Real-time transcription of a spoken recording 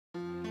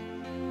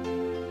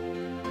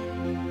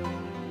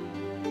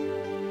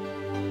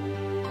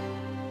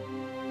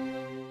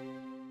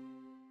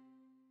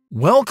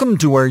Welcome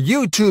to our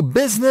YouTube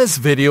business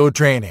video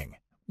training,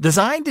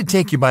 designed to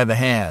take you by the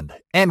hand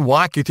and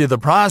walk you through the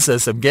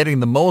process of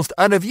getting the most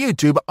out of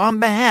YouTube on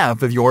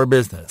behalf of your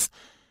business.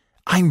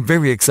 I'm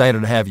very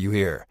excited to have you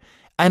here,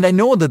 and I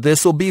know that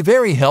this will be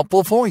very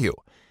helpful for you.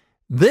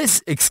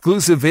 This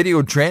exclusive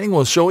video training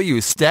will show you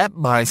step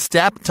by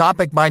step,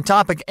 topic by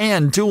topic,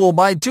 and tool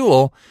by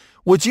tool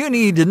what you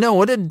need to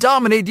know to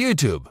dominate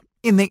YouTube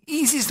in the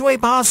easiest way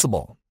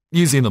possible,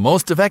 using the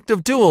most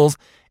effective tools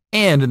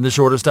and in the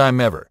shortest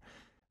time ever.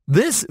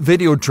 This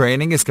video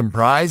training is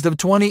comprised of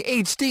 20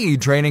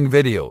 HD training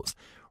videos,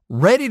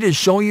 ready to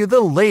show you the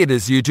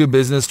latest YouTube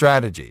business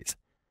strategies.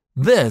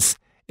 This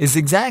is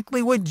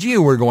exactly what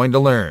you are going to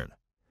learn.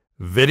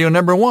 Video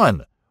number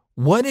 1,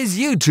 what is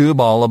YouTube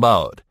all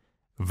about?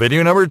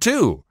 Video number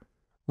 2,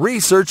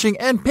 researching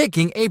and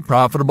picking a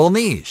profitable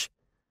niche.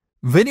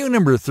 Video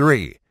number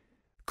 3,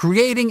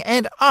 creating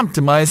and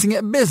optimizing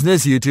a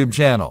business YouTube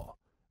channel.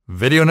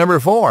 Video number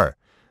 4,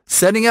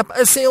 setting up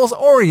a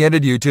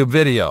sales-oriented YouTube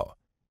video.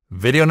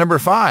 Video number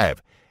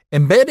 5,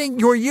 embedding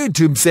your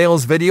YouTube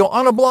sales video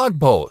on a blog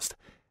post.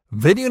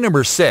 Video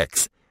number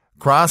 6,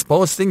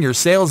 cross-posting your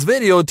sales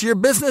video to your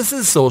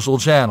business's social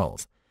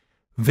channels.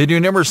 Video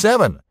number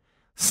 7,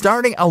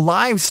 starting a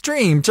live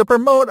stream to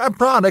promote a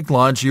product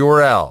launch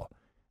URL.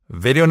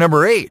 Video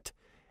number 8,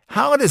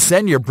 how to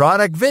send your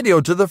product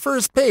video to the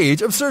first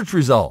page of search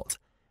results.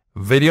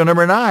 Video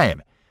number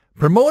 9,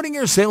 promoting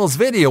your sales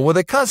video with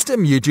a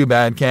custom YouTube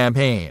ad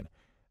campaign.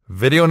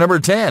 Video number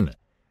 10,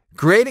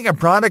 creating a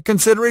product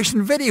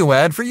consideration video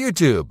ad for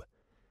YouTube.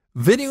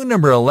 Video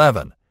number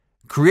 11,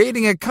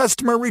 creating a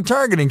customer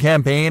retargeting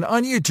campaign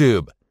on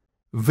YouTube.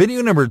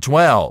 Video number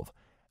 12,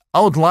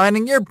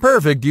 outlining your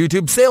perfect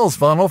YouTube sales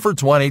funnel for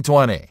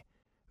 2020.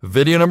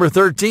 Video number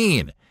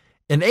 13,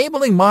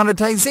 enabling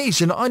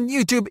monetization on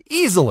YouTube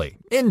easily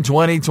in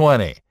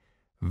 2020.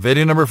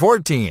 Video number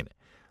 14,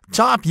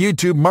 top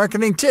YouTube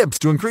marketing tips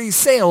to increase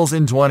sales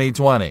in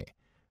 2020.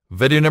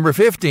 Video number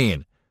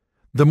 15,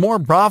 the more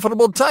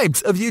profitable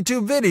types of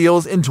YouTube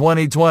videos in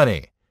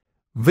 2020.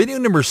 Video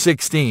number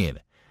 16,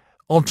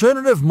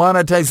 alternative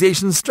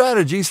monetization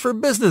strategies for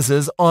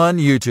businesses on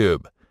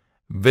YouTube.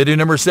 Video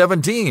number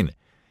 17,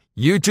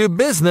 YouTube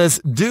business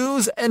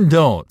do's and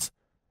don'ts.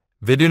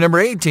 Video number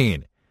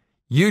 18,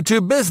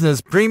 YouTube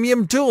business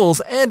premium tools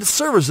and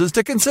services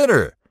to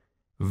consider.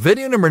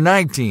 Video number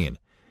 19,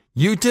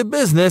 YouTube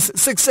business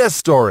success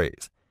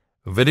stories.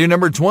 Video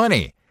number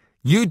 20,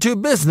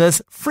 YouTube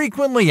business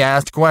frequently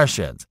asked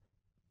questions.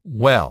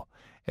 Well,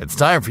 it's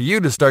time for you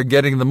to start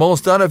getting the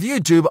most out of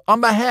YouTube on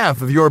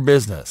behalf of your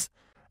business.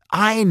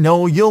 I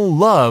know you'll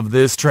love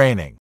this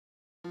training.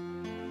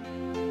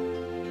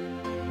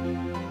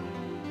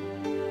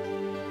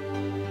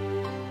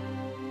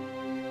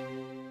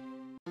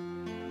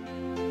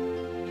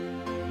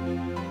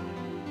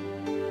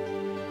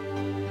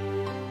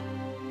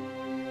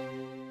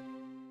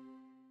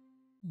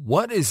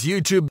 What is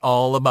YouTube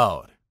all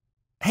about?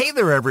 Hey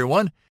there,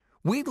 everyone.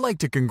 We'd like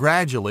to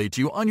congratulate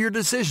you on your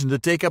decision to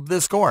take up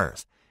this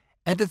course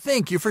and to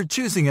thank you for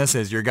choosing us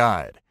as your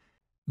guide.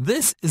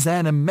 This is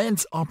an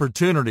immense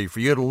opportunity for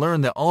you to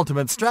learn the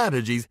ultimate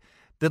strategies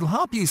that'll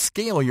help you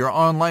scale your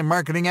online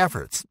marketing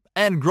efforts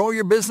and grow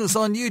your business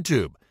on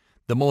YouTube,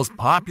 the most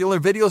popular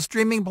video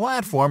streaming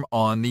platform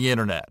on the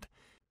internet.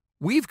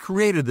 We've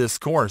created this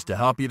course to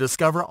help you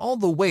discover all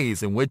the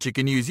ways in which you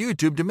can use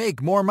YouTube to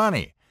make more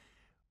money.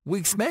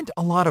 We've spent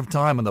a lot of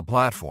time on the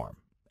platform,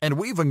 and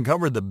we've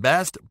uncovered the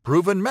best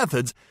proven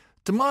methods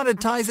to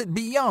monetize it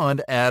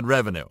beyond ad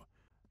revenue.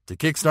 To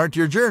kickstart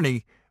your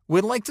journey,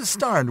 we'd like to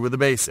start with the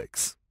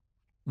basics.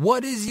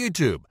 What is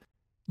YouTube?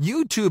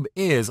 YouTube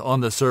is,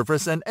 on the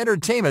surface, an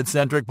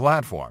entertainment-centric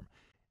platform.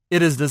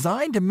 It is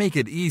designed to make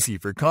it easy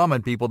for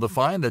common people to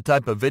find the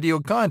type of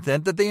video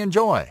content that they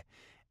enjoy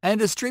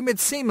and to stream it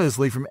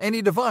seamlessly from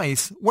any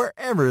device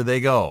wherever they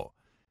go.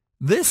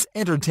 This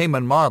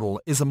entertainment model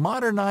is a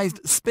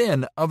modernized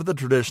spin of the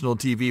traditional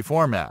TV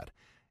format,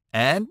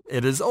 and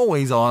it is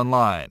always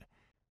online.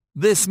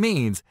 This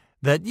means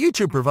that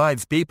YouTube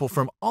provides people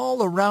from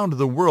all around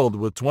the world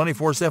with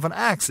 24/7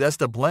 access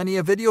to plenty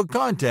of video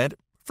content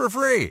for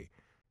free.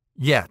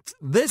 Yet,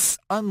 this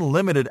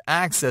unlimited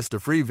access to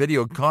free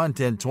video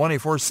content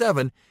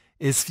 24/7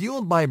 is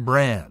fueled by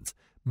brands,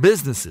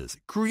 businesses,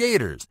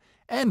 creators,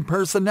 and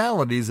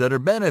personalities that are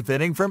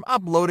benefiting from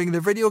uploading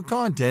their video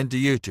content to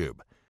YouTube.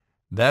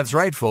 That's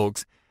right,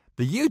 folks.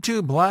 The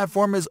YouTube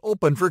platform is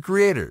open for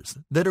creators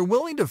that are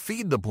willing to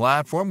feed the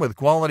platform with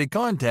quality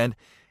content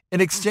in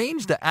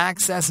exchange to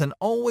access an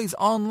always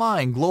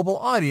online global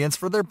audience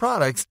for their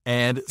products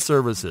and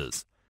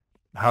services.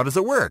 How does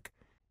it work?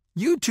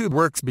 YouTube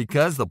works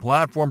because the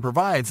platform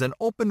provides an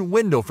open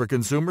window for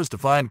consumers to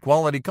find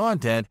quality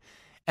content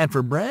and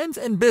for brands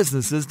and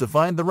businesses to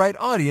find the right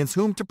audience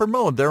whom to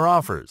promote their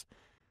offers.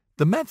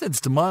 The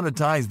methods to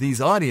monetize these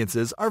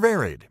audiences are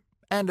varied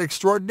and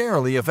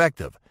extraordinarily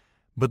effective,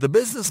 but the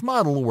business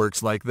model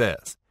works like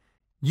this.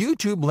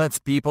 YouTube lets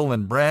people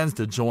and brands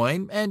to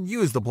join and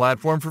use the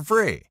platform for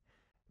free.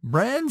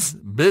 Brands,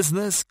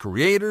 business,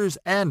 creators,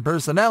 and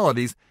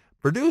personalities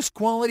Produce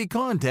quality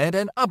content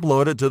and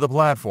upload it to the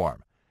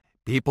platform.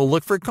 People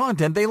look for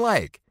content they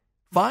like.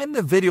 Find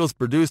the videos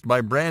produced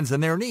by brands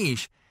in their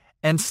niche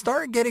and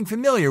start getting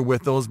familiar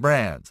with those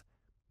brands.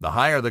 The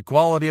higher the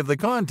quality of the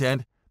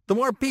content, the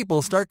more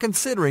people start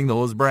considering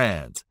those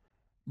brands.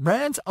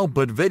 Brands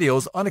output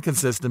videos on a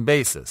consistent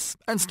basis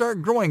and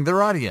start growing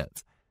their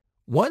audience.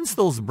 Once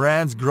those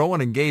brands grow an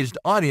engaged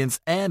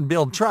audience and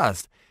build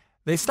trust,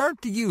 they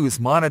start to use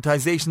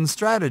monetization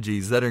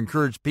strategies that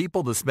encourage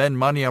people to spend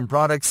money on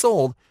products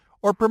sold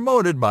or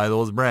promoted by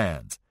those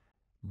brands.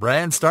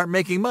 Brands start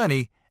making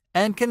money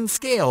and can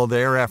scale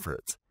their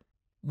efforts.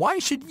 Why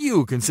should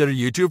you consider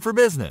YouTube for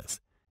business?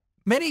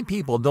 Many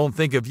people don't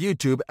think of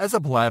YouTube as a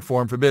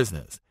platform for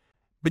business,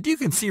 but you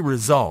can see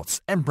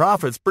results and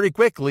profits pretty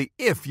quickly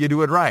if you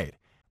do it right.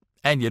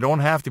 And you don't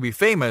have to be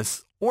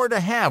famous or to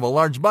have a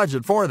large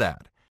budget for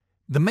that.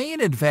 The main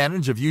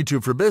advantage of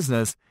YouTube for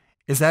business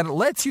is that it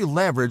lets you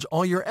leverage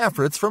all your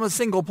efforts from a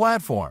single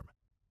platform.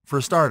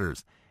 For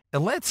starters, it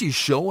lets you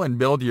show and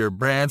build your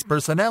brand's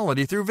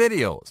personality through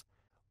videos.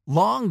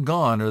 Long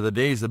gone are the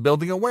days of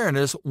building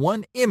awareness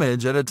one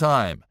image at a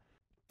time.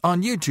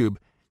 On YouTube,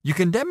 you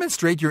can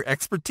demonstrate your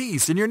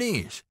expertise in your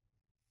niche.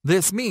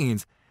 This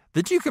means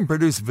that you can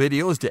produce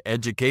videos to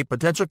educate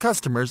potential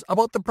customers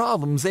about the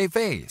problems they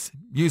face,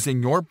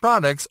 using your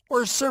products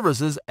or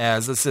services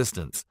as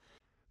assistants.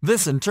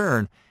 This, in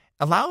turn,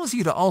 allows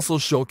you to also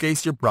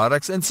showcase your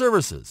products and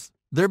services,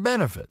 their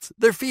benefits,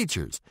 their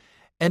features,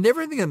 and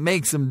everything that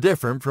makes them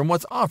different from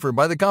what's offered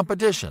by the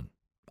competition,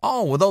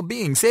 all without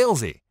being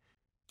salesy.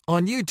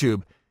 On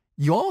YouTube,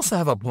 you also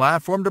have a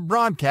platform to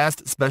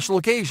broadcast special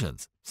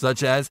occasions,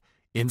 such as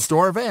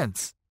in-store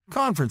events,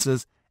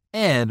 conferences,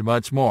 and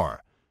much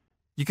more.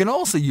 You can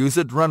also use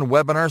it to run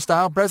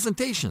webinar-style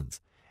presentations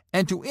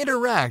and to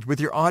interact with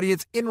your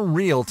audience in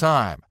real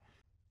time.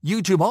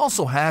 YouTube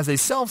also has a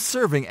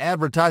self-serving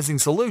advertising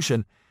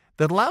solution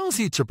that allows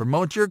you to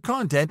promote your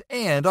content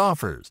and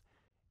offers.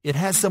 It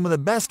has some of the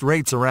best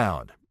rates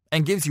around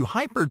and gives you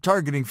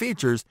hyper-targeting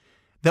features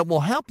that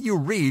will help you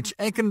reach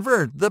and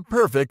convert the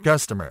perfect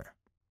customer.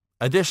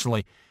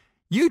 Additionally,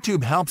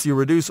 YouTube helps you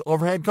reduce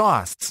overhead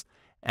costs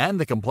and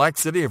the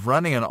complexity of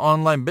running an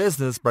online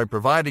business by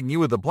providing you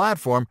with a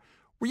platform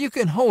where you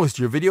can host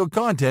your video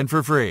content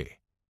for free.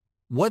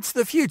 What's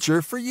the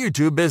future for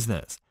YouTube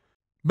business?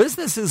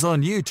 Businesses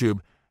on YouTube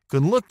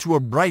can look to a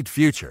bright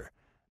future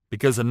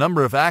because the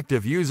number of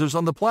active users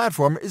on the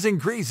platform is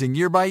increasing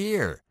year by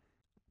year.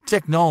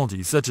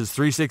 Technologies such as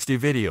 360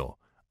 video,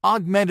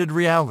 augmented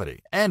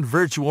reality, and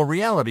virtual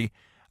reality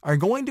are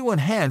going to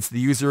enhance the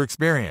user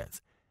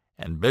experience,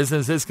 and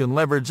businesses can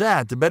leverage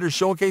that to better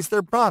showcase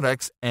their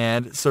products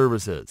and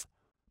services.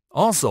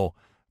 Also,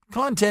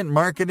 content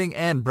marketing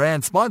and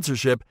brand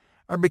sponsorship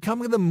are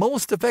becoming the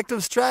most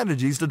effective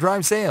strategies to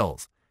drive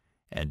sales,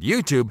 and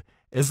YouTube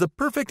is the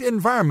perfect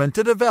environment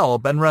to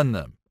develop and run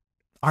them.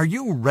 Are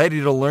you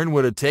ready to learn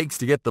what it takes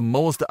to get the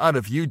most out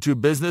of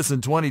YouTube business in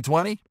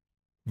 2020?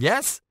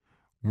 Yes?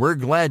 We're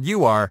glad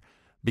you are,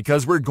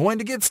 because we're going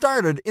to get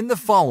started in the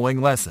following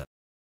lesson.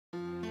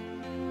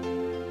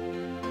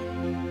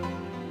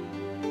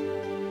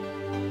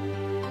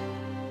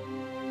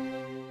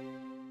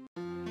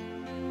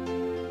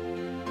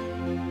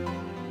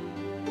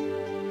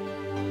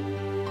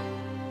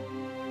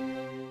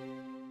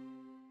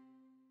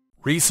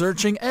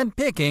 Researching and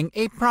picking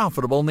a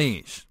profitable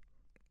niche.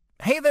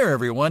 Hey there,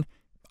 everyone.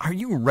 Are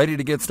you ready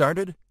to get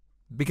started?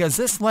 Because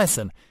this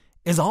lesson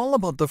is all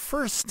about the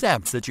first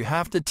steps that you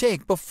have to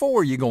take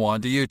before you go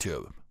on to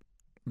YouTube.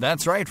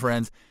 That's right,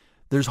 friends.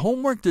 There's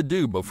homework to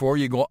do before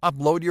you go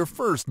upload your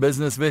first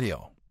business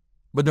video.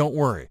 But don't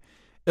worry,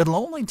 it'll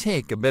only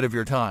take a bit of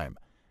your time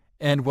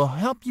and will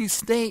help you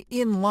stay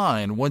in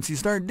line once you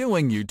start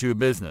doing YouTube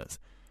business.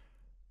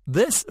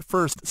 This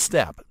first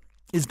step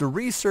is to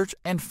research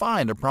and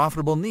find a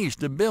profitable niche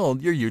to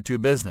build your YouTube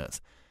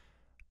business.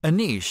 A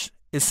niche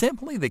is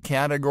simply the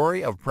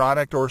category of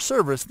product or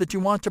service that you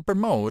want to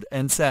promote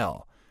and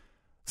sell.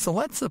 So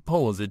let's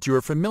suppose that you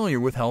are familiar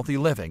with healthy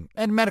living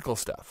and medical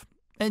stuff,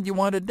 and you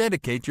want to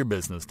dedicate your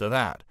business to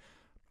that.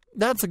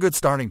 That's a good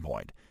starting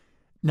point.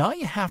 Now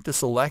you have to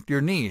select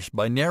your niche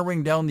by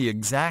narrowing down the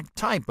exact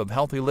type of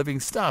healthy living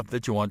stuff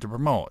that you want to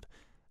promote.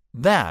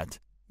 That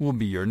will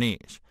be your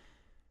niche.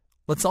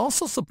 Let's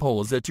also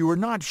suppose that you are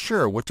not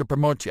sure what to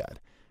promote yet,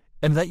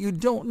 and that you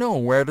don't know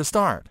where to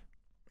start.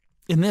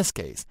 In this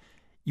case,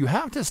 you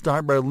have to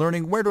start by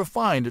learning where to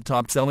find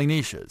top-selling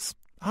niches,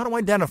 how to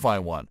identify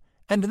one,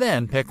 and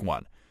then pick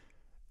one.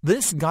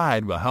 This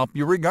guide will help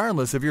you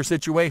regardless of your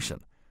situation,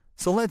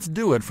 so let's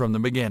do it from the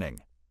beginning.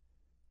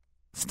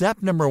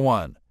 Step number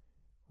 1.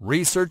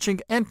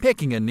 Researching and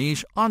picking a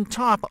niche on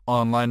top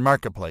online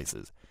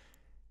marketplaces.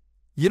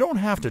 You don't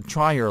have to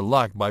try your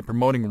luck by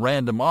promoting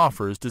random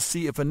offers to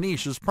see if a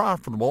niche is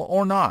profitable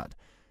or not.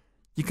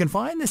 You can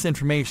find this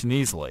information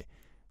easily,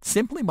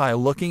 simply by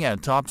looking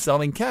at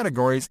top-selling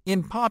categories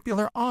in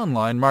popular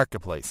online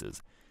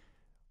marketplaces.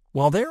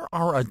 While there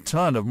are a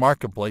ton of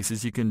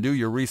marketplaces you can do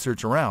your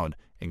research around,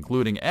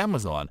 including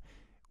Amazon,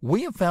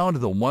 We have found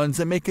the ones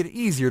that make it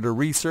easier to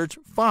research,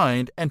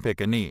 find, and pick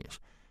a niche.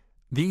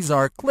 These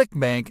are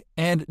ClickBank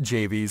and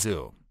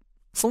JVZoo.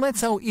 So let's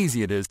see how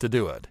easy it is to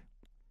do it.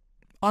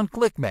 On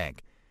ClickBank,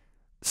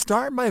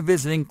 start by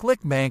visiting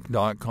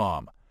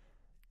clickbank.com.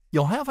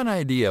 You'll have an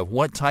idea of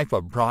what type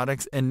of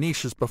products and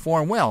niches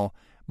perform well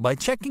by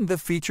checking the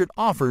featured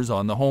offers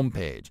on the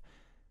homepage.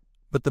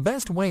 But the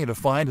best way to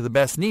find the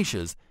best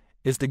niches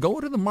is to go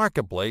to the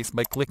Marketplace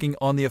by clicking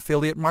on the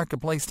Affiliate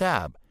Marketplace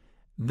tab,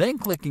 then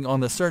clicking on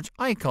the search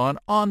icon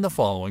on the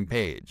following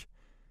page.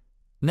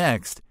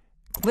 Next,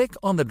 click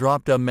on the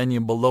drop-down menu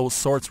below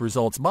Sorts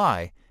Results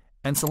By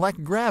and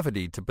select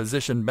Gravity to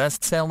position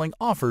best-selling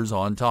offers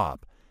on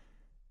top.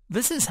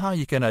 This is how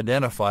you can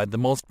identify the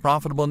most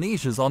profitable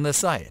niches on this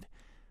site,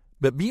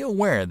 but be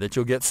aware that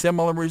you'll get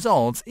similar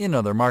results in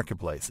other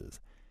marketplaces.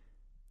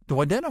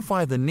 To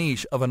identify the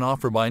niche of an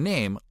offer by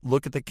name,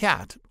 look at the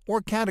CAT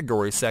or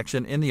category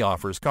section in the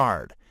offers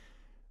card.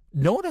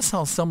 Notice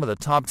how some of the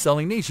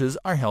top-selling niches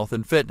are health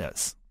and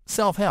fitness,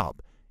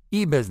 self-help,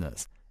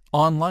 e-business,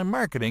 online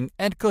marketing,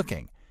 and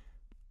cooking.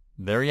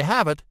 There you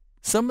have it,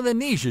 some of the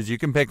niches you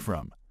can pick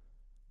from.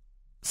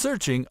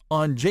 Searching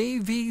on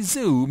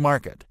JVZoo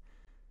Market.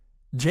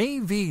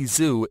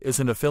 JVZoo is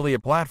an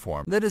affiliate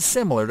platform that is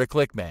similar to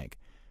ClickBank.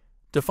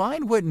 To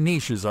find what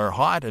niches are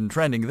hot and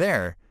trending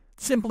there,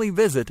 simply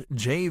visit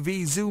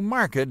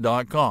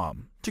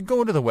jvzoomarket.com to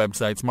go to the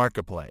website's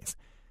marketplace.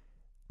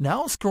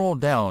 Now scroll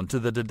down to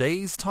the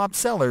Today's Top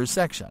Sellers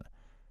section.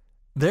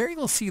 There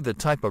you'll see the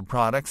type of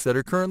products that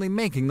are currently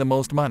making the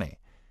most money.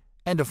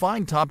 And to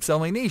find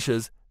top-selling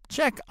niches,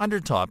 check under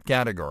Top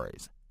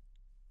Categories.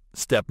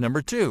 Step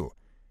number 2.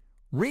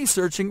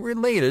 Researching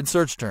related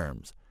search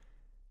terms.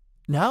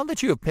 Now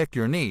that you have picked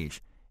your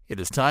niche, it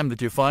is time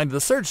that you find the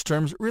search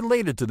terms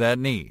related to that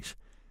niche.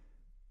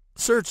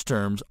 Search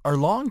terms are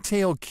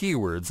long-tail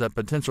keywords that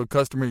potential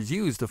customers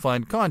use to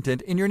find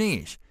content in your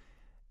niche,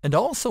 and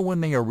also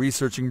when they are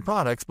researching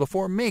products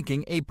before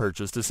making a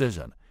purchase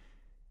decision.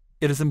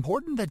 It is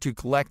important that you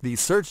collect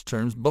these search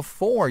terms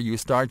before you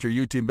start your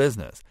YouTube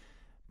business,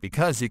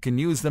 because you can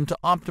use them to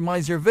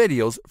optimize your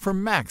videos for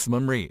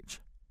maximum reach.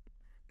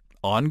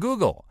 On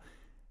Google.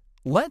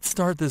 Let's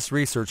start this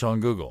research on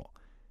Google.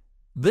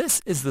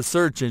 This is the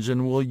search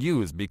engine we'll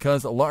use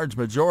because a large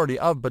majority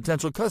of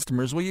potential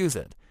customers will use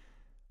it.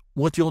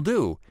 What you'll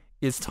do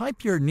is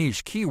type your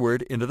niche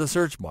keyword into the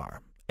search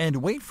bar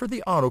and wait for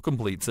the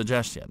autocomplete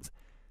suggestions.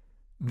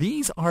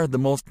 These are the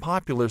most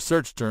popular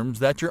search terms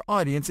that your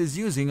audience is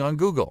using on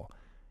Google.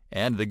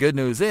 And the good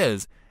news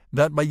is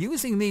that by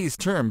using these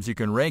terms you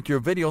can rank your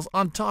videos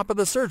on top of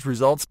the search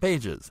results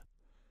pages.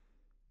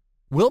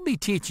 We'll be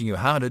teaching you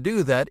how to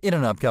do that in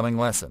an upcoming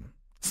lesson.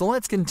 So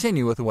let's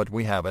continue with what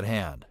we have at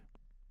hand.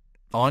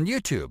 On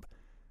YouTube.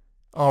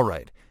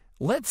 Alright,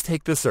 let's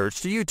take the search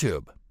to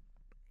YouTube.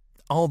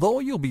 Although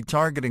you'll be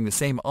targeting the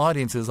same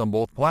audiences on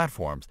both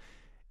platforms,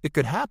 it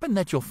could happen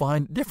that you'll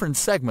find different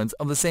segments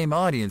of the same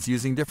audience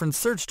using different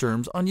search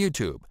terms on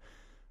YouTube.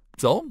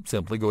 So,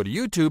 simply go to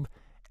YouTube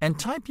and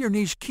type your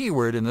niche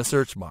keyword in the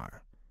search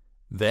bar.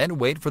 Then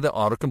wait for the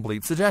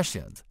autocomplete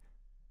suggestions.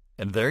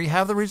 And there you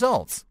have the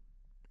results.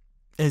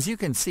 As you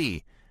can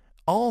see,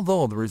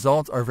 although the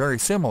results are very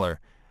similar,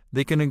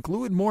 they can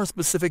include more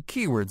specific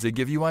keywords that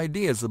give you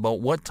ideas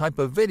about what type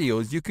of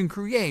videos you can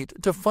create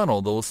to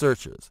funnel those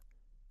searches.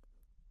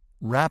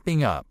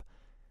 Wrapping up.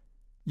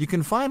 You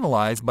can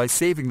finalize by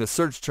saving the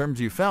search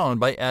terms you found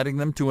by adding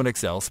them to an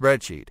Excel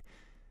spreadsheet.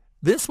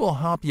 This will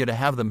help you to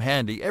have them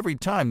handy every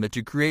time that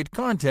you create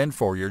content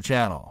for your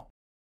channel.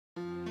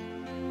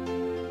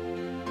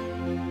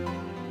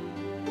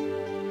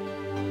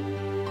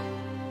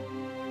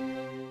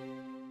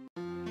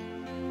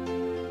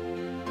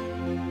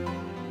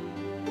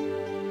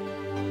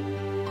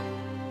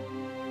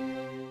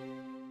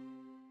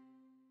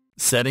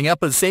 Setting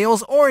up a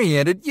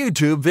sales-oriented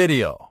YouTube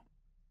video.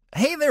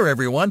 Hey there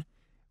everyone!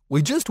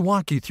 We just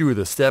walked you through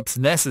the steps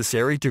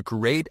necessary to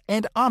create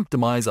and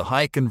optimize a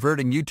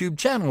high-converting YouTube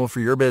channel for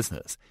your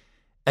business.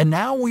 And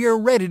now we are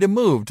ready to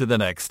move to the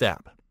next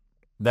step.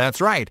 That's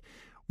right,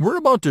 we're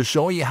about to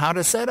show you how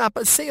to set up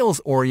a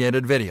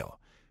sales-oriented video.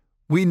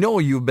 We know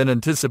you've been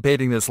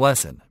anticipating this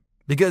lesson,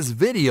 because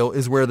video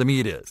is where the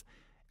meat is.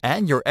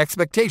 And your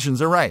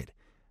expectations are right,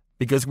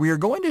 because we are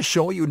going to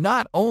show you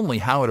not only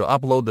how to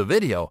upload the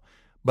video,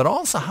 but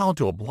also how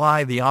to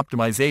apply the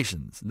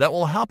optimizations that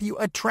will help you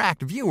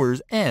attract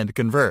viewers and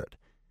convert.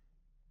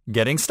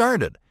 Getting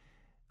started.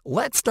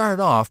 Let's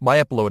start off by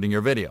uploading your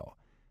video.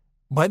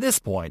 By this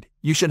point,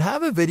 you should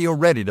have a video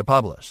ready to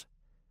publish.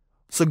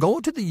 So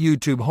go to the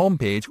YouTube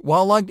homepage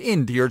while logged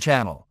into your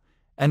channel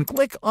and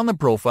click on the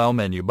Profile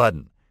menu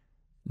button.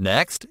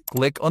 Next,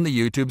 click on the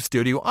YouTube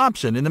Studio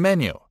option in the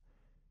menu.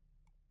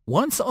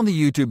 Once on the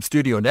YouTube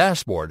Studio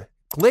dashboard,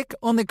 click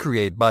on the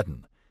Create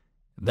button.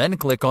 Then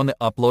click on the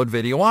Upload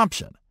Video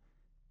option.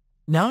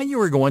 Now you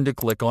are going to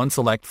click on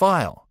Select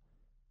File.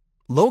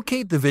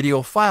 Locate the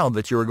video file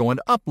that you are going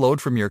to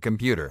upload from your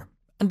computer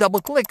and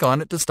double-click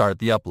on it to start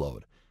the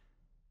upload.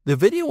 The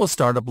video will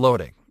start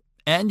uploading,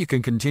 and you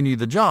can continue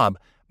the job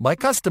by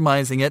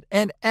customizing it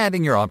and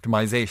adding your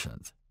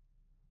optimizations.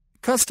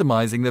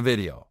 Customizing the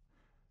video.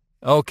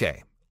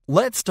 Okay,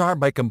 let's start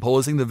by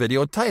composing the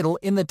video title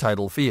in the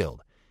title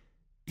field.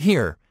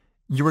 Here,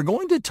 you are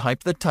going to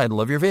type the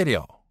title of your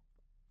video.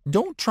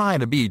 Don't try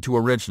to be too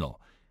original.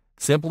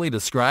 Simply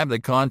describe the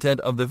content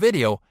of the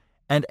video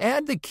and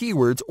add the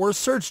keywords or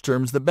search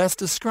terms that best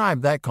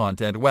describe that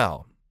content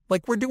well,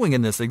 like we're doing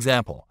in this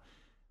example.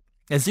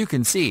 As you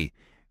can see,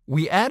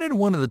 we added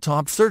one of the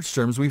top search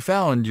terms we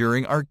found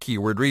during our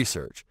keyword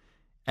research,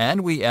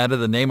 and we added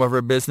the name of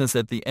our business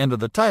at the end of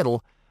the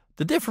title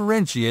to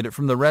differentiate it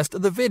from the rest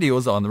of the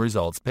videos on the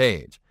results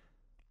page.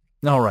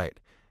 Alright,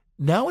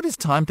 now it is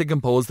time to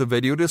compose the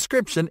video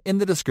description in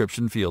the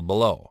description field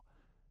below.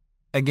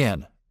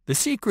 Again, the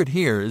secret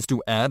here is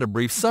to add a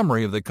brief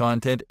summary of the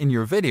content in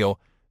your video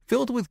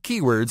filled with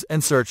keywords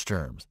and search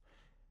terms.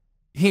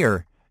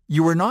 Here,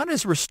 you are not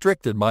as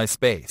restricted by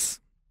space,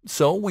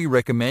 so we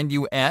recommend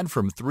you add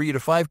from 3 to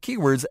 5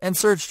 keywords and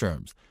search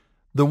terms,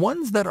 the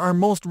ones that are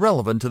most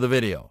relevant to the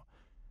video.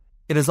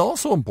 It is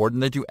also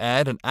important that you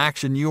add an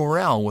action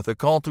URL with a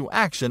call to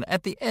action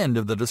at the end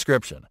of the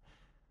description.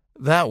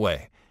 That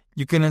way,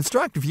 you can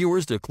instruct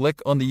viewers to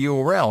click on the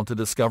URL to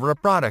discover a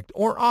product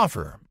or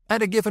offer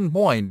at a given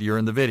point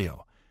during the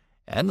video,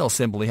 and they'll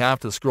simply have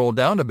to scroll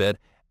down a bit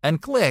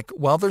and click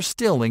while they're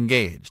still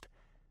engaged.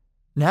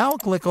 Now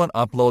click on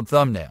Upload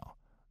Thumbnail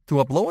to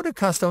upload a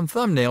custom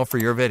thumbnail for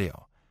your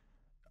video.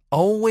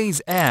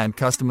 Always add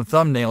custom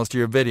thumbnails to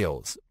your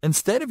videos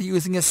instead of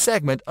using a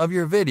segment of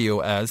your video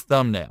as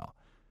thumbnail.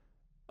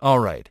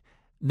 Alright,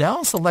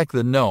 now select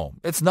the No,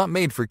 It's Not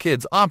Made for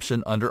Kids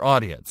option under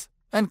Audience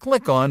and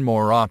click on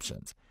More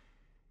Options.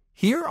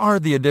 Here are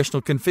the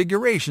additional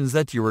configurations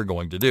that you are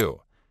going to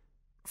do.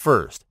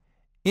 First,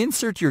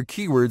 insert your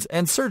keywords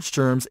and search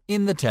terms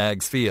in the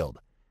Tags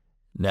field.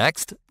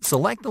 Next,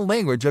 select the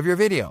language of your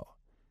video.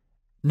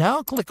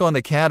 Now click on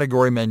the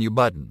Category menu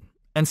button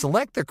and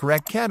select the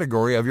correct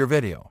category of your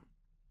video.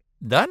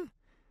 Done?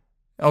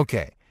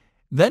 Okay,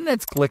 then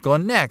let's click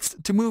on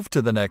Next to move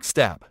to the next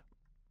step.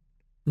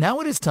 Now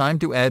it is time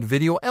to add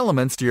video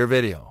elements to your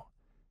video.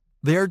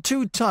 There are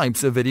 2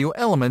 types of video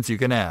elements you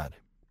can add.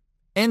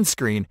 End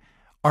screen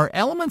are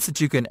elements that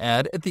you can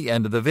add at the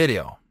end of the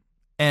video,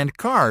 and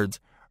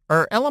cards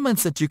are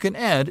elements that you can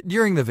add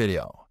during the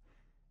video.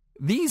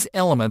 These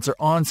elements are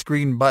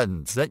on-screen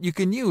buttons that you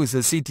can use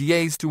as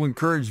CTAs to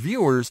encourage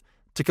viewers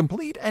to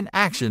complete an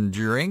action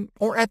during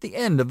or at the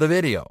end of the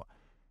video.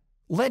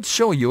 Let's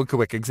show you a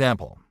quick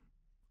example.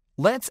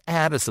 Let's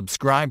add a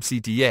subscribe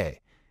CTA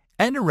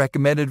and a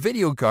recommended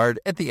video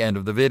card at the end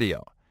of the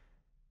video.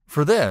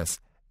 For this,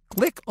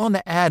 click on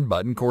the Add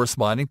button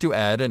corresponding to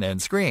add an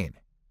end screen.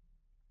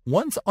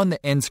 Once on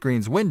the end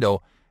screen's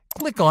window,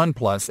 click on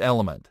Plus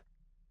element.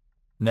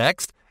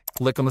 Next,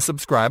 click on the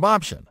Subscribe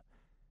option.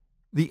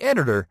 The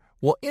editor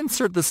will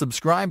insert the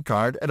subscribe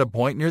card at a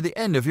point near the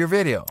end of your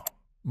video,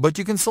 but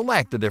you can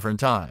select a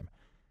different time.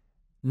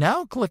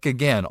 Now click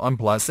again on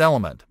Plus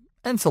element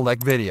and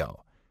select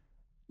Video.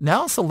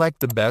 Now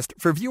select the Best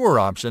for Viewer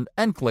option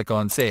and click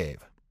on Save.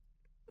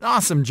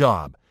 Awesome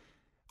job!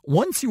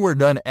 Once you are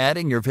done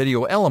adding your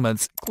video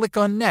elements, click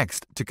on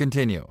Next to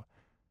continue.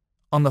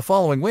 On the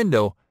following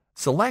window,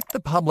 select the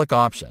Public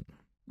option,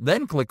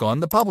 then click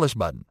on the Publish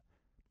button.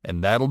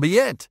 And that'll be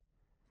it!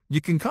 You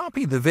can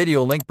copy the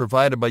video link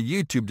provided by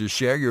YouTube to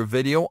share your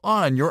video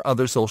on your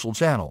other social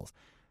channels.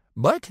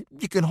 But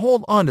you can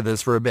hold on to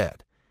this for a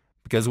bit,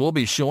 because we'll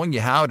be showing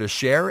you how to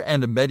share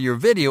and embed your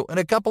video in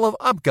a couple of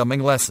upcoming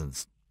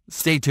lessons.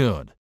 Stay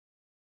tuned!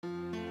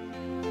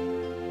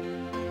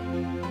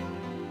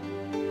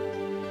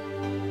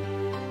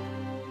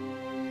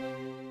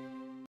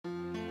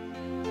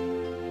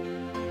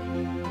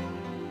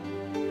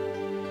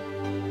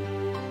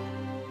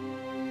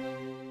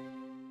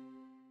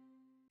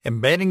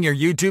 Embedding your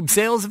YouTube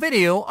sales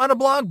video on a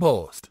blog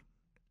post.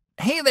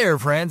 Hey there,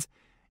 friends!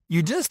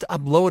 You just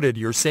uploaded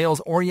your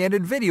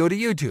sales-oriented video to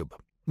YouTube,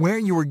 where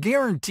you were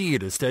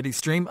guaranteed a steady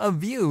stream of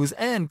views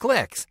and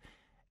clicks.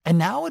 And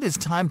now it is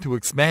time to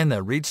expand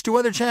that reach to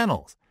other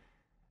channels.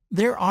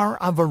 There are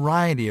a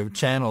variety of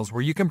channels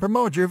where you can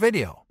promote your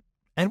video,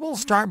 and we'll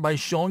start by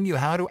showing you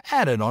how to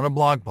add it on a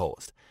blog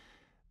post.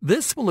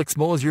 This will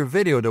expose your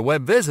video to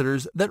web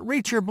visitors that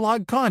reach your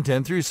blog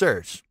content through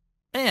search,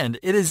 and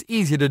it is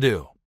easy to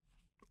do.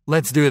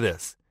 Let's do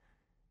this.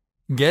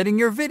 Getting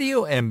your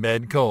video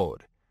embed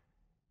code.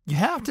 You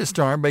have to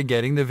start by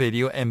getting the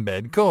video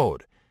embed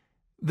code.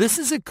 This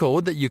is a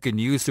code that you can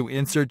use to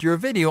insert your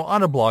video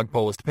on a blog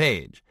post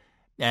page,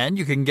 and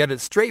you can get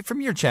it straight from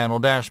your channel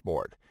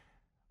dashboard.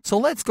 So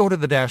let's go to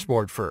the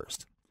dashboard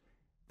first.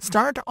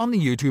 Start on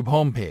the YouTube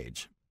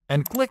homepage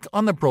and click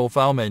on the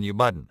Profile menu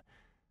button.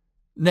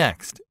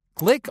 Next,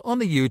 click on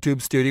the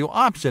YouTube Studio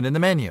option in the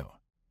menu.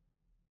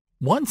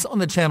 Once on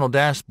the channel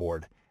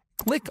dashboard,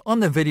 click on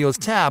the Videos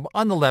tab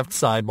on the left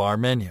sidebar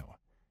menu.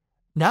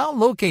 Now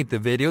locate the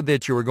video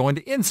that you are going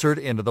to insert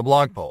into the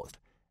blog post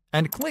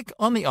and click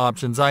on the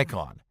Options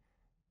icon.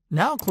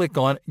 Now click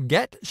on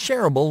Get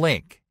Shareable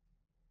Link.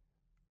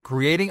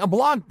 creating a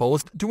blog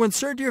post to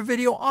insert your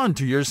video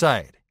onto your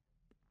site.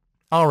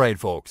 Alright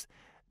folks,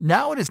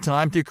 now it is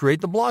time to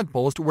create the blog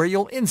post where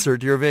you'll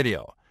insert your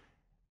video.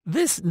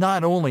 This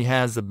not only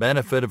has the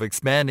benefit of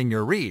expanding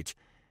your reach,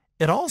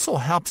 it also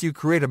helps you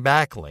create a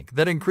backlink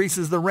that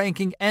increases the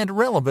ranking and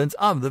relevance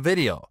of the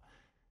video.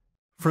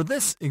 For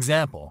this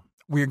example,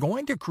 we are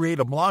going to create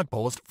a blog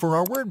post for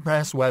our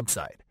WordPress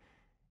website.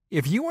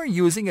 If you are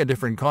using a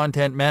different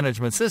content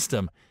management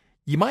system,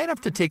 you might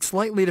have to take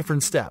slightly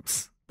different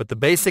steps, but the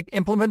basic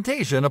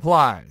implementation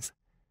applies.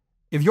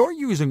 If you're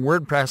using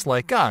WordPress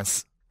like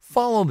us,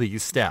 follow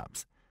these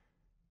steps.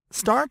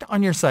 Start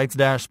on your site's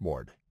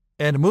dashboard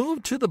and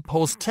move to the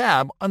Post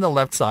tab on the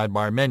left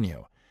sidebar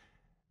menu.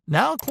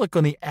 Now click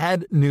on the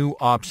Add New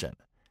option.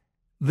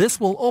 This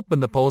will open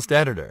the post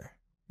editor,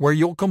 where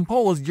you'll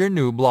compose your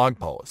new blog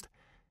post.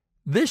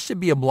 This should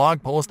be a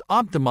blog post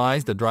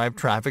optimized to drive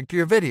traffic to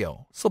your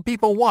video so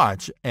people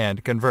watch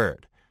and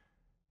convert.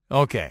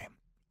 Okay,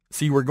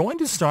 so you are going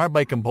to start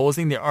by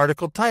composing the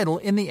article title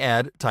in the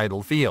Add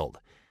Title field.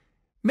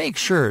 Make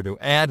sure to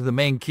add the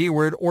main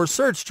keyword or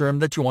search term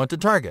that you want to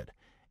target,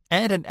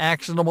 and an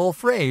actionable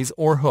phrase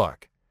or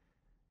hook.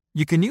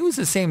 You can use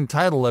the same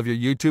title of your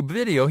YouTube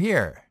video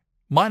here,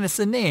 minus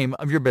the name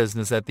of your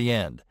business at the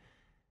end.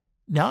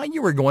 Now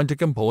you are going to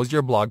compose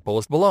your blog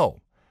post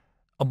below.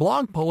 A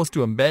blog post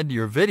to embed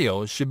your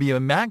video should be a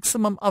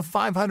maximum of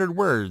 500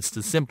 words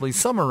to simply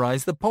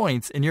summarize the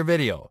points in your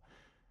video.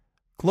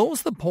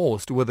 Close the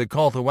post with a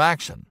call to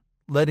action,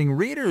 letting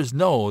readers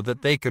know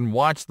that they can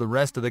watch the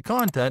rest of the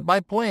content by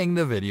playing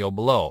the video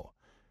below.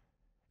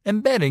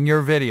 Embedding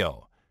your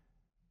video.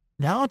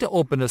 Now to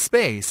open a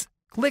space,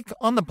 click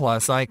on the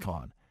plus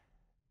icon.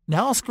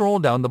 Now scroll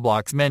down the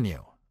blocks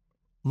menu.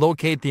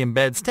 Locate the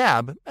Embeds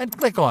tab and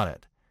click on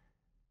it.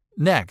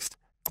 Next,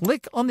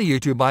 click on the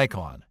YouTube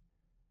icon.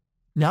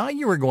 Now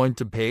you are going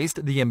to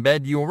paste the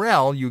embed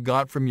URL you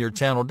got from your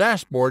channel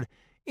dashboard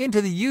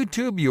into the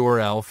YouTube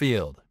URL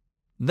field.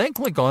 Then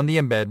click on the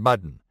Embed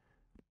button.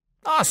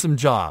 Awesome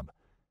job!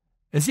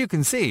 As you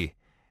can see,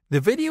 the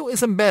video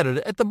is embedded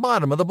at the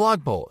bottom of the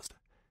blog post.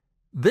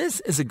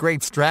 This is a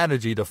great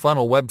strategy to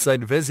funnel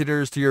website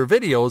visitors to your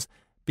videos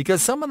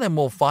because some of them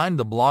will find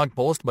the blog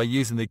post by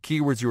using the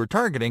keywords you are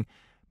targeting,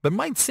 but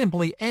might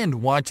simply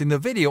end watching the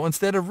video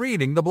instead of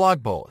reading the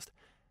blog post.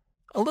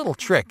 A little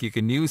trick you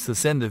can use to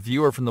send the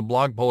viewer from the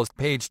blog post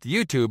page to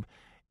YouTube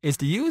is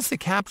to use the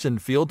caption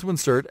field to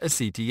insert a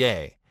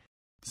CTA.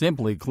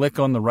 Simply click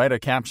on the Write a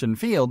Caption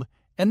field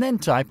and then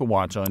type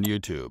 "Watch on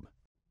YouTube."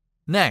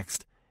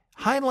 Next,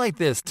 highlight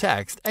this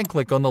text and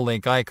click on the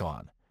link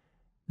icon.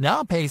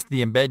 Now paste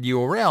the embed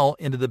URL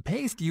into the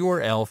Paste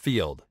URL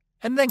field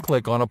and then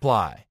click on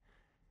Apply.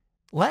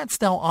 Let's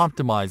now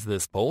optimize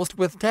this post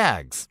with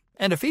tags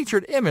and a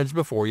featured image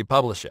before you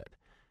publish it.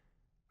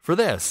 For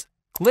this,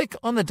 click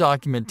on the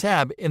Document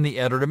tab in the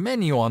Editor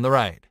menu on the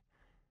right.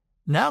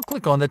 Now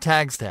click on the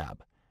Tags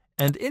tab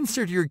and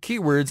insert your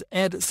keywords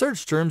and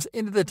search terms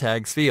into the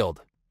Tags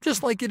field,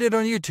 just like you did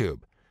on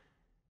YouTube.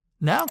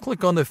 Now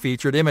click on the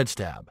Featured Image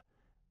tab.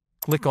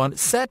 Click on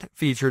Set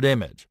Featured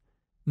Image.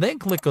 Then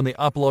click on the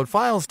Upload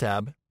Files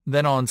tab,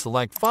 then on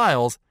Select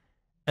Files,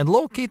 and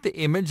locate the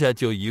image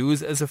that you'll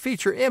use as a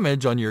feature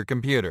image on your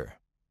computer.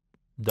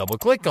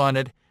 Double-click on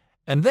it,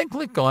 and then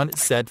click on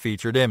Set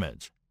Featured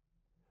Image.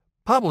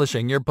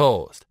 Publishing your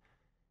post.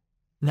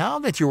 Now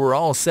that you are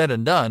all set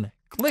and done,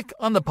 click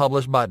on the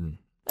Publish button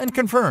and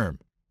confirm.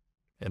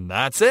 And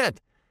that's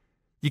it.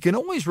 You can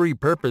always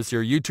repurpose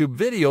your YouTube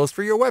videos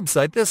for your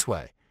website this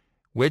way,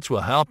 which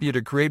will help you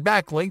to create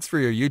backlinks for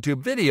your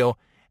YouTube video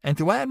and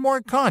to add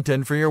more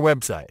content for your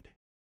website.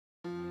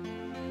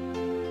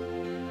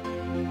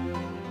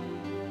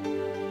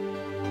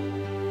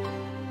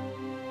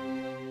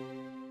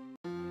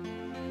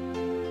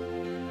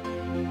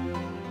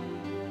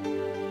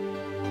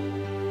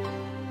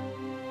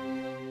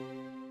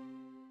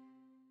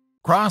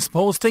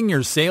 Cross-posting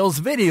your sales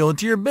video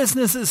to your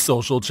business's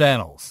social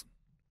channels.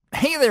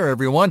 Hey there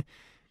everyone!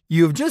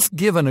 You've just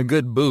given a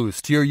good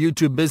boost to your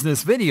YouTube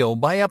business video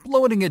by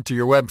uploading it to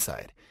your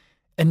website.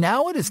 And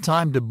now it is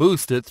time to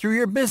boost it through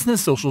your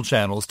business social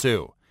channels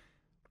too.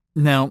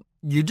 Now,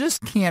 you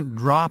just can't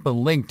drop a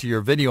link to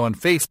your video on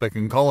Facebook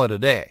and call it a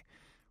day.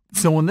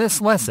 So in this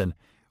lesson,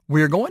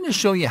 we are going to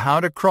show you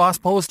how to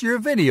cross-post your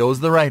videos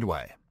the right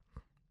way.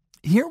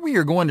 Here we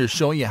are going to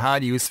show you how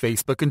to use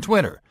Facebook and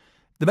Twitter,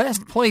 the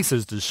best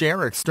places to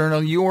share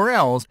external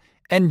URLs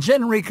and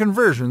generate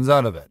conversions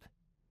out of it.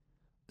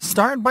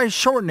 Start by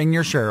shortening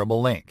your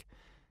shareable link.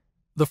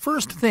 The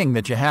first thing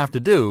that you have to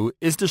do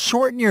is to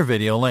shorten your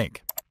video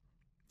link.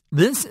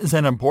 This is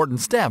an important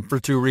step for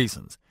two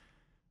reasons.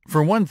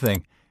 For one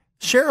thing,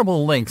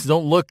 shareable links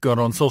don't look good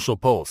on social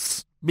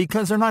posts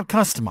because they're not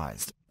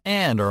customized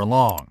and are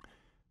long.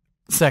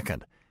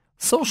 Second,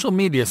 social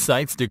media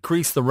sites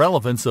decrease the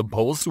relevance of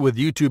posts with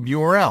YouTube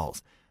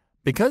URLs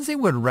because they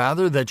would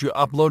rather that you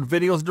upload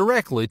videos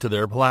directly to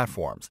their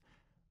platforms.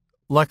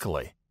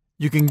 Luckily,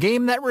 you can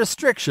game that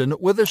restriction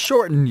with a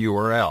shortened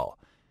URL.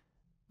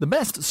 The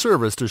best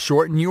service to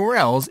shorten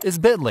URLs is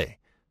Bitly.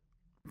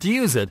 To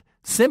use it,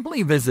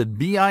 simply visit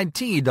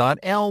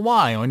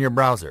bit.ly on your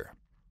browser.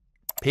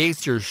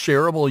 Paste your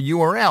shareable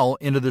URL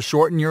into the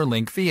Shorten Your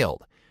Link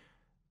field.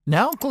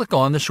 Now click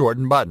on the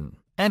Shorten button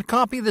and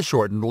copy the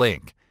shortened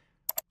link.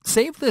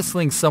 Save this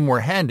link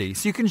somewhere handy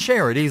so you can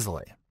share it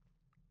easily.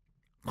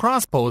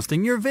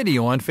 Cross-posting your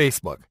video on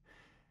Facebook.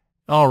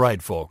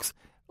 Alright folks,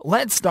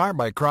 let's start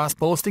by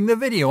cross-posting the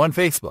video on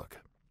Facebook.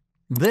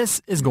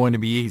 This is going to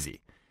be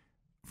easy.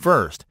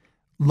 First,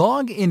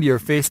 log into your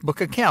Facebook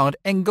account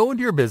and go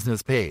to your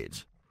business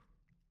page.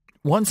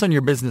 Once on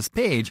your business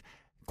page,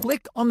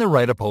 click on the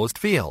Write a Post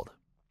field.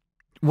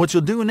 What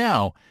you'll do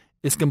now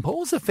is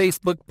compose a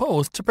Facebook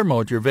post to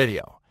promote your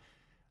video.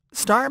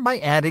 Start by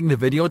adding the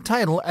video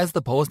title as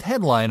the post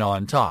headline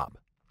on top.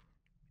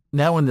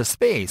 Now in the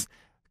space,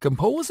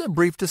 compose a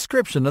brief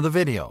description of the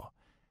video.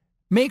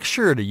 Make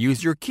sure to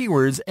use your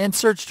keywords and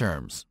search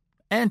terms,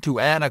 and to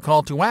add a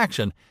call to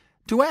action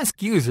to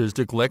ask users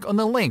to click on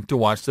the link to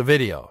watch the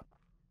video.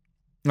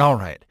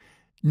 Alright,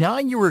 now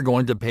you are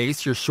going to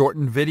paste your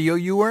shortened video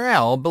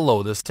URL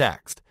below this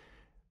text.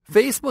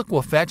 Facebook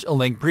will fetch a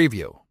link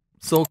preview,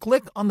 so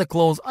click on the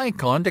close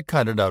icon to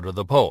cut it out of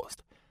the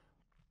post.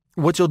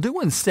 What you'll do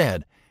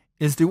instead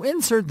is to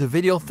insert the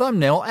video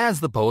thumbnail as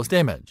the post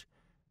image.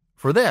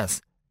 For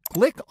this,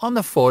 click on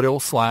the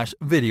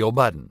Photo/Video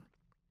button.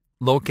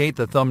 Locate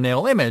the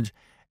thumbnail image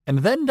and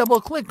then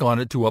double-click on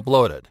it to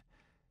upload it.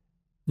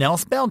 Now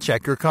spell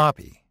check your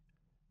copy.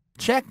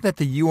 Check that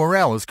the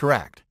URL is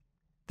correct,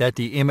 that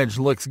the image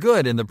looks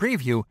good in the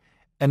preview,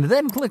 and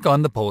then click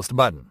on the Post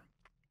button.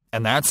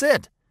 And that's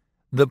it!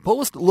 The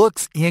post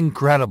looks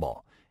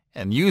incredible,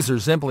 and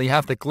users simply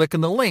have to click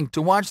on the link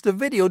to watch the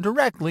video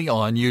directly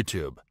on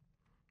YouTube.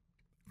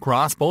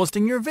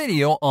 Cross-posting your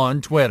video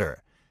on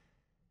Twitter.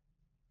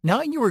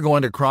 Now you are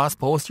going to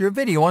cross-post your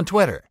video on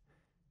Twitter.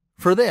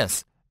 For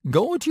this,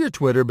 go to your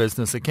Twitter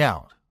business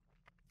account.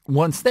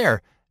 Once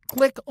there,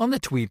 click on the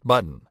Tweet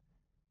button.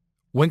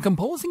 When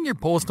composing your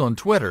post on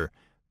Twitter,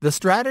 the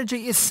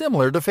strategy is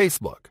similar to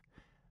Facebook.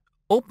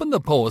 Open the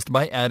post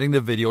by adding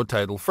the video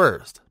title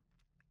first.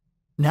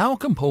 Now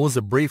compose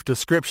a brief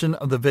description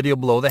of the video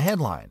below the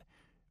headline,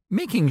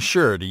 making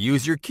sure to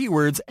use your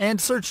keywords and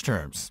search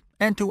terms,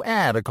 and to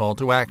add a call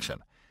to action.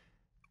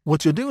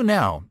 What you'll do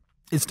now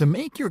is to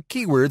make your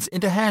keywords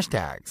into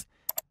hashtags.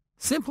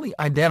 Simply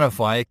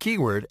identify a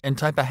keyword and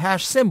type a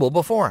hash symbol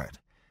before it.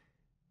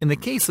 In the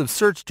case of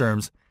search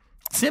terms,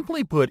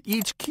 simply put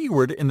each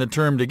keyword in the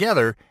term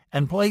together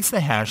and place the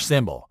hash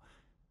symbol.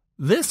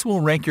 This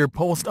will rank your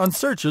post on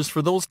searches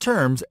for those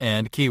terms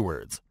and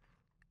keywords.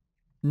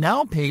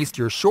 Now paste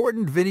your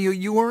shortened video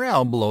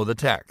URL below the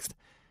text.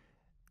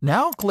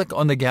 Now click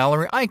on the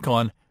gallery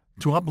icon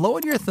to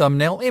upload your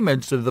thumbnail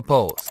image to the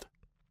post.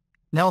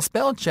 Now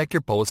spell check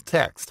your post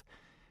text.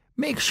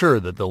 Make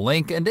sure that the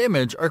link and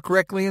image are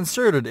correctly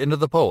inserted into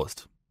the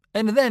post,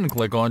 and then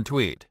click on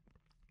Tweet.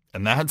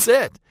 And that's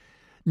it!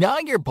 Now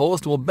your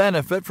post will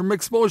benefit from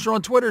exposure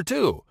on Twitter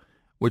too,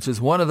 which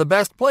is one of the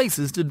best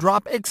places to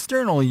drop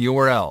external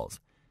URLs.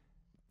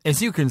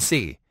 As you can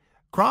see,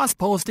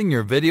 cross-posting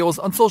your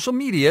videos on social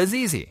media is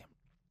easy,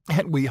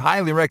 and we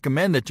highly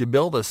recommend that you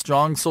build a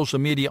strong social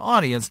media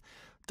audience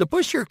to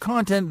push your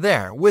content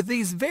there with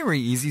these very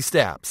easy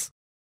steps.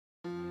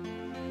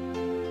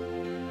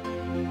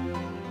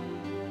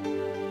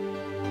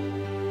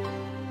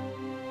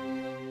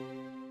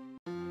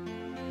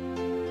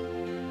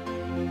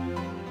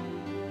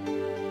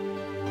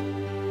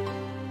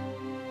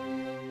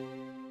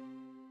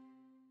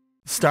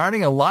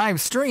 Starting a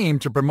live stream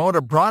to promote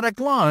a product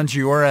launch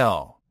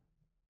URL.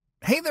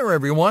 Hey there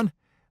everyone!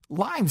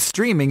 Live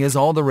streaming is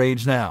all the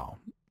rage now,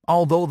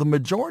 although the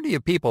majority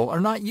of people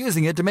are not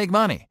using it to make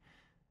money.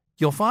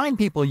 You'll find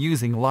people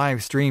using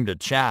live stream to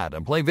chat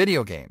and play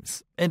video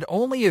games, and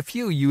only a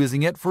few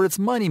using it for its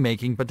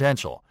money-making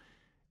potential.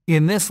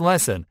 In this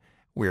lesson,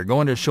 we're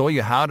going to show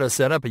you how to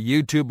set up a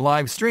YouTube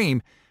live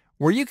stream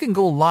where you can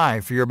go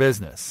live for your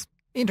business,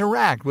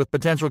 interact with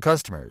potential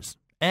customers,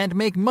 and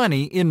make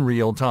money in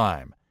real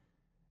time.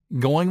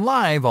 Going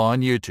live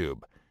on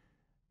YouTube.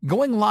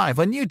 Going live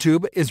on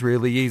YouTube is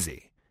really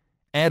easy.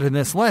 And in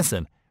this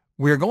lesson,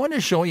 we're going to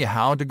show you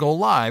how to go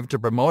live to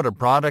promote a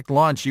product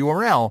launch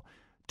URL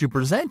to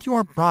present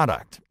your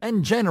product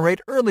and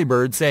generate early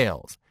bird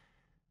sales.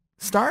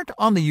 Start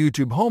on the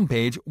YouTube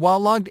homepage while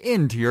logged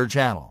into your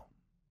channel.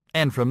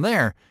 And from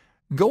there,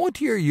 go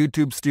to your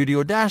YouTube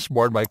Studio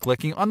dashboard by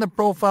clicking on the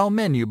Profile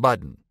menu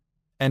button,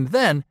 and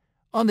then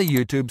on the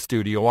YouTube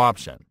Studio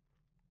option.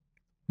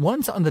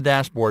 Once on the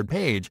dashboard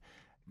page,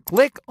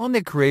 click on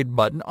the Create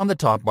button on the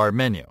top bar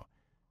menu.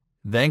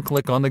 Then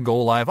click on the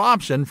Go Live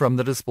option from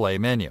the display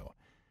menu.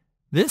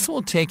 This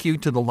will take you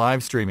to the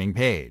live streaming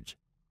page.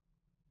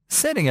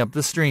 Setting up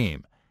the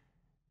stream.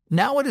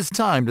 Now it is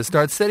time to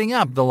start setting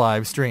up the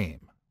live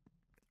stream.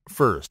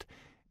 First,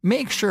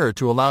 make sure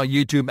to allow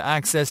YouTube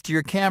access to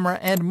your camera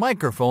and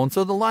microphone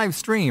so the live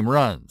stream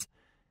runs.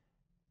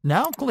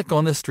 Now click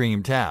on the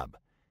Stream tab.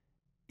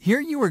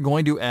 Here you are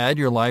going to add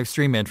your live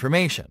stream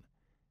information.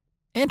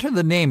 Enter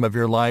the name of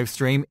your live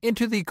stream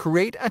into the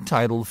Create a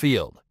Title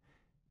field.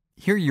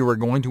 Here you are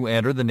going to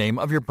enter the name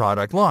of your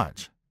product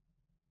launch.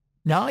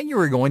 Now you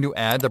are going to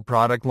add the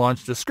product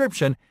launch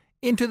description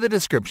into the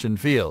description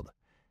field.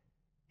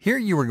 Here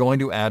you are going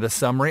to add a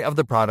summary of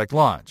the product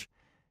launch.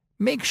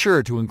 Make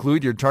sure to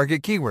include your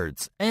target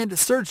keywords and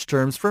search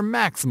terms for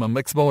maximum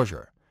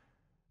exposure.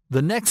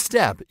 The next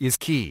step is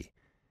key.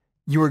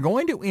 You are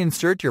going to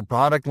insert your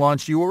product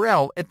launch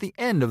URL at the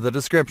end of the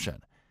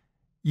description.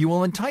 You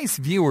will entice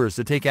viewers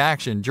to take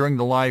action during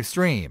the live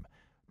stream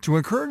to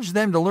encourage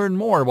them to learn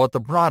more about the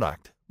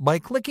product by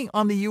clicking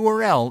on the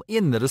URL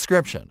in the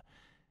description.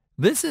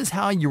 This is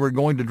how you are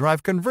going to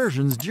drive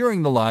conversions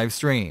during the live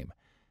stream.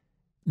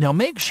 Now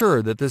make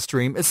sure that the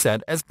stream is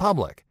set as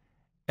public,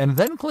 and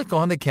then click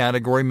on the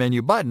category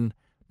menu button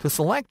to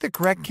select the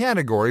correct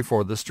category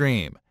for the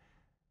stream.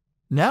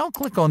 Now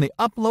click on the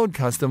Upload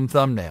Custom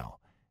Thumbnail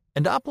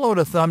and upload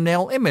a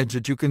thumbnail image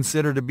that you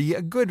consider to be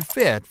a good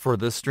fit for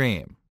the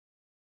stream.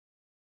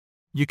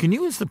 You can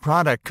use the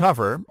product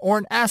cover or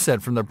an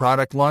asset from the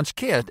product launch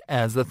kit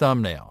as the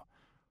thumbnail.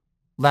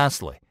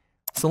 Lastly,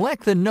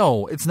 select the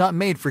No, It's Not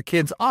Made for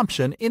Kids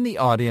option in the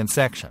Audience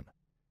section.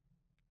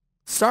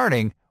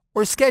 Starting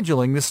or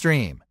scheduling the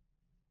stream.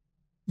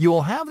 You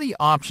will have the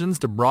options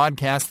to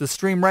broadcast the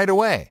stream right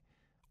away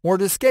or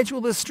to schedule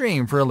the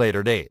stream for a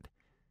later date.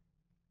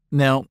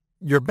 Now,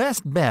 your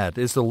best bet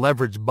is to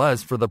leverage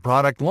buzz for the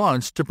product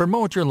launch to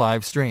promote your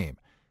live stream.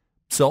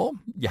 So,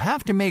 you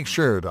have to make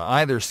sure to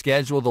either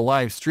schedule the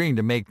live stream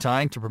to make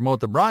time to promote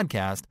the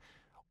broadcast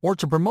or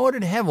to promote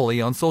it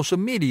heavily on social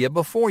media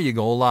before you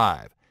go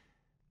live.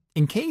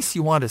 In case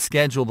you want to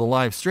schedule the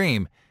live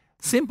stream,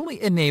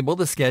 simply enable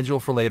the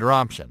Schedule for Later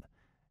option.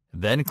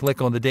 Then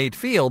click on the Date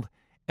field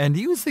and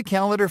use the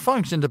Calendar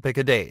function to pick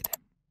a date.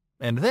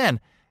 And then,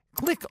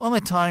 click on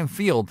the Time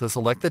field to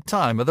select the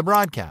time of the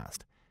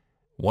broadcast.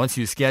 Once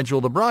you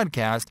schedule the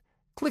broadcast,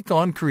 click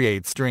on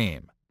Create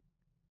Stream.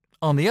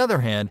 On the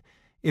other hand,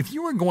 if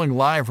you are going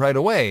live right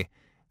away,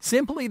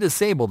 simply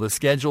disable the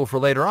Schedule for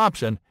Later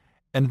option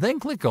and then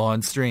click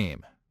on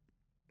Stream.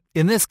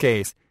 In this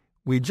case,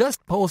 we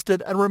just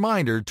posted a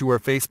reminder to our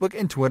Facebook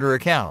and Twitter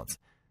accounts,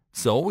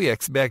 so we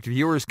expect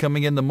viewers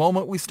coming in the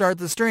moment we start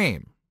the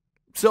stream.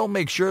 So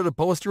make sure to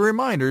post your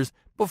reminders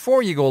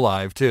before you go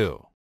live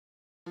too.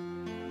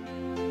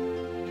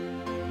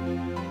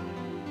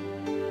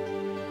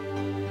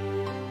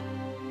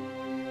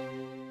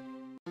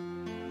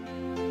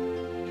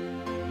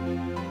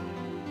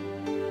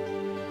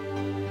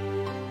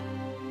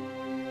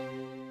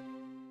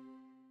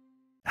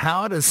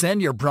 How to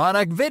send your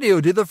product video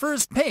to the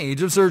first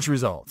page of search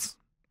results.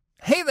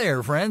 Hey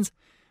there, friends!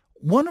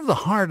 One of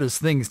the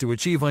hardest things to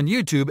achieve on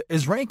YouTube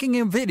is ranking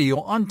a video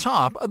on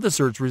top of the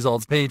search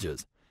results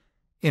pages.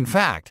 In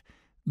fact,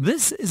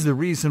 this is the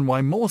reason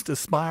why most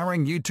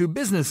aspiring YouTube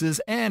businesses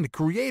and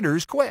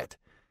creators quit.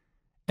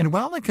 And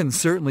while it can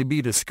certainly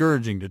be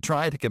discouraging to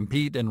try to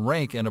compete and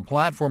rank in a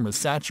platform as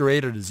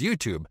saturated as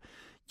YouTube,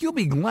 you'll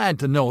be glad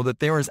to know that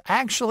there is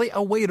actually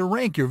a way to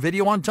rank your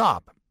video on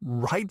top,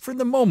 right from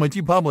the moment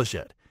you publish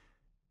it.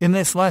 In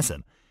this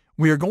lesson,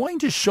 we are going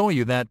to show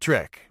you that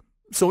trick,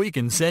 so you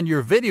can send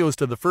your videos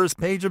to the first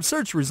page of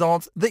search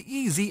results the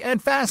easy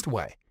and fast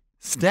way,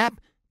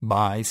 step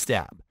by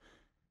step.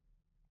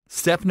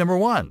 Step number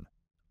 1.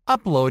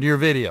 Upload your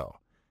video.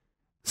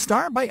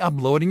 Start by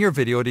uploading your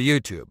video to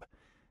YouTube.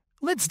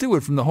 Let's do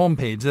it from the home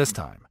page this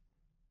time.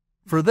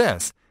 For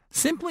this,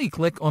 simply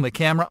click on the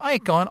camera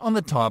icon on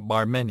the top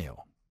bar menu,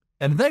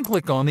 and then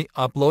click on the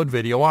Upload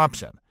Video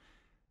option.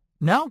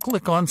 Now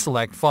click on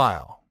Select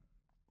File.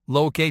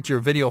 Locate your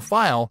video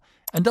file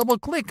and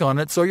double-click on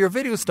it so your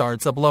video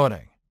starts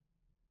uploading.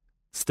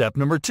 Step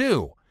number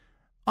 2.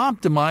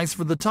 Optimize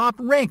for the top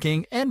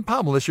ranking and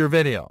publish your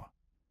video.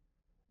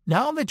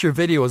 Now that your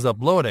video is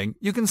uploading,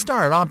 you can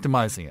start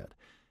optimizing it.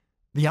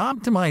 The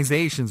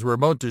optimizations we're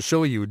about to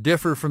show you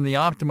differ from the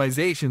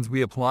optimizations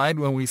we applied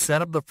when we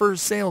set up the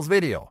first sales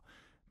video,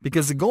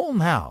 because the goal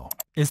now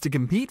is to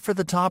compete for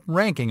the top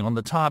ranking on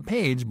the top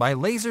page by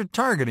laser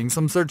targeting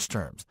some search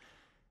terms.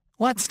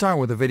 Let's start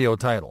with the video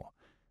title.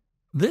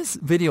 This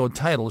video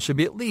title should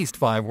be at least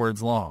 5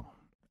 words long,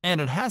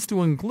 and it has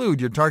to include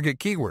your target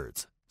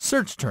keywords,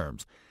 search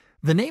terms,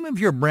 the name of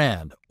your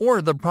brand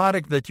or the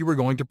product that you are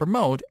going to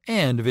promote,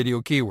 and video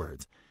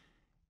keywords.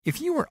 If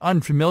you are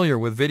unfamiliar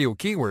with video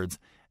keywords,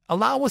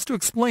 allow us to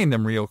explain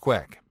them real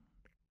quick.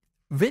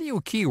 Video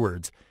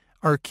keywords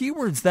are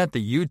keywords that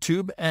the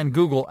YouTube and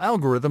Google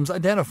algorithms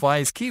identify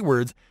as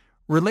keywords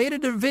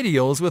related to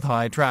videos with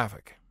high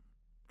traffic.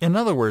 In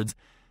other words,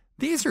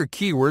 these are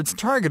keywords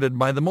targeted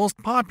by the most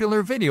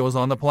popular videos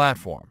on the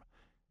platform.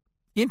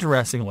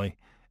 Interestingly,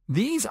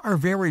 these are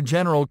very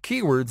general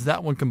keywords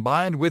that, when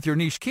combined with your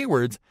niche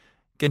keywords,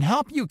 can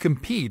help you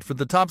compete for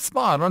the top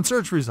spot on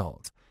search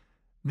results.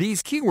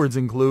 These keywords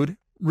include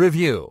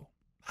review,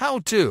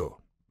 how-to,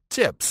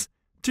 tips,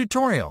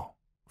 tutorial,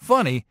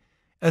 funny,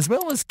 as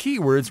well as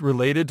keywords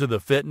related to the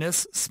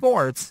fitness,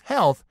 sports,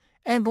 health,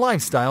 and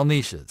lifestyle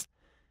niches.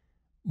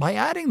 By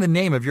adding the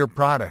name of your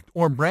product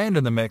or brand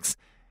in the mix,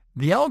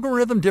 the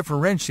algorithm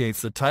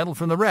differentiates the title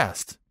from the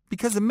rest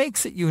because it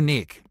makes it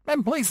unique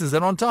and places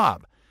it on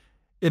top.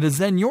 It is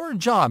then your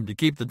job to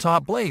keep the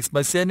top place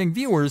by sending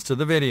viewers to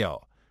the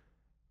video.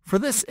 For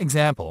this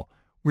example,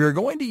 we are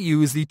going to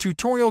use the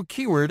tutorial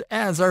keyword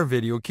as our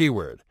video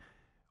keyword.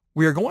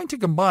 We are going to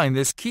combine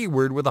this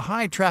keyword with a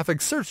high-traffic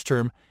search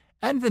term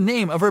and the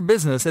name of our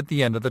business at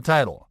the end of the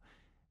title.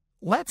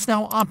 Let's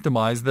now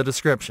optimize the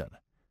description.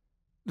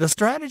 The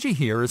strategy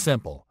here is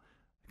simple.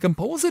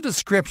 Compose a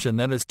description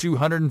that is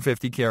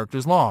 250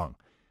 characters long.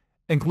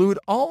 Include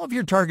all of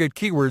your target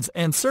keywords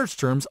and search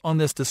terms on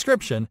this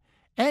description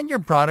and your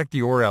product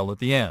URL at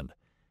the end.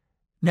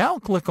 Now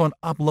click on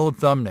Upload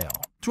Thumbnail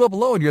to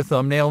upload your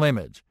thumbnail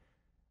image.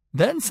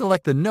 Then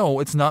select the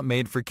No It's Not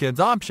Made for Kids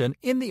option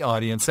in the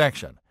Audience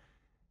section.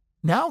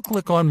 Now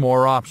click on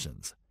More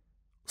Options.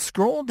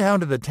 Scroll down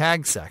to the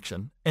Tags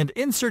section and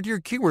insert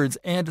your keywords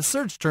and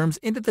search terms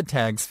into the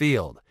Tags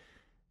field.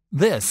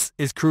 This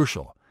is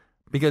crucial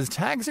because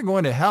tags are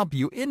going to help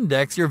you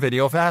index your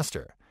video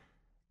faster.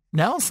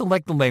 Now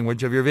select the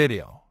language of your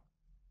video.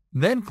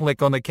 Then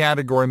click on the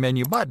Category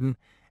menu button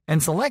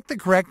and select the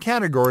correct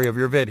category of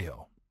your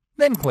video.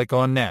 Then click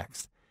on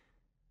Next.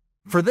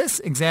 For this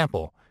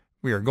example,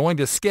 we are going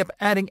to skip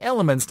adding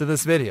elements to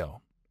this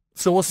video,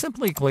 so we'll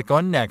simply click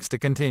on Next to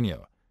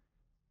continue.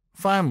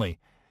 Finally,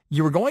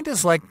 you are going to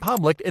select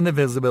Public in the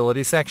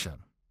Visibility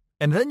section,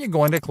 and then you're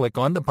going to click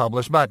on the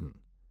Publish button.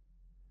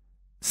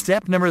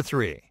 Step number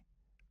 3.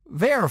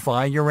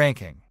 Verify your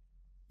ranking.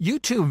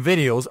 YouTube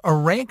videos are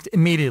ranked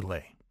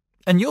immediately,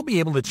 and you'll be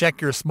able to check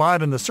your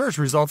spot in the search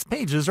results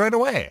pages right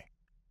away.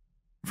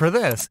 For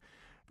this,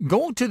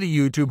 go to the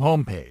YouTube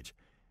homepage,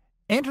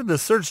 enter the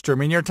search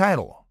term in your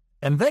title,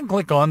 and then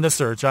click on the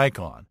search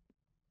icon.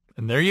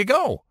 And there you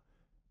go.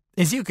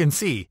 As you can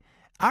see,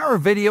 our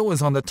video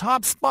is on the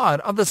top spot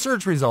of the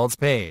search results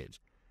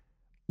page.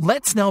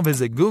 Let's now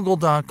visit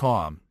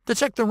google.com to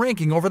check the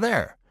ranking over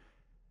there.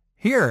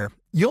 Here,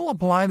 you'll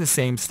apply the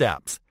same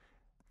steps.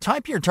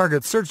 Type your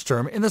target search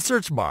term in the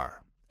search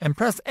bar and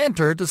press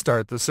Enter to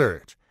start the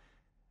search.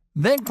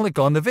 Then click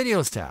on the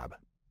Videos tab.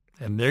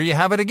 And there you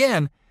have it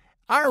again.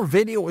 Our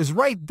video is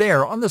right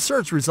there on the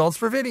search results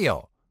for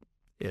video.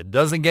 It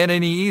doesn't get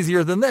any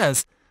easier than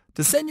this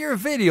to send your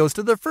videos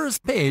to the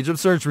first page of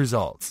search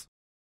results.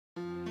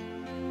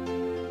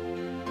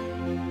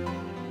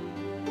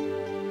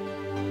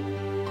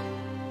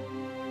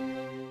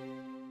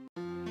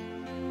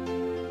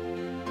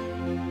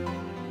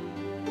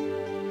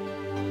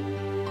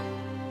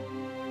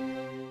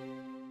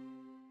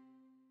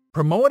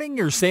 Promoting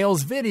your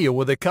sales video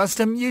with a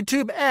custom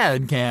YouTube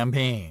ad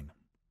campaign.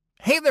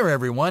 Hey there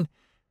everyone!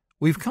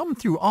 We've come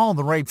through all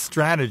the right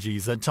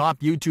strategies that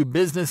top YouTube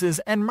businesses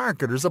and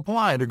marketers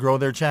apply to grow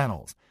their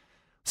channels.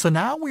 So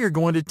now we are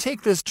going to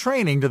take this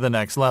training to the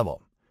next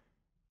level.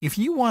 If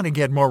you want to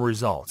get more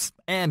results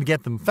and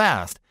get them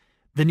fast,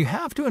 then you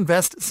have to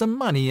invest some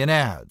money in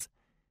ads.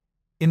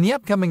 In the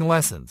upcoming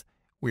lessons,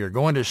 we are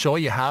going to show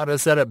you how to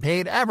set up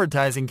paid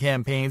advertising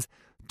campaigns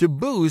to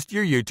boost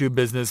your YouTube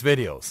business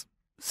videos.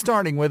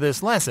 Starting with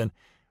this lesson,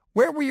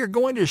 where we are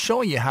going to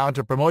show you how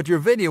to promote your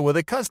video with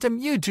a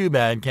custom YouTube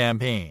ad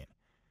campaign.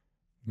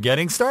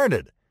 Getting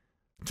started.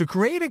 To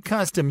create a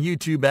custom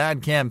YouTube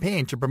ad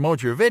campaign to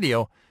promote your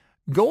video,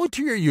 go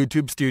to your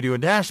YouTube Studio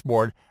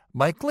dashboard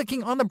by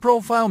clicking on the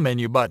Profile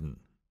menu button,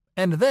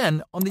 and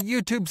then on the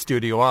YouTube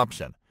Studio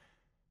option.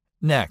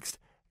 Next,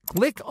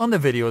 click on the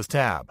Videos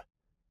tab.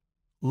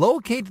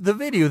 Locate the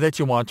video that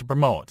you want to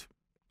promote.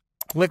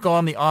 Click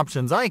on the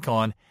Options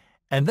icon,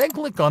 and then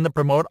click on the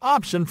Promote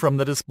option from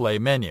the display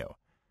menu.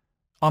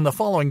 On the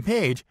following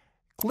page,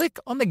 click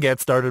on the Get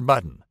Started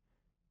button.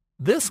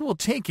 This will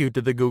take you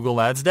to the Google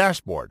Ads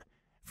dashboard,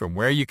 from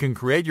where you can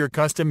create your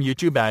custom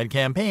YouTube ad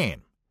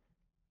campaign.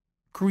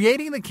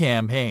 Creating the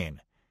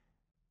campaign.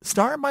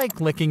 Start by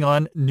clicking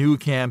on New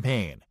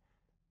Campaign.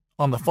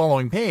 On the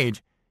following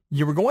page,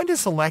 you are going to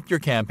select your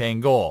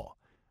campaign goal.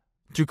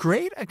 To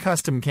create a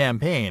custom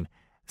campaign,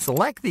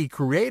 select the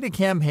Create a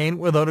Campaign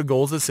Without a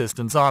Goals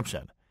Assistance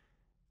option.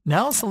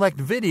 Now select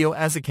Video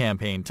as a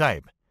campaign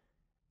type.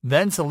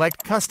 Then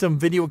select Custom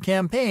Video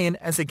Campaign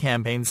as a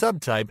campaign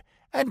subtype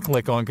and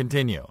click on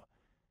Continue.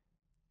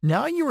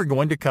 Now you are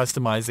going to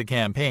customize the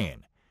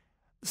campaign.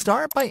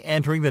 Start by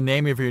entering the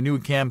name of your new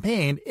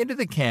campaign into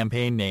the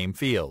Campaign Name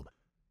field.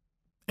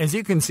 As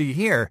you can see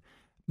here,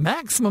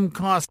 Maximum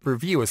Cost Per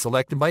View is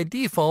selected by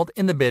default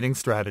in the Bidding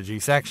Strategy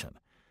section.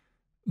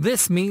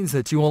 This means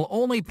that you will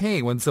only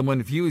pay when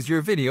someone views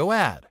your video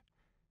ad.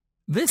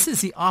 This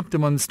is the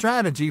optimum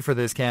strategy for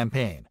this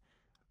campaign.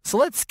 So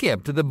let's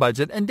skip to the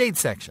Budget and Date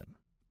section.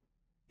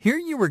 Here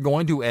you are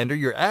going to enter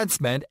your ad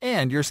spend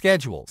and your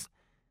schedules.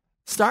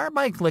 Start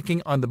by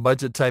clicking on the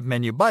Budget Type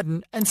menu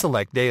button and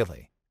select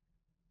Daily.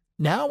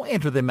 Now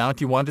enter the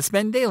amount you want to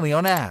spend daily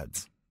on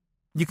ads.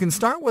 You can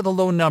start with a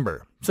low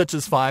number, such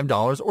as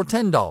 $5 or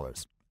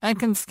 $10, and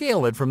can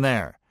scale it from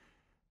there.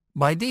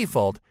 By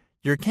default,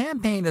 your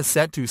campaign is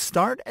set to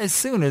start as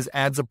soon as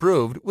ads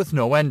approved with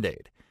no end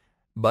date.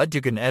 But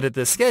you can edit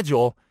the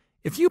schedule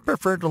if you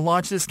prefer to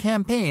launch this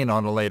campaign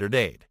on a later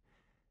date.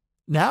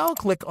 Now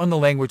click on the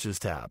Languages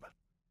tab.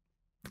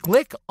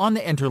 Click on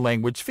the Enter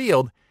Language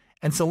field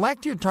and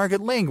select your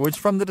target language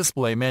from the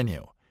display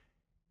menu.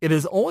 It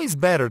is always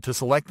better to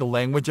select the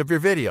language of your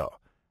video,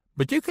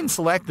 but you can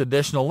select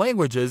additional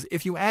languages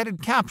if you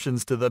added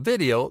captions to the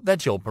video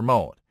that you'll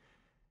promote.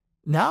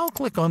 Now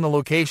click on the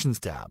Locations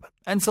tab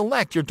and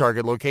select your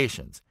target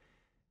locations.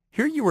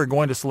 Here you are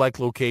going to select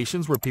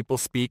locations where people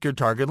speak your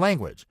target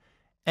language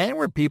and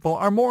where people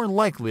are more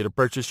likely to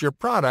purchase your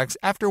products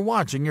after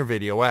watching your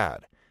video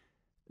ad.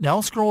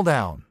 Now scroll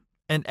down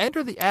and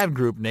enter the ad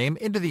group name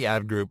into the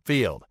ad group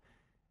field.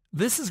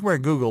 This is where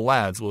Google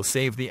Ads will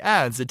save the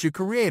ads that you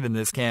create in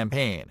this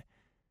campaign.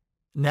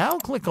 Now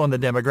click on the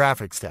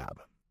Demographics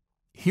tab.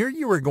 Here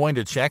you are going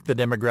to check the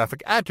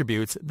demographic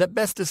attributes that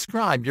best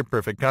describe your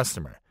perfect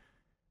customer.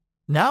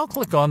 Now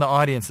click on the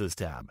Audiences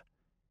tab.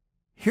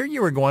 Here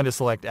you are going to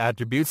select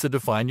attributes that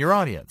define your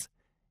audience.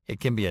 It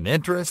can be an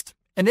interest,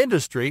 an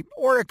industry,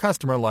 or a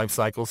customer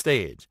lifecycle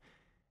stage.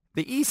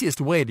 The easiest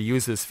way to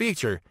use this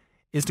feature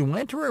is to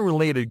enter a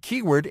related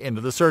keyword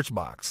into the search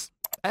box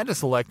and to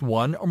select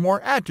one or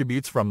more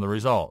attributes from the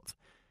results.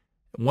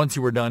 Once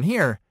you are done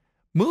here,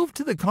 move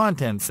to the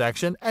Content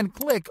section and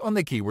click on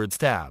the Keywords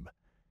tab.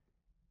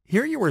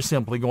 Here you are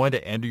simply going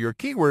to enter your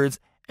keywords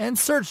and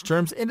search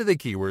terms into the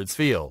Keywords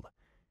field.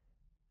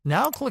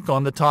 Now click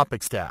on the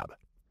Topics tab.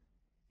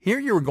 Here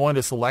you are going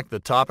to select the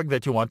topic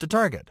that you want to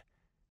target.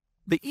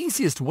 The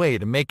easiest way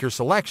to make your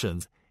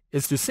selections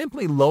is to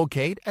simply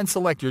locate and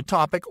select your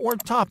topic or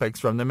topics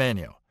from the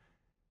menu.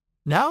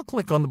 Now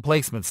click on the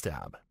Placements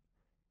tab.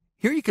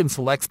 Here you can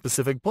select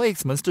specific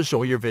placements to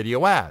show your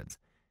video ads.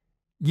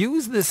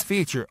 Use this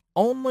feature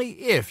only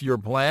if your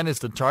plan is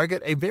to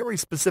target a very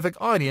specific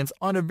audience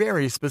on a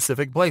very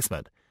specific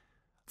placement,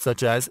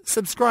 such as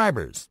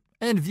subscribers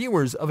and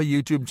viewers of a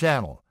YouTube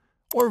channel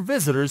or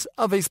visitors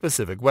of a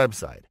specific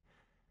website.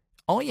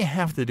 All you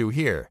have to do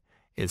here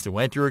is to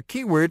enter a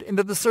keyword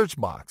into the search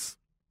box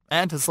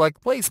and to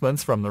select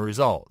placements from the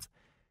results.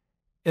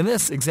 In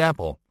this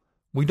example,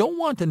 we don't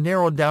want to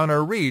narrow down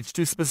our reach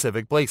to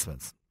specific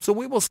placements, so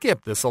we will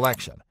skip this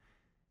selection.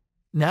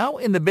 Now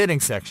in the bidding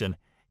section,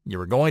 you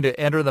are going to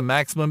enter the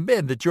maximum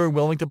bid that you're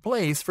willing to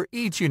place for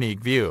each unique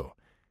view.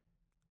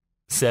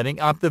 Setting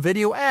up the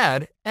video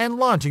ad and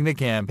launching the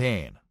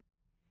campaign.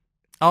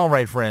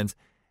 Alright friends,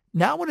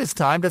 now it is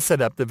time to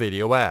set up the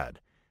video ad.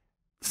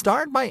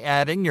 Start by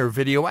adding your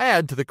video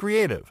ad to the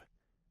creative.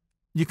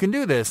 You can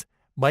do this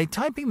by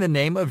typing the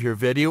name of your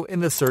video in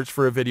the search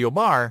for a video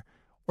bar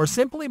or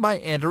simply by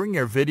entering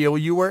your video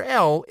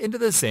URL into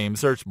the same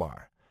search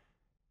bar.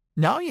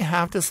 Now you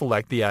have to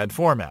select the ad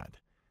format.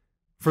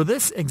 For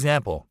this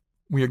example,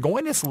 we are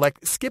going to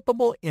select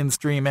Skippable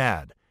In-Stream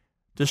Ad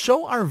to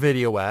show our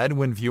video ad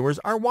when viewers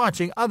are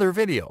watching other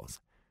videos.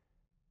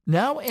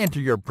 Now enter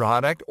your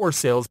product or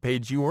sales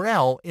page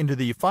URL into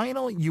the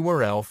final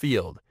URL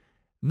field.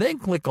 Then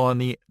click on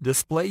the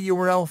Display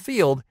URL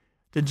field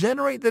to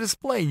generate the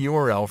display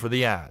URL for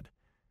the ad.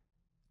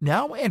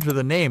 Now enter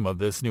the name of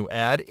this new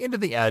ad into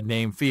the Ad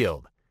Name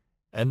field,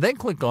 and then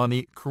click on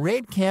the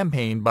Create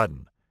Campaign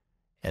button.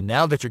 And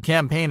now that your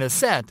campaign is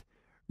set,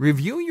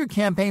 review your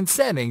campaign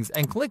settings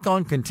and click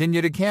on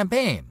Continue to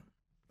Campaign.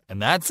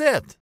 And that's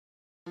it.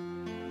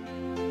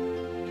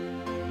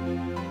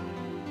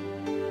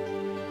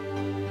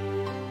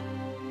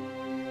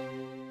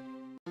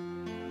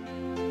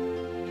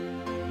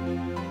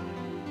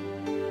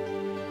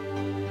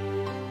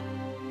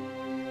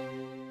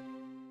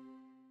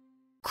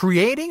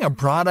 Creating a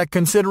product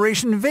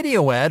consideration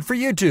video ad for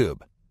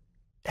YouTube.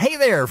 Hey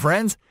there,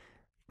 friends!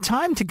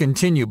 Time to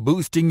continue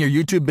boosting your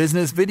YouTube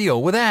business video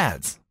with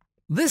ads.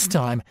 This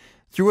time,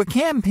 through a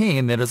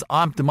campaign that is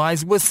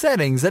optimized with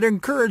settings that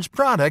encourage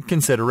product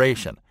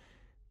consideration.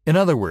 In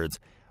other words,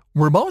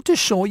 we're about to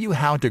show you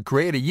how to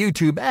create a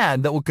YouTube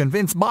ad that will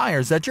convince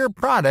buyers that your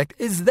product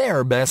is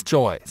their best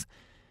choice.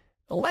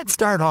 Let's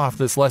start off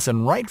this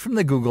lesson right from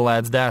the Google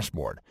Ads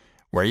dashboard,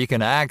 where you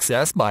can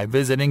access by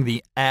visiting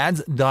the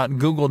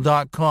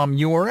ads.google.com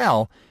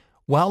URL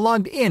while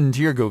logged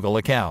into your Google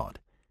account.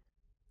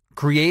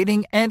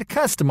 Creating and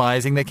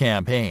customizing the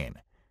campaign.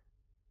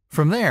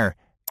 From there,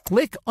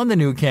 click on the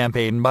New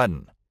Campaign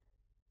button.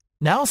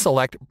 Now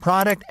select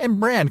Product and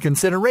Brand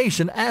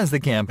Consideration as the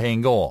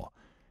campaign goal.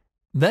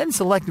 Then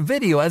select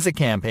Video as a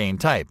campaign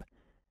type.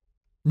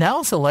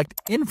 Now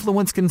select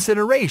Influence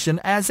Consideration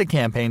as a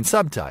campaign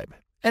subtype,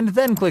 and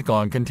then click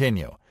on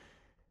Continue.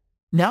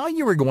 Now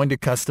you are going to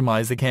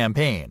customize the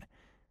campaign.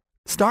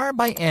 Start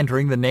by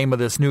entering the name of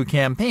this new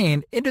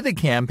campaign into the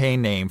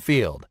Campaign Name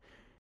field.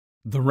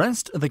 The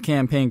rest of the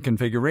campaign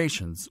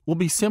configurations will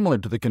be similar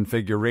to the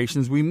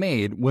configurations we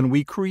made when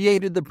we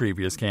created the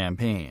previous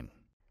campaign.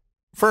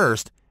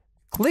 First,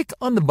 click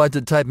on the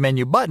Budget Type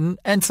menu button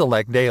and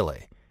select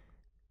Daily.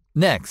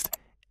 Next,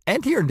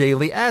 enter your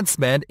daily ad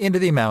spend into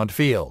the Amount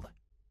field.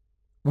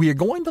 We are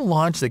going to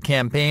launch the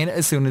campaign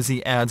as soon as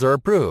the ads are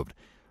approved,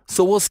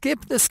 so we'll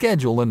skip the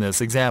schedule in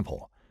this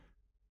example.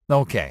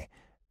 Okay,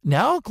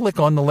 now click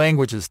on the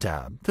Languages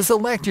tab to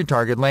select your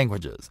target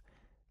languages.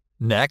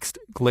 Next,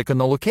 click on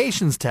the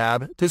Locations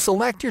tab to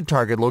select your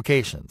target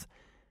locations.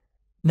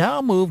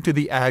 Now move to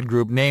the ad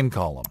group name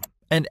column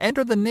and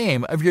enter the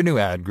name of your new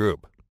ad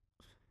group.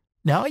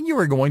 Now you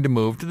are going to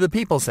move to the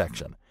People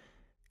section.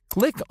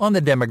 Click on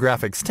the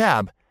Demographics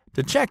tab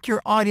to check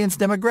your audience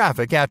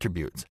demographic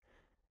attributes.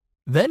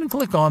 Then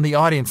click on the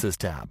Audiences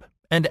tab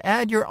and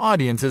add your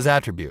audience's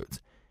attributes.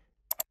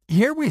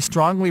 Here we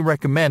strongly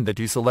recommend that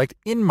you select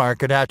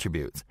in-market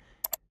attributes.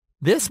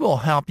 This will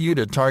help you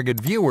to target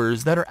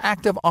viewers that are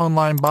active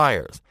online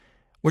buyers,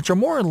 which are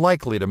more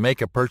likely to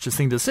make a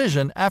purchasing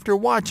decision after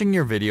watching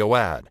your video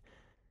ad.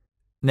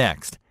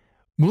 Next,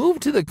 move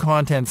to the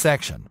Content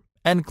section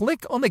and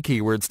click on the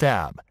Keywords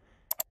tab.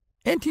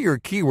 Enter your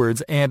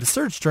keywords and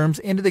search terms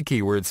into the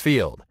Keywords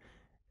field.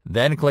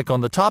 Then click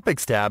on the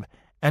Topics tab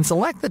and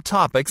select the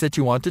topics that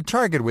you want to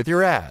target with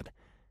your ad.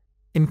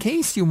 In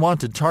case you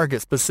want to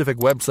target specific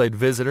website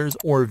visitors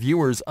or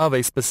viewers of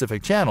a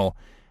specific channel,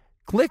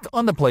 click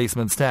on the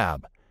Placements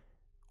tab.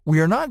 We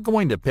are not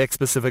going to pick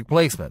specific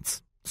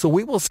placements, so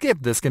we will skip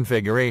this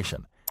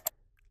configuration.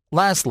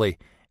 Lastly,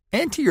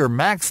 enter your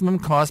maximum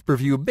cost per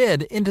view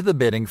bid into the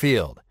bidding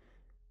field.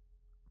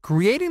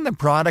 Creating the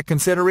product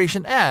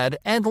consideration ad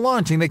and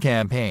launching the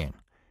campaign.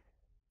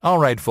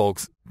 Alright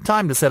folks,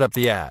 time to set up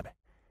the ad.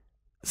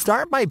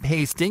 Start by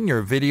pasting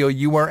your video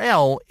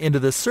URL into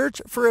the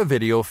Search for a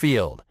Video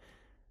field.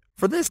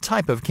 For this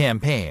type of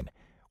campaign,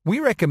 we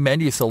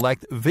recommend you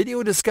select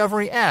Video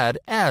Discovery Ad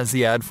as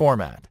the ad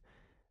format.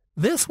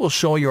 This will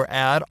show your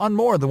ad on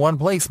more than one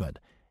placement,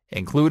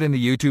 including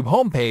the YouTube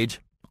homepage,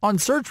 on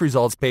search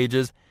results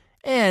pages,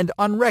 and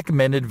on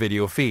recommended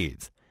video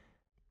feeds.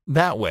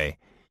 That way,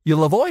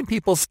 you'll avoid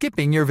people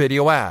skipping your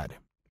video ad,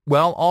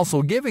 while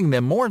also giving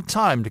them more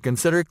time to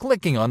consider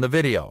clicking on the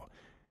video.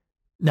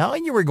 Now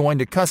you are going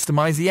to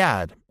customize the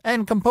ad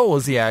and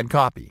compose the ad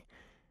copy.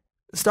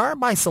 Start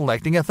by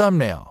selecting a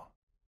thumbnail.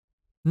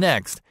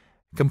 Next,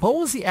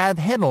 compose the ad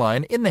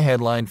headline in the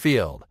headline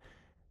field.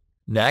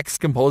 Next,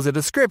 compose a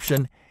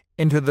description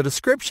into the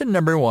description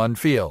number 1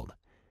 field.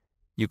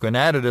 You can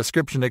add a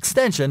description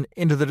extension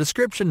into the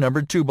description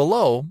number 2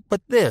 below,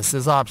 but this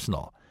is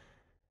optional.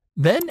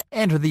 Then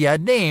enter the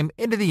ad name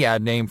into the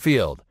ad name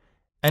field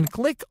and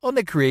click on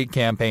the Create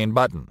Campaign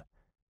button.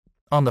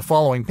 On the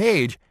following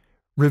page,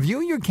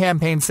 review your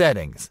campaign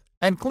settings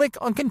and click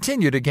on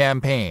Continue to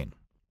Campaign.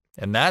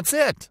 And that's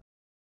it!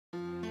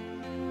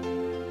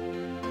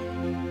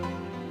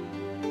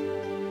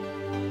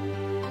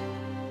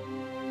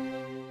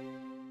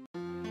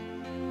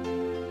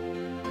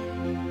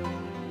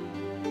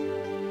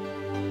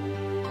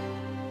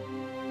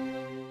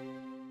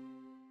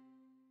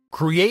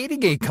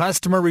 Creating a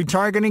customer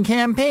retargeting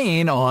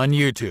campaign on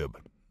YouTube.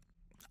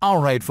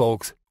 Alright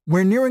folks,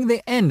 we're nearing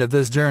the end of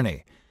this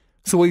journey,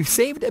 so we've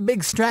saved a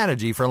big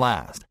strategy for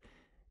last.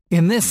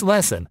 In this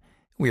lesson,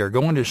 we are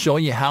going to show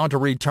you how to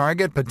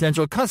retarget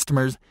potential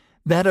customers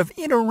that have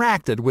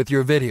interacted with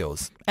your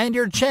videos and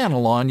your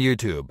channel on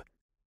YouTube.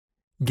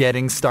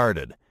 Getting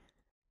started.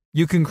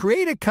 You can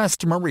create a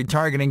customer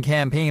retargeting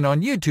campaign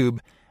on YouTube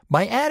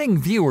by adding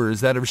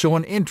viewers that have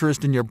shown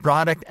interest in your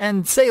product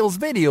and sales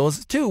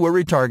videos to a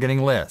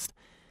retargeting list.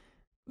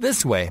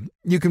 This way,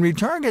 you can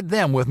retarget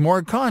them with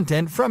more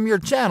content from your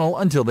channel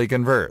until they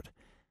convert.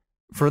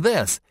 For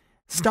this,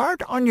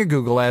 start on your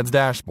Google Ads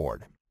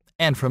dashboard,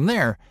 and from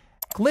there,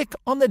 click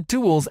on the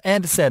Tools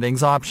and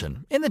Settings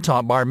option in the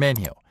top bar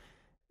menu.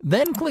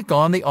 Then click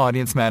on the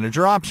Audience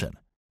Manager option.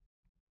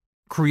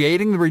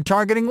 Creating the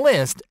retargeting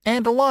list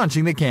and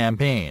launching the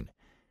campaign.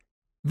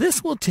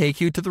 This will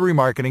take you to the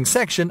remarketing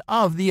section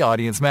of the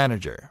Audience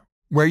Manager,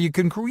 where you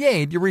can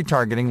create your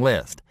retargeting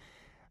list.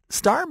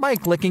 Start by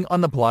clicking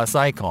on the plus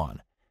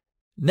icon.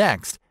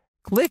 Next,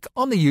 click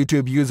on the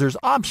YouTube Users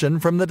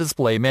option from the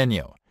display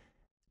menu.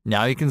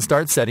 Now you can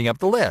start setting up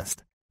the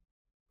list.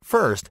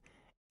 First,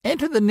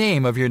 enter the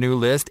name of your new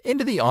list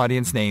into the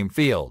Audience Name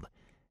field.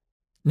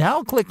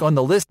 Now click on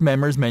the List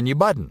Members menu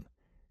button.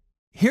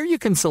 Here you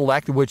can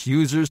select which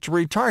users to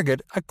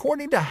retarget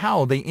according to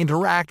how they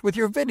interact with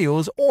your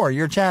videos or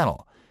your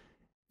channel.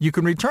 You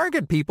can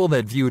retarget people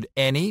that viewed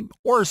any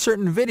or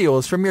certain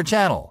videos from your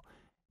channel,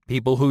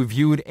 people who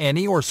viewed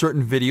any or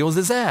certain videos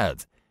as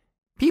ads,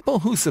 people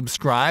who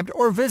subscribed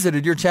or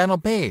visited your channel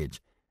page,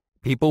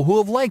 people who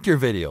have liked your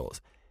videos,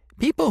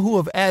 people who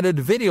have added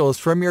videos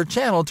from your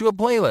channel to a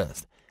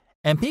playlist,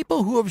 and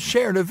people who have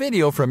shared a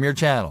video from your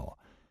channel.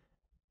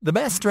 The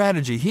best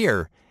strategy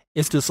here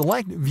is to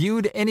select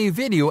Viewed Any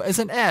Video as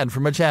an ad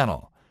from a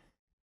channel.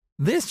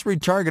 This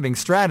retargeting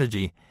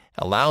strategy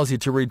allows you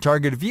to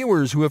retarget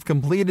viewers who have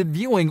completed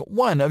viewing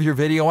one of your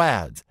video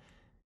ads.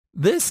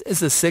 This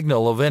is a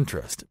signal of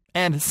interest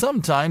and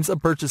sometimes a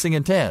purchasing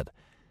intent.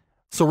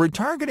 So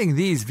retargeting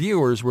these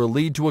viewers will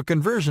lead to a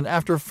conversion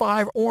after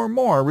 5 or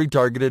more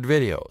retargeted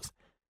videos.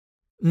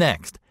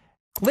 Next,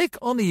 click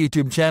on the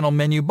YouTube channel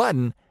menu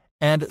button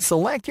and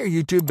select your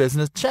YouTube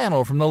business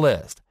channel from the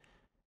list.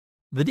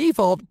 The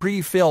default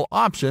pre-fill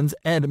options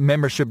and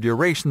membership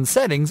duration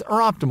settings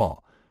are optimal,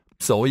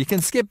 so you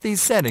can skip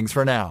these settings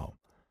for now.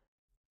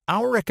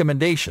 Our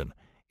recommendation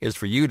is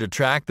for you to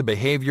track the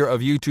behavior of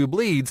YouTube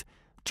leads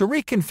to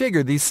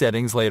reconfigure these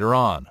settings later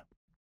on.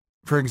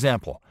 For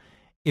example,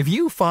 if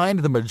you find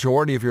the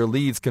majority of your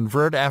leads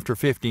convert after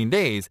 15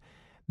 days,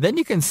 then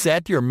you can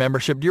set your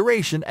membership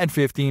duration at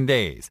 15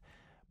 days.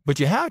 But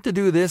you have to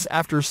do this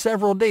after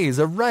several days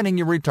of running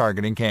your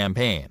retargeting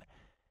campaign.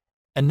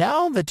 And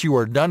now that you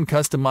are done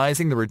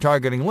customizing the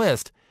retargeting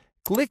list,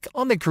 click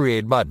on the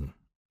Create button.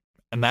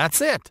 And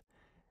that's it.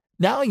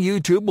 Now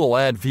YouTube will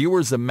add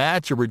viewers that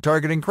match your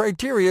retargeting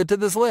criteria to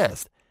this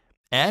list,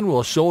 and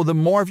will show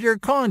them more of your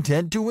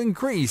content to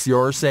increase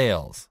your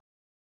sales.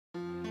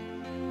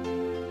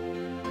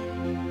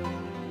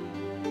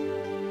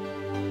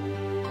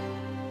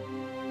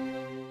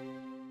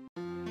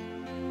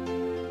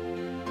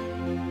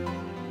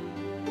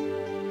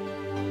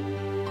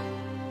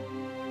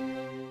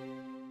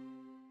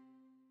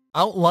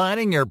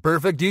 Outlining your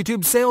perfect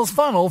YouTube sales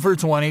funnel for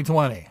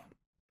 2020.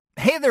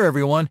 Hey there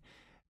everyone!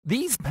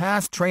 These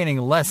past training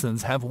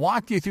lessons have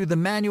walked you through the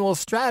manual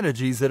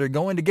strategies that are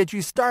going to get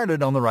you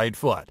started on the right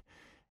foot.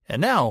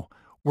 And now,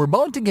 we're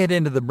about to get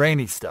into the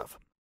brainy stuff.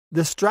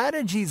 The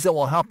strategies that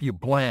will help you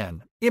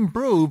plan,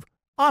 improve,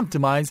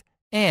 optimize,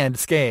 and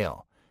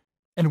scale.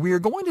 And we are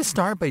going to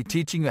start by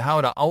teaching you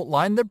how to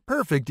outline the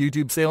perfect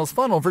YouTube sales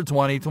funnel for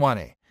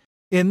 2020.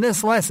 In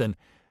this lesson,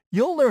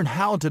 you'll learn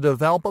how to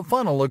develop a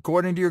funnel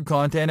according to your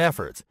content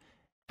efforts,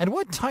 and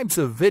what types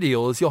of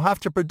videos you'll have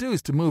to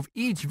produce to move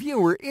each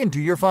viewer into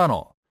your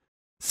funnel.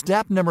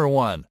 Step number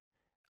 1.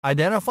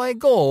 Identify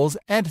goals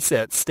and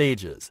set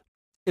stages.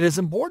 It is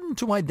important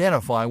to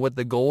identify what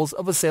the goals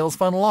of a sales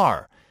funnel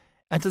are,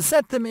 and to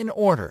set them in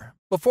order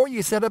before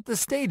you set up the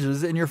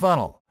stages in your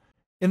funnel.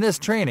 In this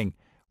training,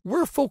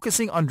 we're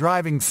focusing on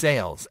driving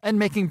sales and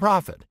making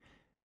profit,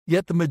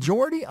 yet the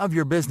majority of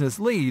your business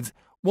leads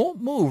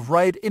won't move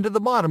right into the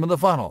bottom of the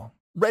funnel,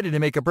 ready to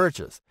make a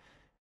purchase.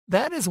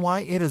 That is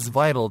why it is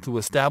vital to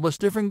establish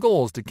different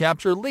goals to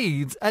capture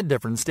leads at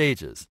different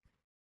stages.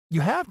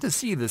 You have to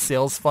see the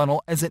sales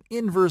funnel as an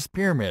inverse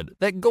pyramid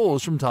that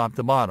goes from top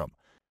to bottom.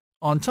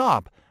 On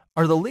top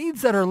are the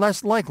leads that are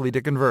less likely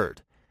to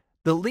convert,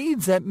 the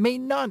leads that may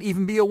not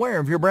even be aware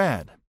of your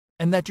brand,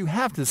 and that you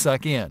have to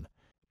suck in.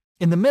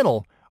 In the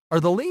middle are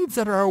the leads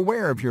that are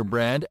aware of your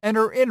brand and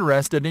are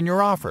interested in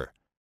your offer.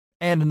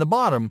 And in the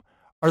bottom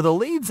are the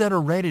leads that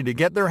are ready to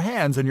get their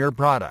hands on your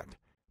product.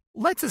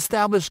 Let's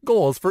establish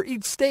goals for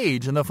each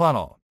stage in the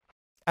funnel.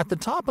 At the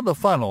top of the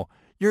funnel,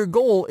 your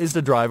goal is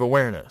to drive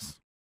awareness.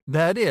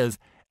 That is,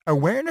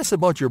 awareness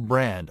about your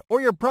brand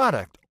or your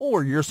product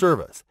or your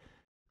service.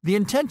 The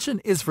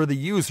intention is for the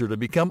user to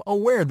become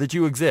aware that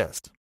you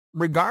exist,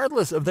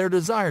 regardless of their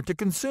desire to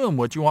consume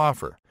what you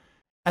offer.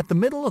 At the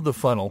middle of the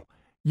funnel,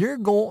 your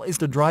goal is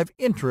to drive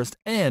interest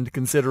and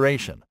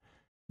consideration.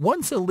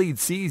 Once a lead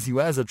sees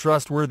you as a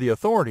trustworthy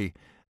authority,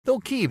 they'll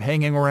keep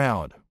hanging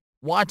around,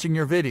 watching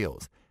your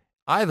videos,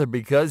 either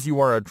because you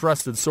are a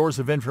trusted source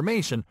of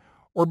information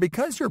or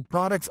because your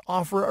products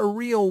offer a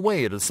real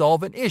way to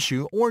solve an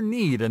issue or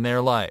need in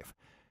their life.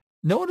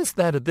 Notice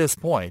that at this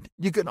point,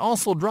 you can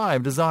also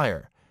drive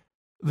desire.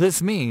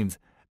 This means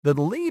that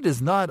the lead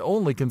is not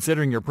only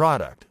considering your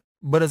product,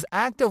 but is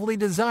actively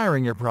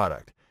desiring your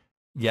product.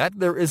 Yet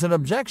there is an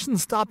objection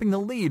stopping the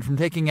lead from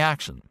taking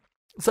action,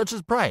 such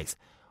as price,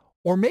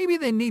 or maybe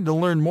they need to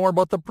learn more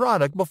about the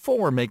product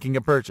before making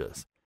a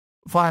purchase.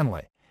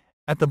 Finally,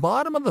 at the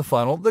bottom of the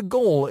funnel, the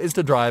goal is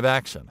to drive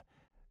action.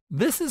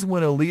 This is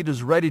when a lead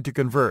is ready to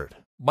convert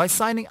by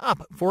signing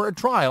up for a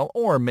trial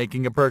or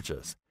making a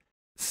purchase.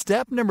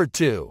 Step number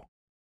 2.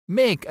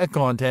 Make a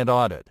content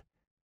audit.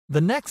 The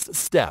next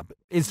step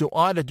is to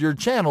audit your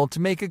channel to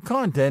make a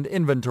content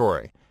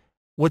inventory.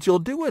 What you'll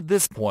do at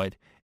this point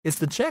is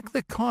to check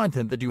the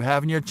content that you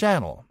have in your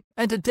channel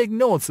and to take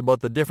notes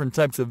about the different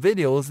types of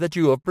videos that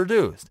you have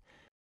produced.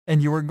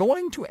 And you are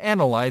going to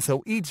analyze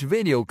how each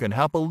video can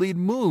help a lead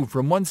move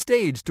from one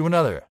stage to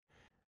another.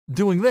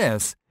 Doing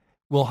this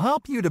will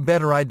help you to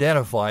better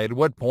identify at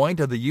what point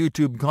of the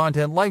YouTube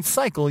content life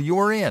cycle you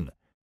are in.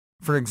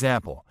 For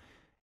example,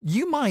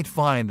 you might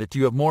find that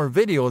you have more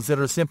videos that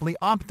are simply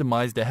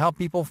optimized to help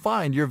people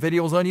find your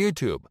videos on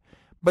YouTube,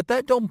 but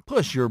that don't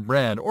push your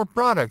brand or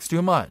products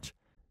too much.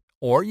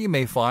 Or you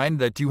may find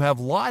that you have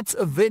lots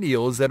of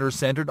videos that are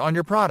centered on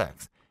your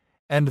products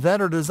and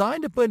that are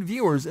designed to put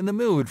viewers in the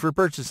mood for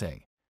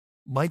purchasing.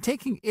 By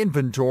taking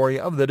inventory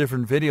of the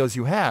different videos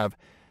you have,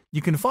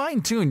 you can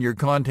fine-tune your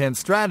content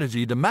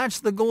strategy to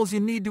match the goals you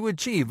need to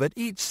achieve at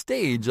each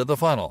stage of the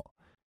funnel.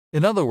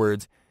 In other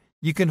words,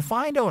 you can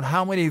find out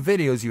how many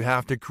videos you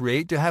have to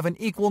create to have an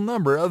equal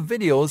number of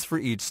videos for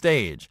each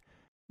stage.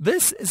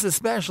 This is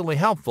especially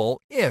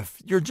helpful if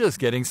you're just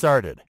getting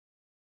started.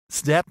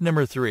 Step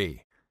number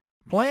 3.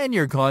 Plan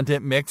your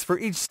content mix for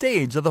each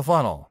stage of the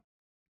funnel.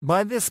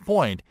 By this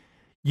point,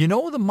 you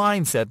know the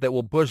mindset that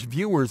will push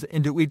viewers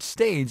into each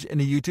stage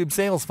in a YouTube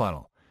sales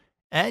funnel,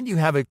 and you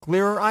have a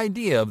clearer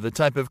idea of the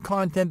type of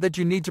content that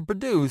you need to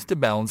produce to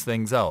balance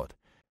things out.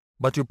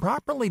 But to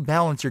properly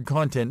balance your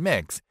content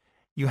mix,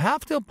 you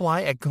have to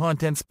apply a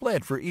content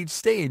split for each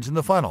stage in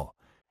the funnel,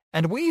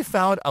 and we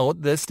found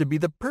out this to be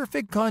the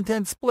perfect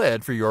content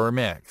split for your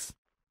mix.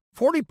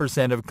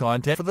 40% of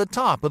content for the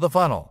top of the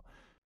funnel.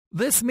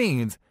 This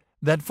means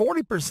that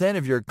 40%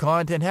 of your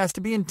content has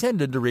to be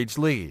intended to reach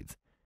leads.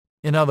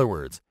 In other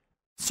words,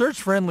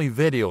 search-friendly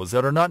videos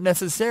that are not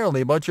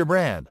necessarily about your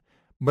brand,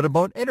 but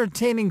about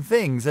entertaining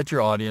things that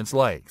your audience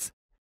likes.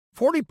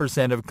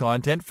 40% of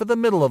content for the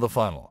middle of the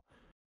funnel.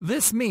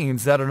 This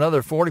means that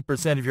another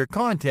 40% of your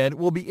content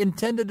will be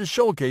intended to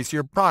showcase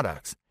your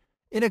products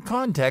in a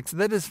context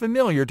that is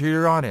familiar to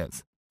your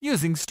audience,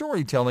 using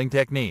storytelling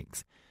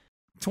techniques.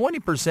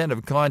 20%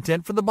 of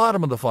content for the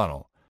bottom of the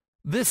funnel.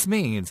 This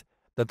means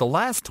that the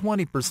last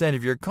 20%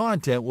 of your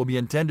content will be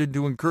intended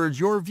to encourage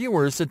your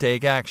viewers to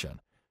take action,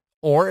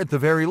 or at the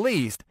very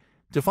least,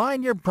 to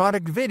find your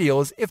product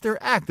videos if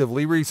they're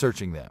actively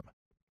researching them.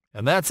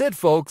 And that's it,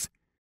 folks.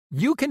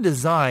 You can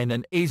design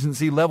an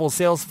agency-level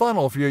sales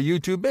funnel for your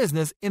YouTube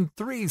business in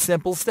 3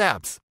 simple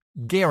steps,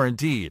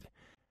 guaranteed.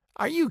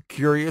 Are you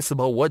curious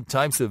about what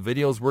types of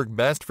videos work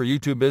best for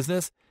YouTube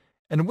business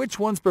and which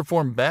ones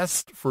perform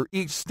best for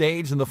each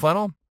stage in the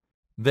funnel?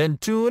 Then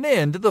tune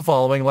in to the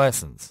following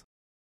lessons.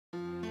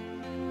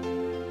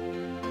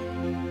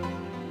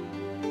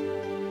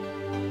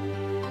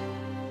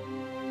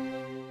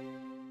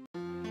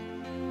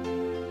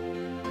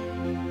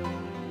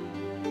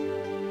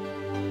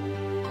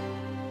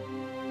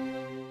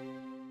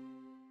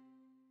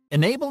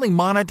 Enabling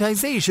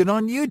monetization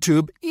on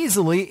YouTube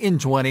easily in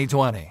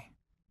 2020.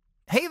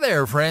 Hey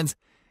there, friends.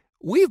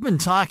 We've been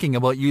talking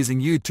about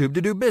using YouTube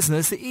to do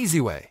business the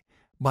easy way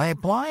by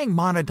applying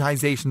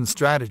monetization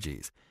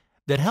strategies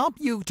that help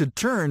you to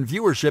turn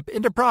viewership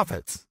into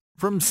profits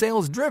from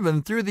sales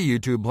driven through the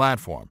YouTube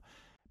platform.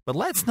 But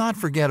let's not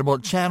forget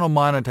about channel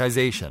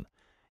monetization,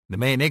 the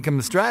main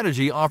income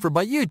strategy offered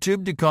by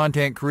YouTube to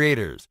content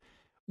creators,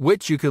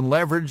 which you can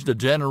leverage to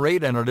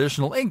generate an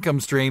additional income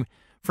stream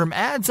from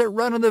ads that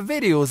run on the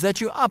videos that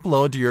you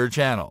upload to your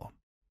channel.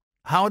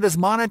 How does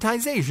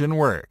monetization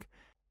work?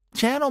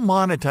 Channel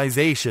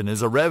monetization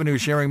is a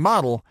revenue-sharing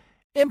model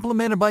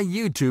implemented by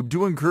YouTube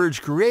to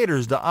encourage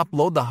creators to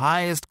upload the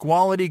highest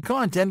quality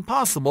content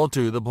possible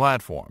to the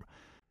platform.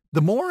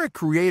 The more a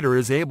creator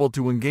is able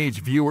to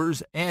engage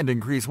viewers and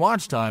increase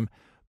watch time,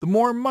 the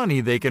more money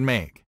they can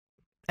make.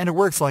 And it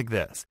works like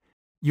this.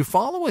 You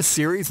follow a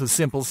series of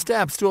simple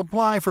steps to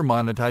apply for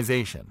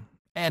monetization,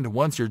 and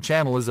once your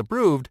channel is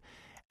approved,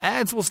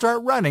 ads will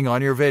start running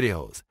on your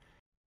videos.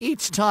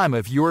 Each time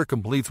a viewer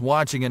completes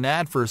watching an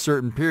ad for a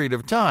certain period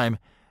of time,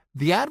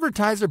 the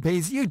advertiser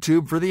pays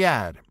YouTube for the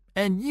ad,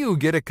 and you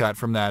get a cut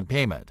from that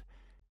payment.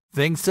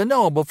 Things to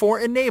know before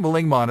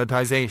enabling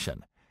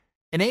monetization.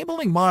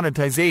 Enabling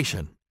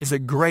monetization is a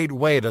great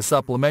way to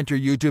supplement your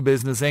YouTube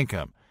business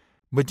income,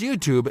 but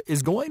YouTube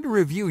is going to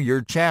review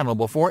your channel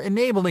before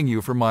enabling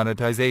you for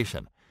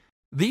monetization.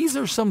 These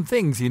are some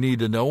things you need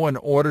to know in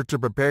order to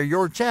prepare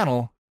your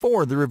channel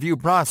for the review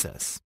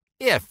process,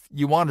 if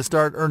you want to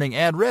start earning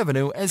ad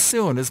revenue as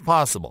soon as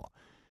possible.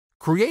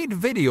 Create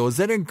videos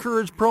that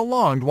encourage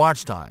prolonged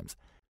watch times.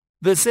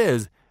 This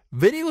is,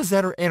 videos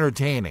that are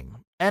entertaining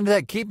and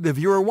that keep the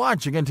viewer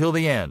watching until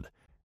the end.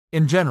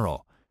 In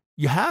general,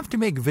 you have to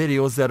make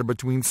videos that are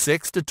between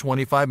 6 to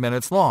 25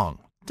 minutes long,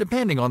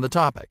 depending on the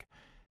topic.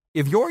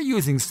 If you're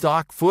using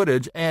stock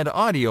footage and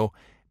audio,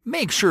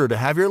 make sure to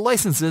have your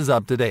licenses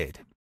up to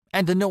date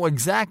and to know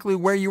exactly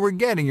where you are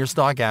getting your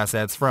stock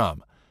assets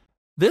from.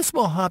 This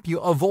will help you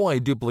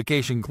avoid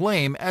duplication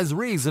claim as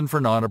reason for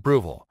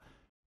non-approval.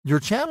 Your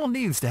channel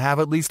needs to have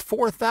at least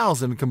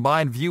 4,000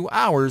 combined view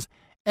hours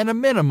and a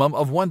minimum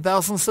of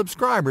 1,000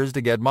 subscribers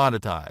to get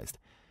monetized.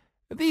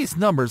 These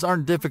numbers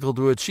aren't difficult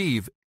to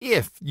achieve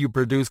if you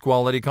produce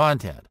quality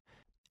content.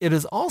 It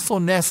is also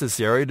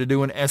necessary to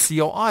do an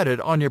SEO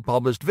audit on your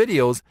published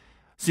videos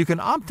so you can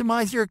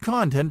optimize your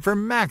content for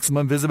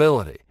maximum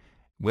visibility,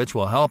 which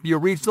will help you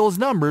reach those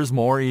numbers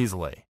more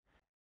easily.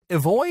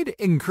 Avoid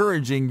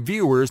encouraging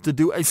viewers to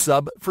do a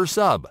sub for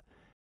sub.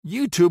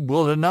 YouTube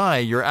will deny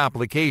your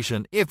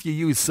application if you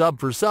use sub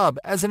for sub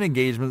as an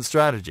engagement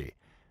strategy.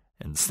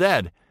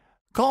 Instead,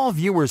 call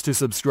viewers to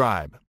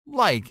subscribe,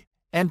 like,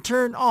 and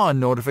turn on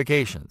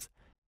notifications.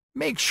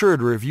 Make sure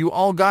to review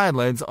all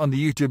guidelines on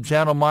the YouTube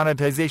channel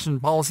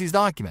monetization policies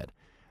document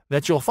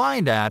that you'll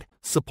find at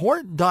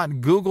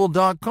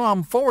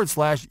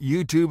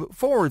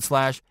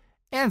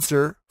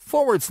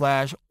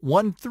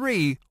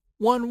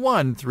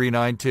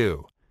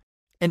support.google.com/YouTube/answer/1311392.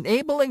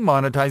 Enabling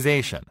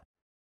monetization.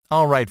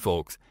 All right,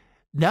 folks.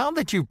 Now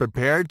that you've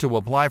prepared to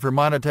apply for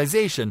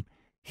monetization,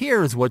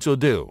 here's what you'll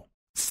do,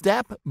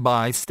 step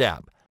by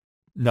step.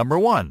 Number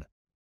 1.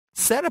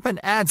 Set up an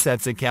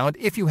AdSense account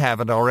if you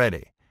haven't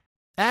already.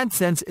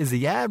 AdSense is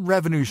the ad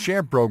revenue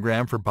share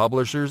program for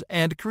publishers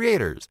and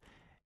creators,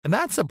 and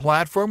that's a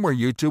platform where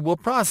YouTube will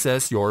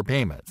process your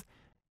payments.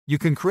 You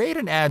can create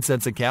an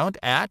AdSense account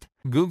at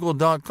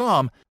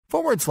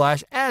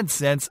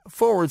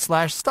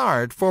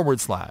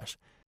google.com/AdSense/start/.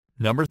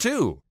 Number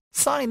 2.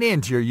 Sign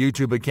in to your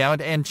YouTube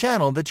account and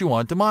channel that you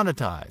want to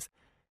monetize.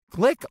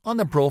 Click on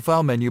the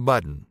Profile menu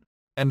button,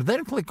 and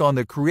then click on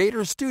the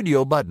Creator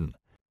Studio button.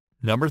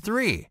 Number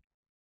 3.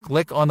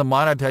 Click on the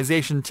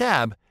Monetization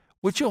tab,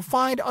 which you'll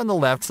find on the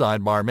left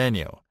sidebar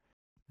menu.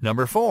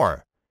 Number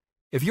 4.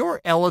 If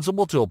you're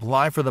eligible to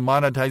apply for the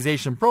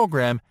monetization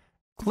program,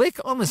 click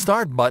on the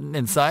Start button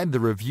inside the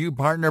Review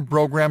Partner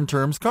Program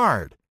Terms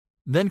card.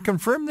 Then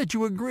confirm that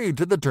you agree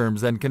to the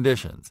terms and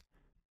conditions.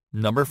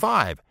 Number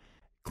 5.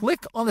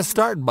 Click on the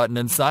Start button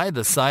inside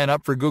the Sign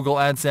Up for Google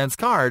AdSense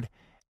card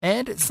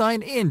and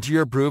sign in to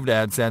your approved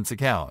AdSense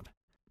account.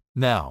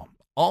 Now,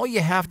 all you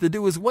have to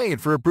do is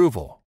wait for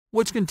approval,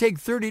 which can take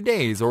 30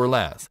 days or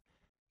less.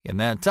 In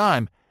that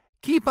time,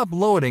 keep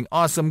uploading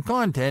awesome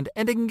content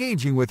and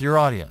engaging with your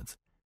audience.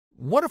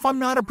 What if I'm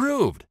not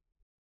approved?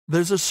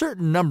 There's a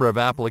certain number of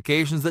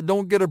applications that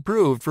don't get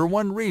approved for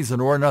one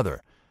reason or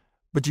another,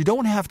 but you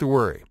don't have to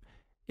worry.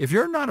 If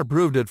you're not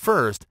approved at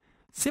first,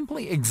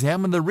 simply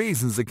examine the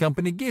reasons the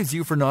company gives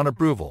you for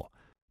non-approval.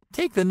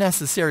 Take the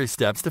necessary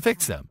steps to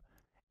fix them,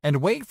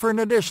 and wait for an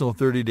additional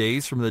 30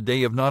 days from the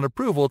day of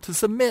non-approval to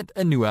submit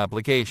a new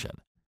application.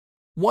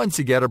 Once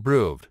you get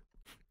approved,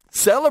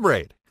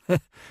 celebrate!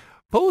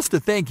 Post a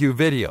thank you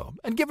video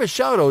and give a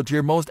shout out to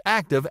your most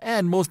active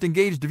and most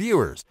engaged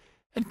viewers,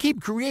 and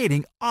keep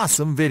creating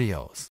awesome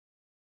videos.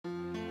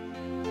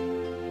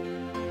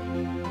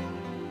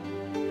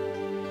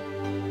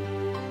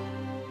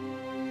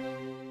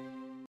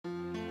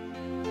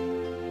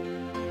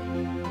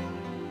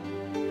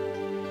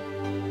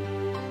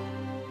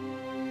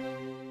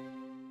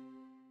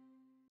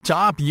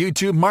 Top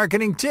YouTube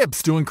marketing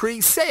tips to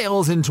increase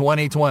sales in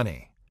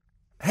 2020.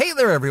 Hey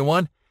there,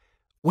 everyone!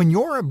 When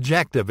your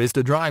objective is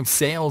to drive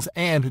sales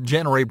and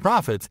generate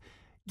profits,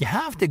 you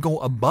have to go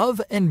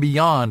above and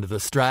beyond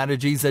the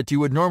strategies that you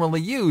would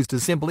normally use to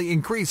simply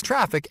increase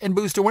traffic and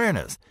boost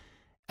awareness.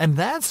 And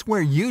that's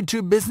where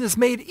YouTube Business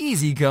Made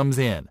Easy comes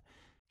in.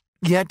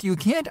 Yet you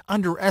can't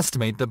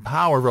underestimate the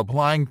power of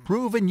applying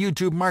proven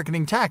YouTube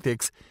marketing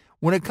tactics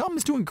when it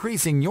comes to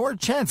increasing your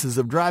chances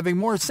of driving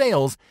more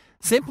sales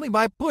simply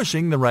by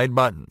pushing the right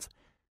buttons.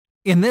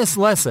 In this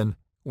lesson,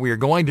 we are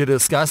going to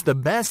discuss the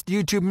best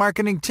YouTube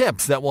marketing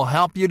tips that will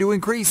help you to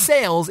increase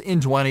sales in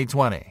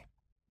 2020.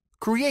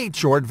 Create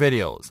short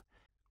videos.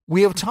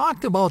 We have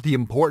talked about the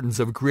importance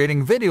of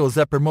creating videos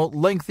that promote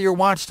lengthier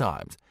watch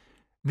times.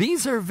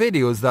 These are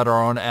videos that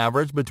are on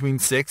average between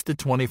 6 to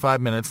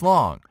 25 minutes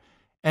long,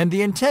 and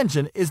the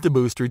intention is to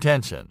boost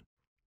retention.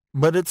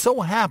 But it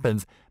so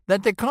happens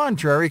that the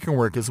contrary can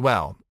work as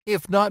well,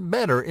 if not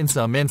better in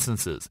some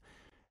instances.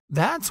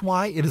 That's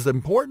why it is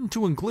important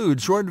to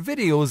include short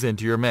videos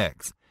into your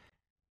mix.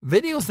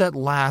 Videos that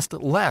last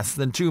less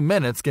than 2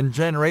 minutes can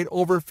generate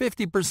over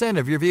 50%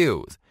 of your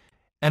views,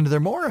 and they're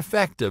more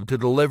effective to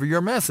deliver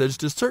your message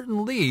to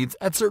certain leads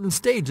at certain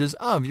stages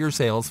of your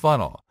sales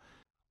funnel.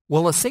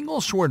 While a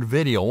single short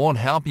video won't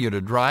help you to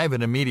drive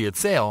an immediate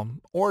sale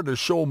or to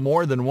show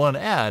more than one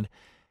ad,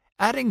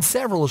 adding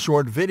several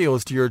short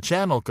videos to your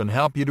channel can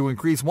help you to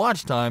increase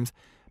watch times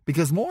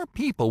because more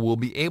people will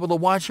be able to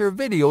watch your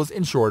videos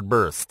in short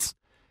bursts.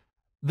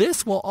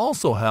 This will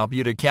also help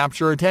you to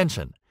capture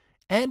attention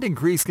and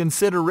increase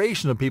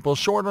consideration of people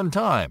short on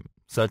time,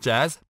 such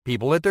as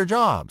people at their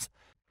jobs.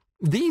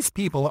 These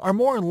people are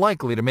more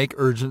likely to make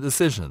urgent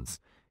decisions.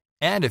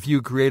 And if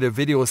you create a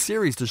video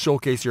series to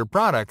showcase your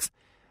products,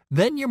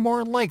 then you're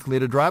more likely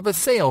to drive a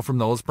sale from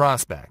those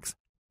prospects.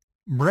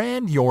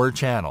 Brand your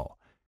channel.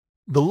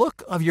 The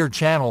look of your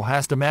channel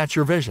has to match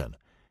your vision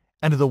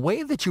and the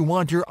way that you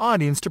want your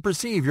audience to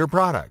perceive your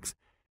products.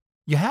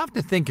 You have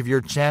to think of your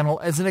channel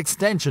as an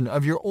extension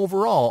of your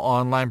overall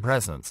online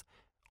presence,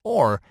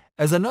 or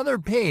as another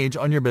page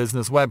on your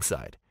business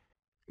website.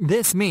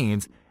 This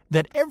means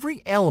that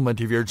every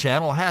element of your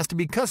channel has to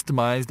be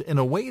customized in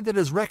a way that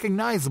is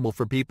recognizable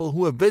for people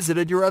who have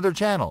visited your other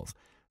channels,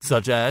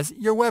 such as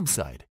your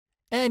website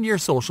and your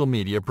social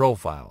media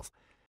profiles.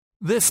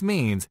 This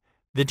means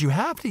that you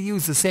have to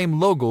use the same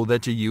logo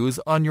that you use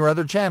on your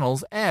other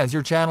channels as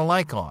your channel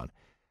icon,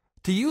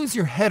 to use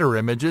your header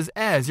images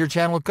as your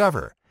channel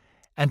cover,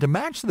 and to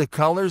match the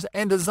colors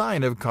and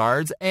design of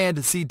cards and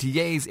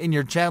CTAs in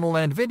your channel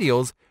and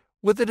videos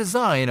with the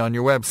design on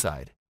your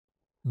website.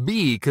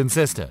 Be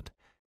consistent.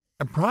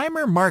 A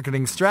primary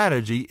marketing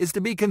strategy is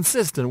to be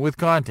consistent with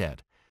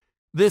content.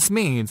 This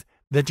means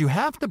that you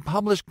have to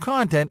publish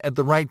content at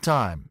the right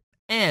time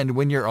and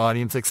when your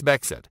audience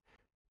expects it.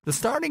 The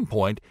starting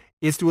point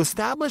is to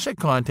establish a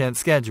content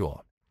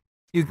schedule.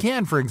 You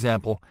can, for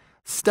example,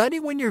 study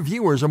when your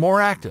viewers are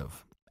more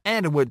active,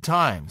 and at what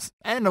times,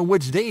 and on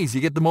which days you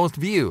get the most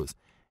views,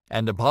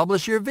 and to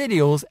publish your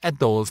videos at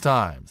those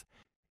times.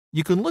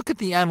 You can look at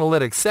the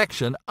analytics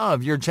section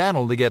of your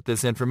channel to get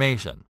this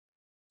information.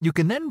 You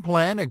can then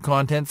plan a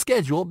content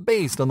schedule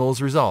based on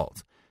those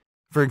results.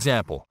 For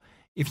example,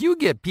 if you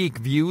get peak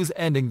views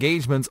and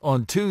engagements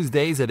on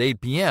Tuesdays at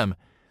 8 p.m.,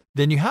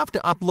 then you have to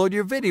upload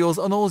your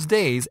videos on those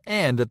days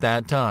and at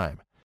that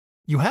time.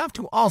 You have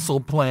to also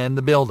plan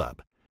the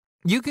build-up.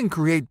 You can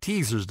create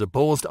teasers to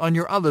post on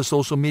your other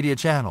social media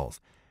channels,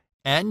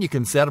 and you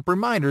can set up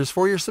reminders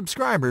for your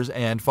subscribers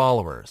and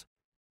followers.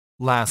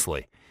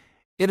 Lastly,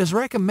 it is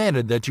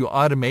recommended that you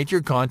automate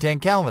your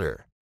content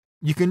calendar.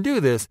 You can do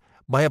this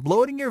by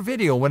uploading your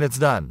video when it's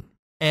done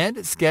and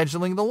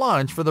scheduling the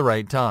launch for the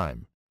right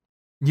time.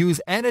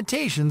 Use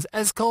annotations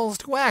as calls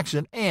to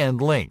action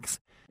and links.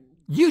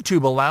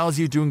 YouTube allows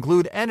you to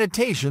include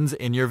annotations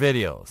in your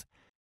videos.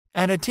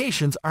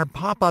 Annotations are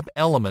pop-up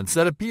elements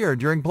that appear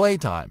during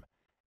playtime,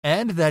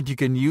 and that you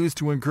can use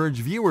to encourage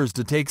viewers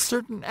to take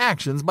certain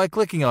actions by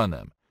clicking on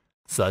them,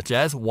 such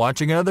as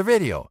watching another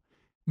video,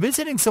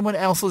 visiting someone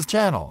else's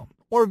channel,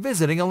 or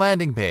visiting a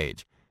landing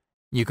page.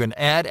 You can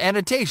add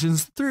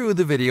annotations through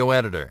the video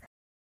editor.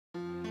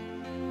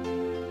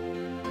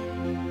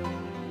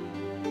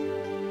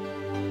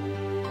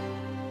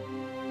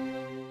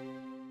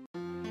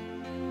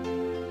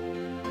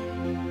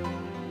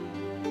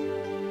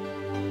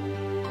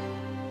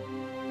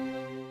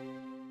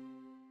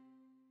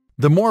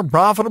 The more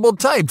profitable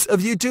types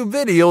of YouTube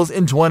videos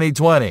in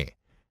 2020.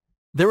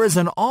 There is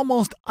an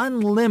almost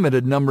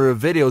unlimited number of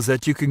videos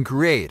that you can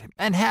create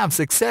and have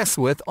success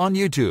with on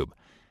YouTube.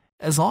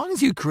 As long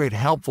as you create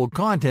helpful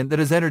content that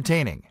is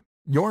entertaining,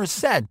 you're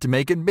set to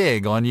make it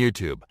big on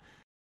YouTube.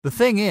 The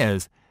thing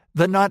is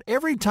that not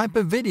every type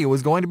of video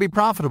is going to be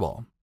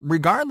profitable,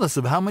 regardless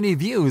of how many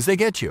views they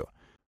get you.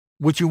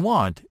 What you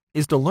want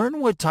is to learn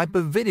what type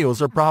of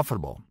videos are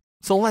profitable.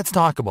 So let's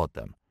talk about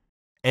them.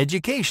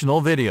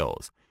 Educational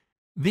videos.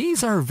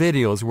 These are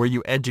videos where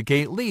you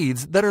educate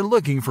leads that are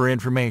looking for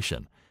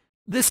information.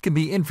 This can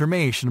be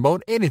information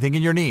about anything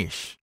in your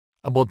niche,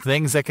 about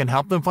things that can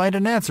help them find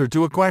an answer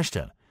to a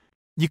question.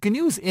 You can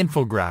use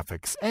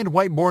infographics and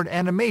whiteboard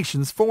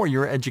animations for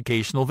your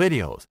educational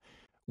videos,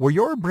 where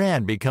your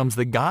brand becomes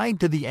the guide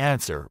to the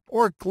answer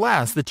or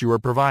class that you are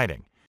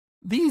providing.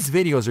 These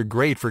videos are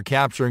great for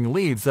capturing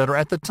leads that are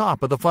at the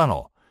top of the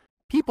funnel,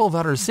 people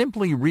that are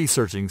simply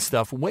researching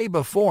stuff way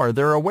before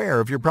they're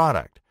aware of your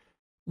product.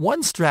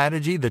 One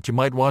strategy that you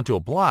might want to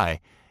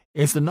apply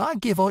is to not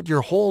give out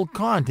your whole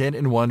content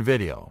in one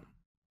video.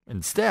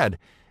 Instead,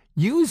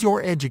 use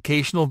your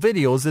educational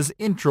videos as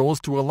intros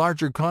to a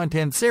larger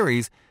content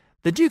series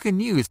that you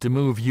can use to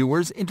move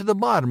viewers into the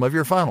bottom of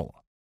your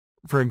funnel.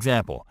 For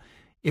example,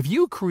 if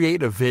you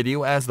create a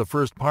video as the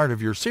first part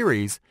of your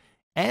series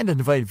and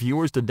invite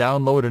viewers to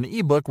download an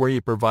ebook where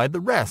you provide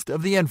the rest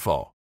of the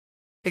info.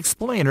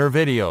 Explainer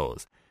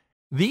videos.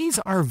 These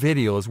are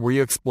videos where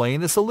you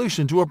explain the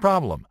solution to a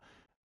problem.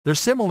 They're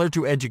similar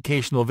to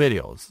educational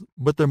videos,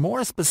 but they're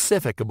more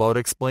specific about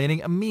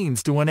explaining a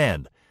means to an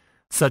end,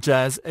 such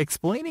as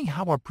explaining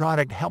how a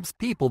product helps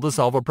people to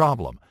solve a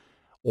problem,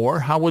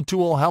 or how a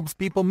tool helps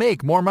people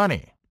make more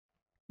money.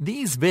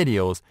 These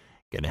videos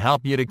can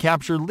help you to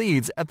capture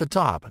leads at the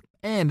top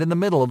and in the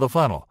middle of the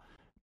funnel,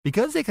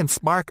 because they can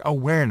spark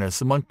awareness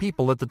among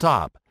people at the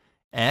top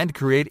and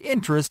create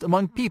interest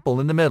among people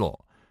in the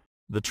middle.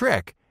 The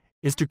trick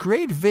is to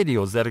create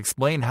videos that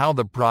explain how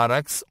the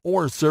products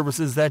or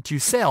services that you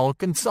sell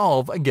can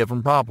solve a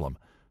given problem,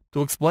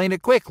 to explain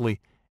it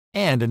quickly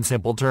and in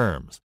simple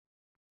terms.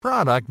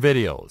 Product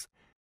videos.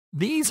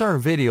 These are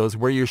videos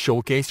where you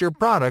showcase your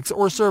products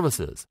or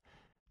services.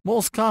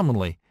 Most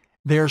commonly,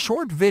 they are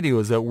short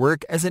videos that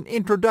work as an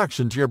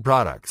introduction to your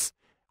products,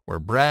 where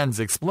brands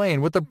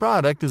explain what the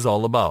product is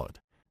all about.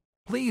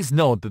 Please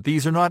note that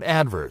these are not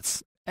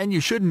adverts, and you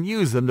shouldn't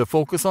use them to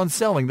focus on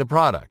selling the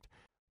product.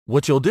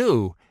 What you'll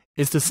do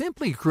is to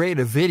simply create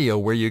a video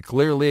where you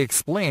clearly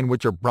explain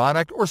what your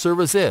product or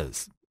service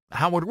is,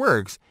 how it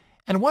works,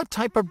 and what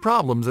type of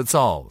problems it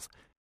solves.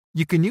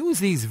 You can use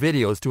these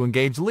videos to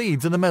engage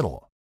leads in the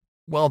middle.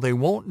 While they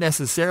won't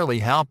necessarily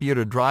help you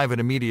to drive an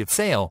immediate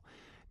sale,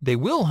 they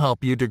will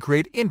help you to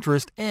create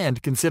interest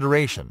and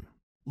consideration,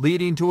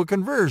 leading to a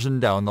conversion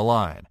down the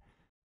line.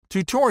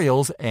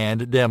 Tutorials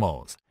and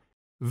demos.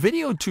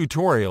 Video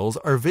tutorials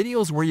are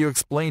videos where you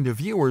explain to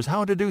viewers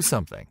how to do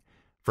something,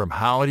 from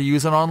how to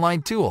use an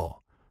online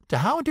tool to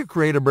how to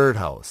create a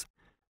birdhouse.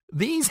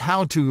 These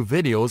how-to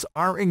videos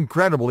are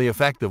incredibly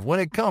effective when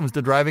it comes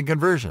to driving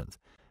conversions,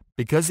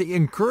 because they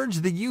encourage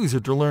the user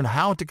to learn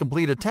how to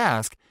complete a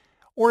task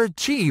or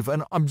achieve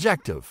an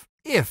objective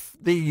if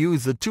they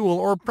use the tool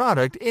or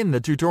product in the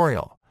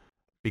tutorial.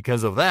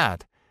 Because of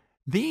that,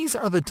 these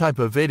are the type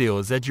of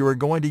videos that you are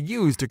going to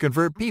use to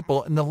convert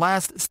people in the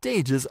last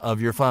stages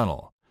of your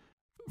funnel.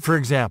 For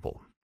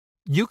example,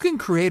 you can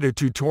create a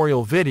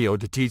tutorial video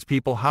to teach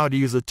people how to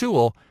use a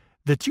tool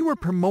that you are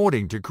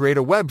promoting to create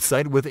a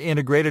website with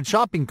integrated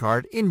shopping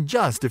cart in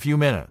just a few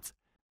minutes.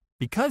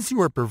 Because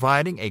you are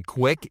providing a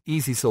quick,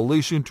 easy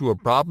solution to a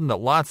problem that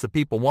lots of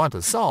people want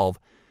to solve,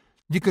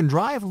 you can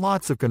drive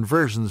lots of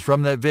conversions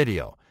from that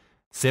video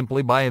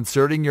simply by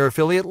inserting your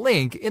affiliate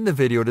link in the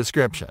video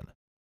description.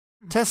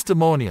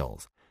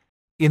 Testimonials.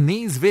 In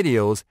these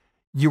videos,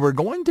 you are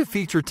going to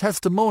feature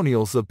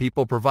testimonials of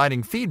people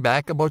providing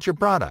feedback about your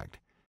product.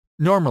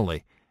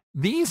 Normally,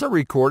 these are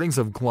recordings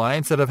of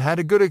clients that have had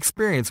a good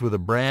experience with a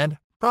brand,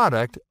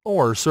 product,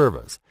 or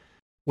service.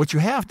 What you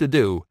have to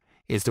do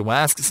is to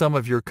ask some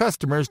of your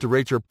customers to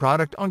rate your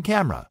product on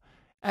camera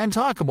and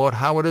talk about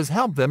how it has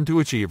helped them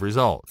to achieve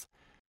results.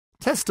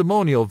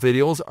 Testimonial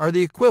videos are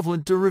the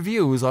equivalent to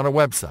reviews on a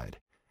website,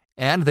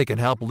 and they can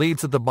help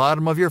leads at the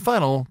bottom of your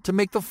funnel to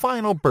make the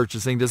final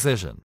purchasing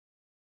decision.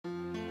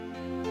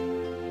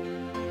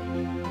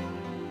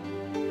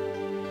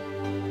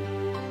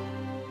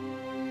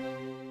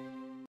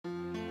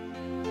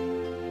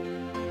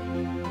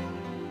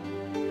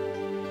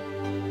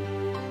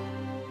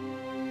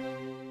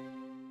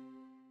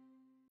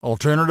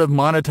 Alternative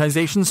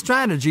monetization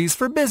strategies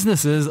for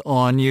businesses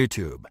on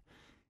YouTube.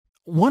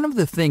 One of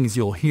the things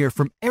you'll hear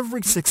from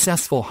every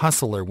successful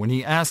hustler when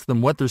you ask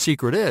them what their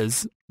secret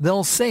is,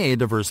 they'll say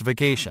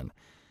diversification.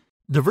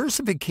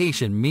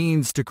 Diversification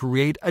means to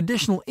create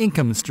additional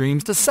income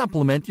streams to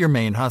supplement your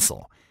main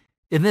hustle.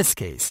 In this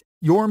case,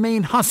 your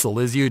main hustle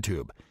is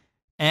YouTube.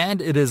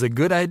 And it is a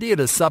good idea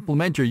to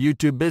supplement your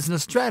YouTube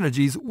business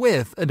strategies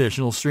with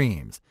additional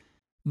streams.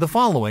 The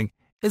following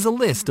is a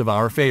list of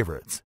our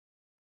favorites.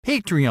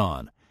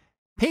 Patreon.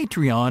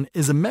 Patreon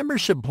is a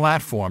membership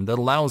platform that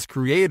allows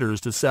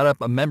creators to set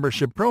up a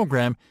membership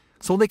program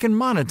so they can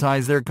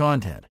monetize their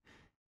content.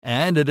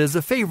 And it is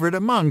a favorite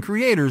among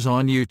creators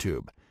on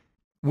YouTube.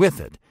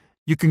 With it,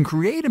 you can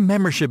create a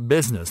membership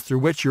business through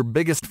which your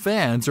biggest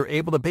fans are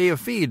able to pay a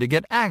fee to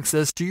get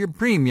access to your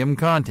premium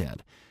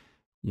content.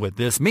 What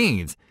this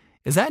means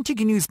is that you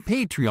can use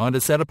Patreon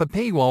to set up a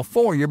paywall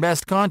for your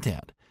best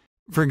content.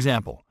 For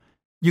example,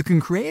 you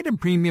can create a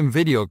premium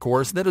video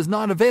course that is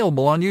not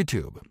available on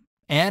YouTube,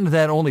 and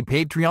that only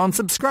Patreon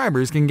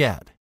subscribers can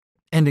get.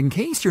 And in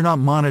case you're not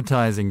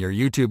monetizing your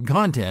YouTube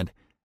content,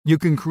 you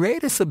can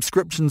create a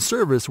subscription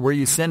service where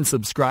you send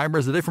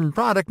subscribers a different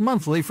product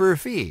monthly for a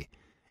fee,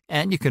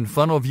 and you can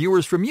funnel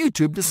viewers from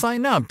YouTube to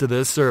sign up to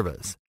this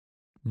service.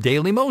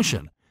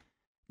 Dailymotion.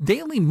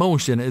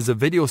 Dailymotion is a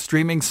video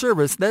streaming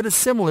service that is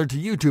similar to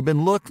YouTube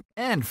in look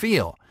and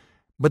feel,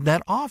 but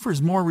that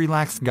offers more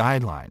relaxed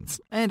guidelines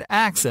and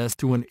access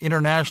to an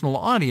international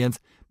audience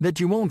that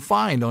you won't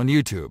find on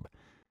YouTube.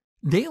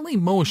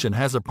 Dailymotion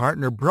has a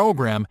partner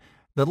program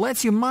that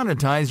lets you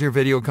monetize your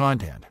video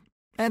content,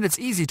 and it's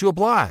easy to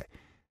apply.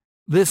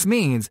 This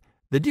means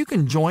that you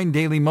can join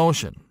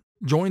Dailymotion,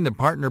 join the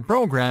partner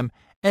program,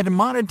 and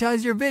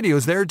monetize your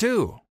videos there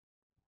too.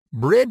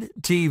 Brid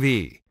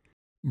TV.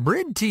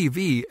 Brid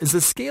TV is a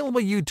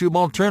scalable YouTube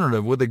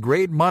alternative with a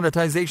great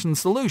monetization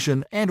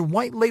solution and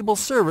white label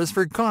service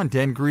for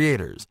content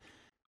creators.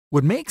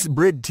 What makes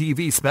Brid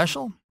TV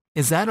special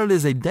is that it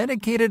is a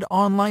dedicated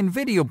online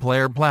video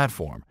player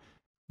platform.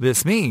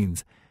 This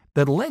means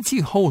that it lets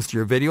you host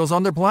your videos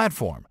on their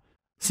platform,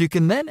 so you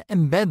can then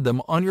embed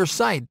them on your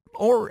site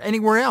or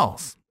anywhere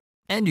else.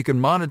 And you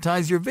can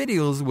monetize your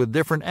videos with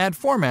different ad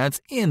formats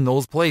in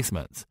those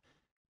placements.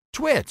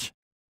 Twitch.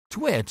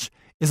 Twitch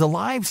is a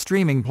live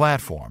streaming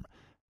platform.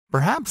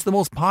 Perhaps the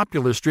most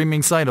popular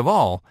streaming site of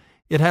all,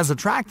 it has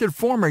attracted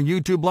former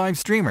YouTube live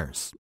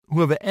streamers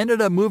who have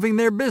ended up moving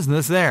their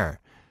business there.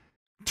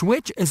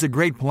 Twitch is a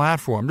great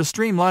platform to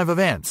stream live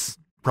events,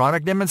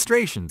 product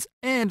demonstrations,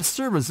 and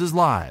services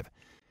live.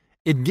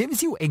 It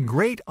gives you a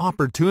great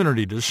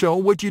opportunity to show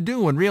what you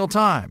do in real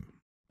time.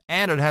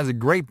 And it has a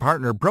great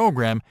partner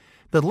program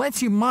that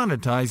lets you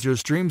monetize your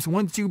streams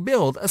once you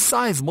build a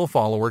sizable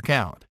follower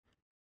count.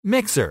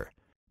 Mixer.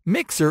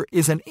 Mixer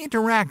is an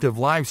interactive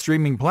live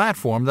streaming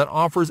platform that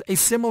offers a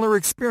similar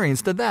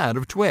experience to that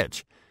of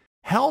Twitch.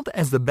 Held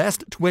as the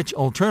best Twitch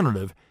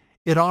alternative,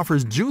 it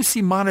offers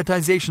juicy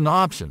monetization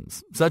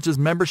options such as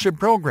membership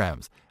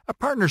programs, a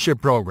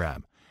partnership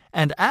program,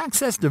 and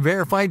access to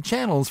verified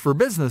channels for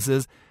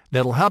businesses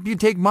that'll help you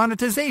take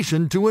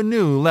monetization to a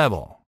new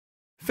level.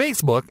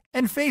 Facebook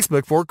and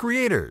Facebook for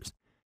creators.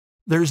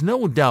 There's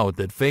no doubt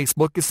that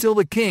Facebook is still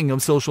the king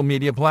of social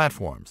media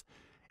platforms,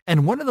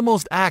 and one of the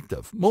most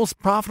active, most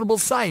profitable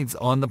sites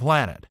on the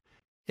planet.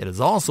 It is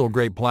also a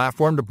great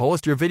platform to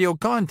post your video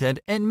content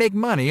and make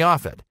money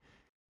off it.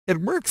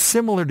 It works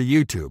similar to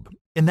YouTube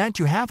in that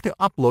you have to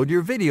upload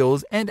your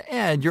videos and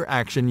add your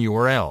action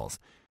URLs.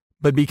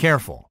 But be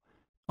careful.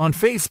 On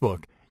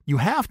Facebook, you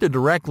have to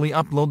directly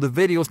upload the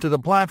videos to the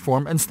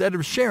platform instead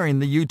of sharing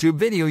the YouTube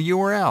video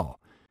URL.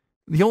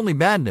 The only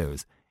bad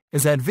news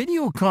is that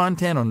video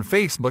content on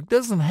Facebook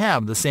doesn't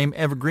have the same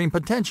evergreen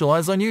potential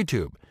as on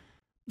YouTube.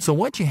 So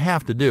what you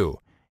have to do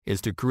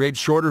is to create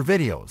shorter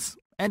videos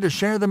and to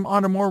share them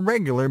on a more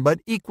regular but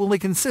equally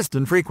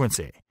consistent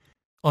frequency.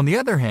 On the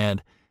other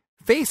hand,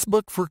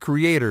 Facebook for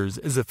Creators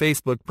is a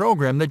Facebook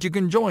program that you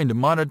can join to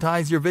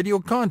monetize your video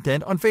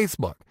content on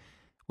Facebook,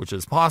 which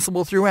is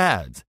possible through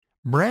ads,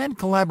 brand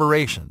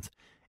collaborations,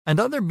 and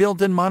other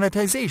built-in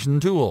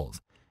monetization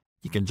tools.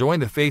 You can join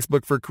the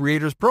Facebook for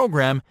Creators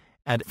program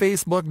at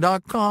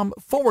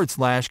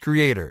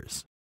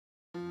facebook.com/creators.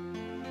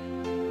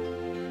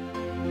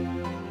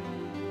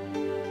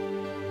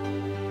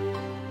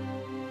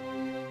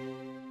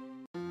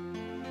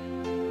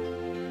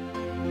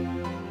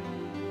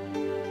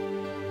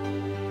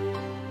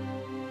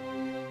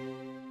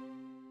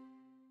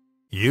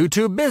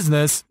 YouTube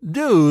business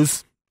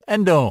do's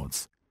and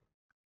don'ts.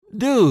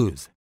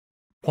 Do's.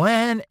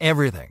 Plan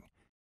everything.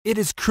 It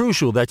is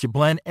crucial that you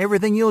plan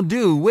everything you'll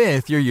do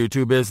with your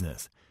YouTube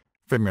business.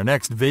 From your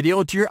next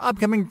video to your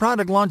upcoming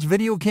product launch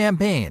video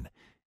campaign,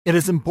 it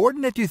is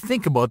important that you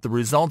think about the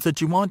results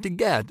that you want to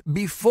get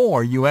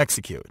before you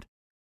execute.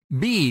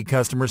 Be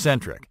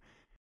customer-centric.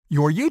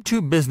 Your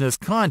YouTube business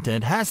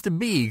content has to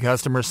be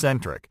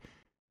customer-centric.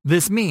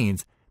 This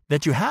means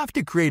that you have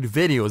to create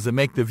videos that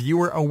make the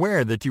viewer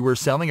aware that you are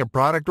selling a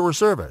product or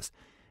service,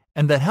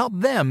 and that help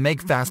them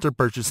make faster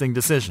purchasing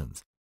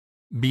decisions.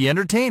 Be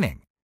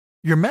entertaining.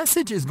 Your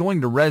message is going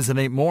to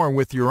resonate more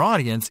with your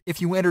audience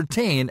if you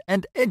entertain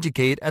and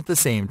educate at the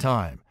same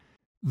time.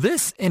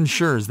 This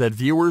ensures that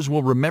viewers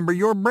will remember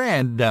your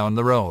brand down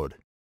the road.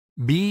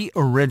 Be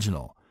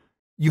original.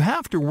 You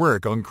have to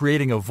work on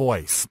creating a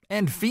voice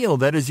and feel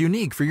that is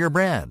unique for your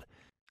brand,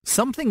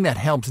 something that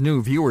helps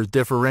new viewers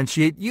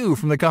differentiate you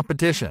from the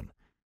competition,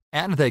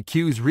 and that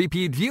cues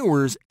repeat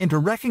viewers into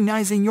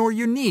recognizing your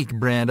unique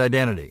brand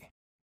identity.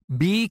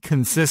 Be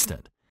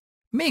consistent.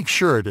 Make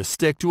sure to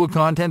stick to a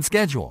content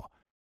schedule.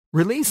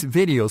 Release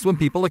videos when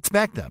people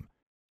expect them.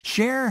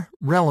 Share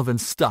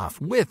relevant stuff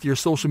with your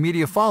social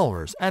media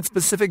followers at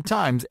specific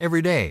times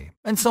every day,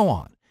 and so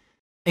on.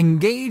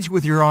 Engage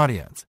with your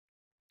audience.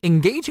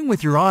 Engaging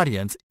with your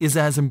audience is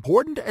as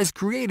important as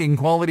creating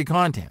quality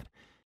content.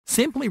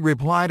 Simply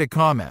reply to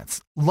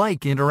comments,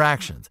 like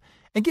interactions,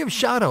 and give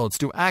shoutouts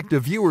to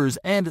active viewers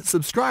and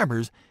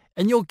subscribers,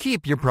 and you'll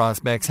keep your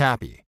prospects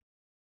happy.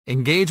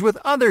 Engage with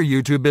other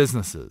YouTube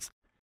businesses.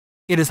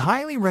 It is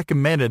highly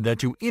recommended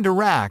that you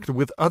interact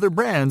with other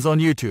brands on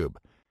YouTube.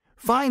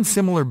 Find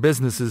similar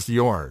businesses to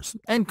yours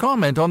and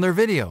comment on their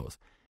videos.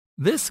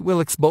 This will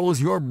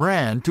expose your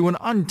brand to an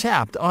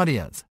untapped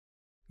audience.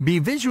 Be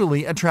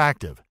visually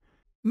attractive.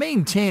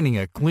 Maintaining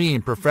a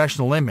clean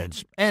professional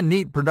image and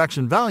neat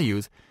production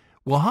values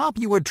will help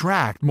you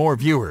attract more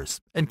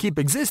viewers and keep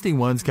existing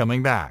ones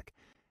coming back.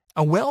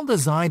 A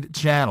well-designed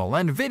channel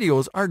and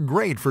videos are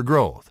great for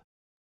growth.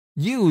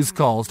 Use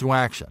calls to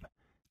action.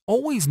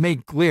 Always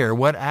make clear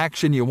what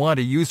action you want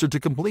a user to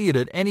complete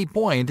at any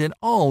point in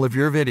all of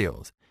your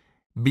videos,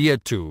 be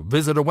it to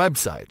visit a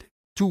website,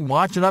 to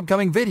watch an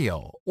upcoming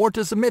video, or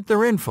to submit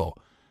their info.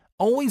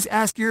 Always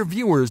ask your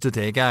viewers to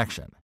take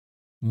action.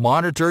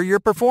 Monitor your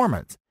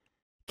performance.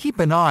 Keep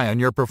an eye on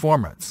your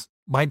performance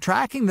by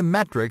tracking the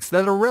metrics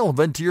that are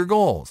relevant to your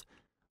goals,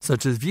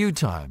 such as view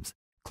times,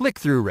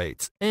 click-through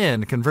rates,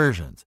 and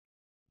conversions.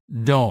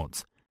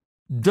 Don'ts.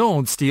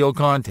 Don't steal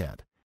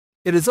content.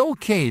 It is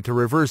okay to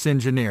reverse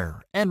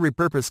engineer and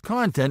repurpose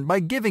content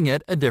by giving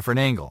it a different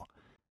angle.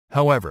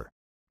 However,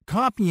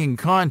 copying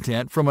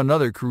content from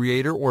another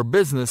creator or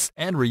business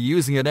and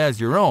reusing it as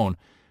your own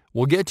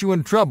will get you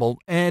in trouble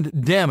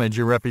and damage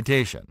your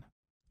reputation.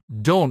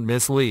 Don't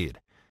mislead.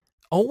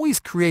 Always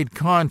create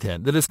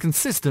content that is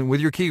consistent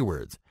with your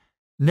keywords.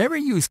 Never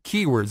use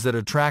keywords that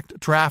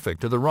attract traffic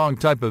to the wrong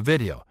type of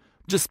video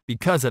just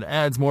because it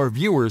adds more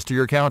viewers to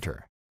your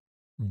counter.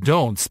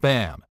 Don't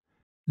spam.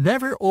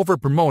 Never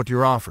overpromote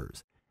your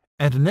offers,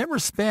 and never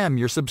spam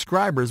your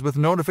subscribers with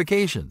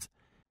notifications.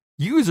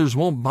 Users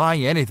won't buy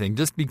anything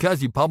just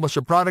because you publish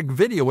a product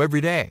video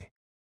every day.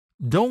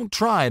 Don't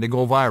try to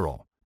go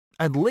viral,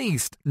 at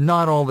least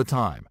not all the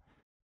time.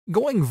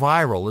 Going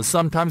viral is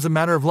sometimes a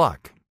matter of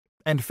luck,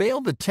 and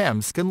failed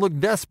attempts can look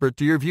desperate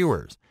to your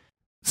viewers.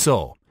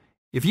 So,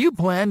 if you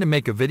plan to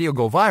make a video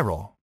go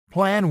viral,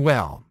 plan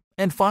well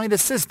and find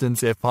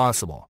assistance if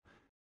possible.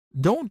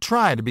 Don't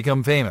try to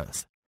become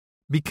famous.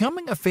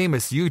 Becoming a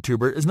famous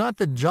YouTuber is not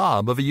the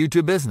job of a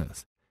YouTube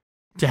business.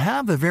 To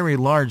have a very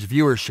large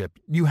viewership,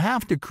 you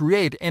have to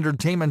create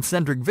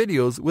entertainment-centric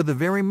videos with a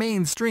very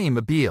mainstream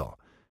appeal.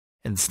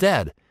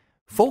 Instead,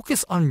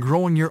 focus on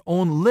growing your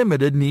own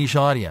limited niche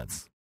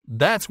audience.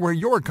 That's where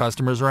your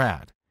customers are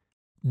at.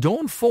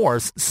 Don't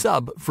force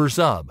sub for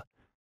sub.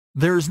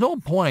 There is no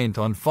point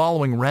on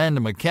following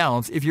random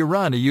accounts if you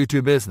run a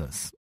YouTube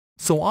business.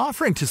 So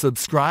offering to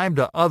subscribe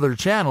to other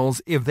channels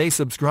if they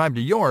subscribe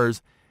to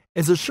yours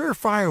is a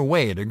surefire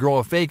way to grow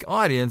a fake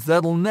audience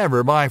that'll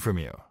never buy from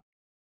you.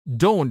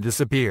 Don't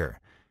disappear.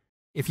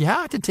 If you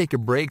have to take a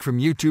break from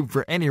YouTube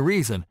for any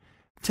reason,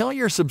 tell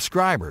your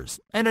subscribers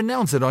and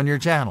announce it on your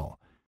channel.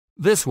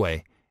 This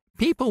way,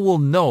 people will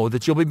know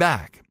that you'll be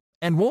back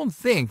and won't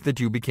think that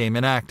you became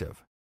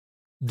inactive.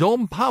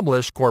 Don't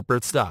publish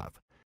corporate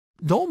stuff.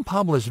 Don't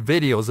publish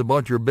videos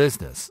about your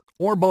business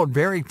or about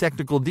very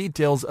technical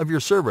details of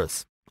your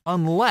service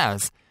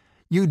unless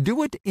you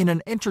do it in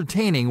an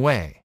entertaining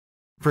way.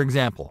 For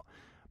example,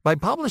 by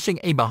publishing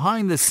a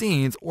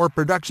behind-the-scenes or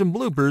production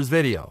bloopers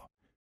video.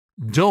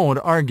 Don't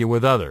argue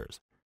with others.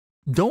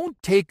 Don't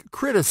take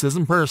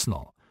criticism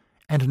personal,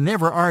 and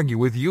never argue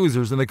with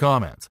users in the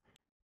comments.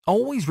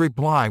 Always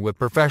reply with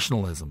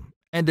professionalism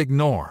and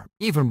ignore,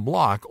 even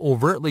block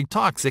overtly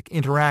toxic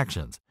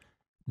interactions.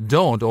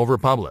 Don't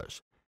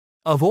overpublish.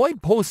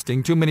 Avoid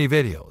posting too many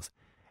videos,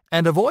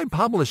 and avoid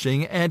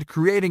publishing and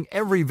creating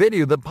every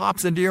video that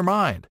pops into your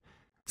mind.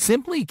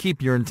 Simply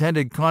keep your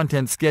intended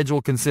content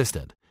schedule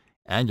consistent,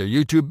 and your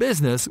YouTube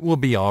business will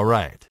be all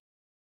right.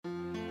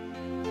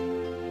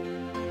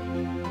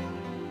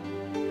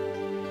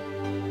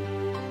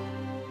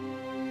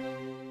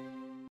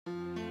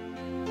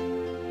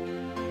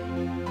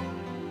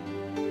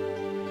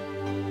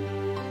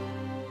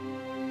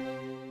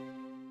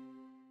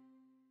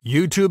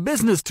 YouTube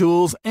business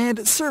tools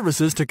and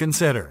services to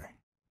consider.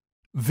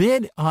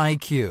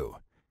 vidIQ.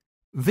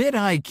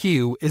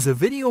 vidIQ is a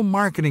video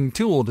marketing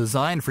tool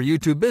designed for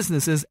YouTube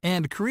businesses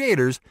and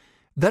creators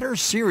that are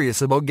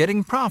serious about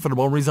getting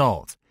profitable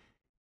results.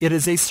 It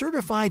is a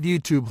certified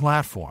YouTube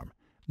platform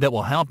that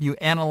will help you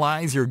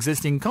analyze your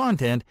existing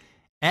content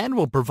and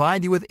will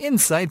provide you with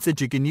insights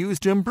that you can use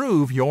to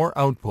improve your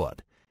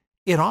output.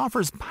 It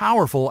offers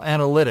powerful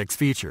analytics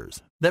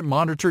features that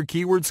monitor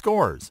keyword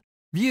scores,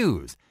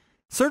 views,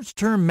 search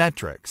term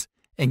metrics,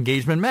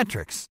 engagement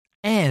metrics,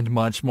 and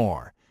much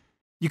more.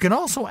 You can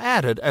also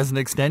add it as an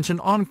extension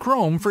on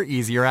Chrome for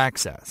easier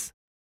access.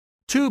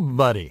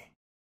 TubeBuddy.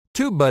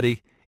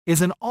 TubeBuddy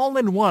is an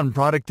all-in-one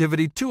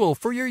productivity tool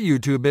for your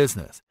YouTube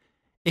business.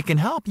 It can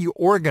help you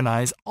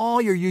organize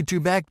all your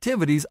YouTube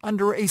activities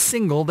under a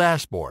single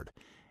dashboard,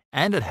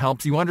 and it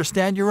helps you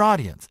understand your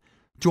audience,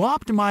 to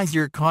optimize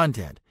your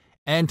content,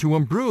 and to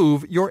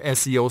improve your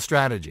SEO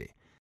strategy.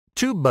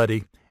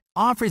 TubeBuddy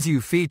offers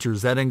you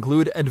features that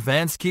include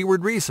advanced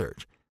keyword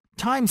research,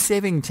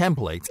 time-saving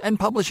templates and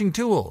publishing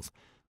tools,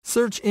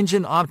 search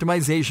engine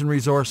optimization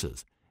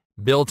resources,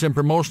 built-in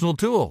promotional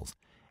tools,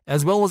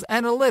 as well as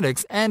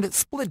analytics and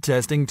split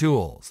testing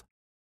tools.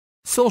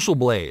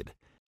 SocialBlade.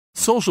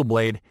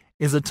 SocialBlade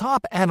is a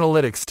top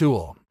analytics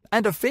tool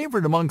and a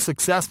favorite among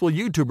successful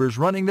YouTubers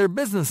running their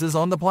businesses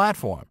on the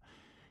platform.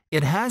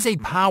 It has a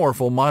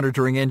powerful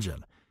monitoring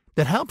engine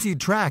that helps you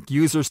track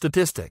user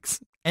statistics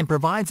and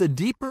provides a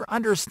deeper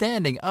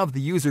understanding of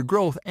the user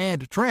growth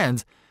and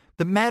trends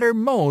that matter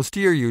most to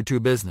your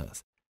YouTube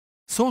business.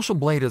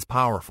 SocialBlade is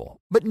powerful,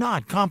 but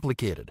not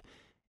complicated.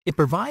 It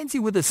provides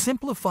you with a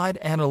simplified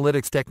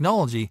analytics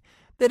technology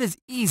that is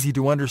easy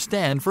to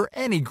understand for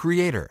any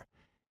creator.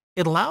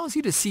 It allows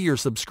you to see your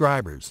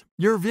subscribers,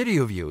 your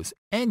video views,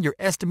 and your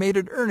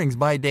estimated earnings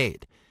by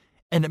date.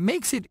 And it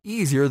makes it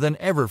easier than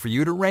ever for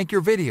you to rank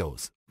your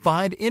videos,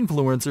 find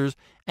influencers,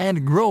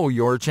 and grow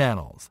your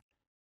channels.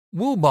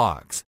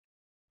 Woobox.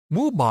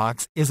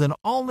 Woobox is an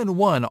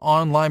all-in-one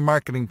online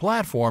marketing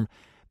platform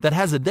that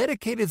has a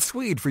dedicated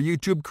suite for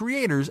YouTube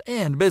creators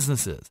and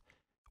businesses,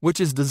 which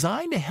is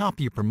designed to help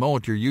you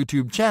promote your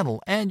YouTube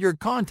channel and your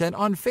content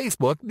on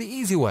Facebook the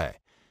easy way.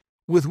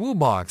 With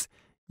Woobox,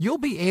 you'll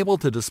be able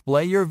to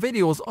display your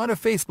videos on a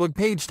Facebook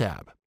page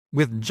tab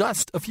with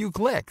just a few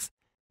clicks.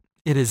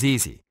 It is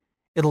easy.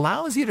 It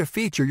allows you to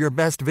feature your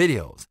best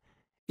videos.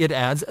 It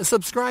adds a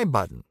subscribe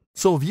button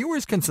so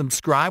viewers can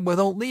subscribe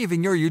without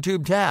leaving your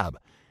YouTube tab,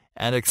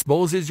 and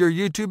exposes your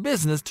YouTube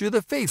business to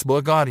the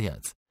Facebook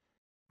audience.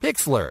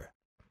 Pixlr.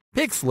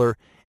 Pixlr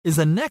is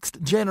a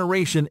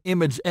next-generation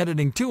image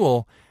editing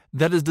tool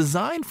that is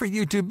designed for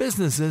YouTube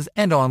businesses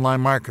and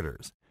online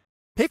marketers.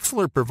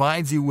 Pixlr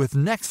provides you with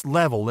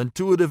next-level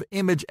intuitive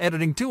image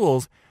editing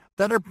tools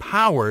that are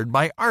powered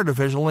by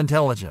artificial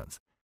intelligence.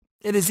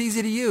 It is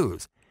easy to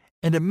use,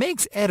 and it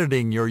makes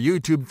editing your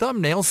YouTube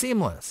thumbnail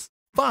seamless,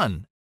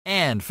 fun,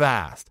 and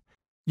fast.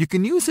 You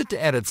can use it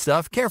to edit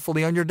stuff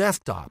carefully on your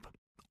desktop,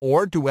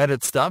 or to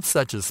edit stuff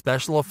such as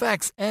special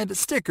effects and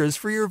stickers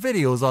for your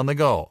videos on the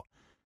go.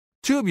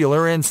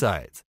 Tubular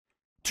Insights.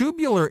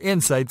 Tubular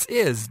Insights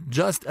is,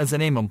 just as the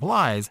name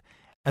implies,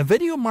 a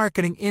video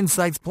marketing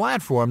insights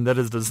platform that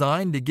is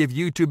designed to give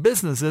YouTube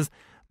businesses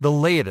the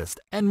latest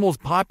and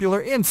most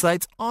popular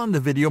insights on the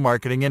video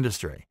marketing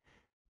industry.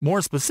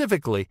 More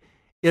specifically,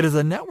 it is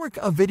a network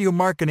of video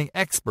marketing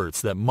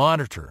experts that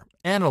monitor,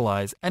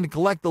 analyze, and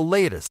collect the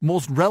latest,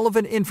 most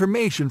relevant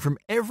information from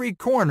every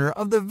corner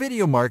of the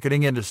video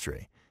marketing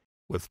industry.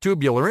 With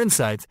Tubular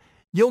Insights,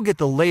 you'll get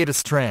the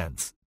latest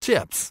trends,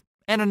 tips,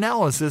 and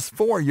analysis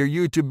for your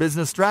YouTube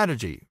business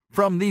strategy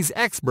from these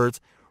experts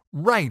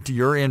right to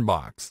your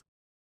inbox.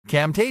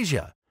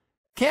 Camtasia.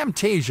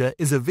 Camtasia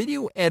is a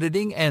video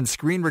editing and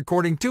screen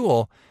recording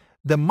tool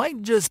that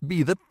might just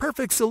be the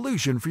perfect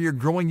solution for your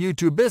growing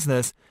YouTube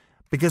business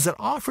because it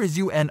offers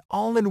you an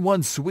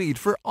all-in-one suite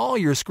for all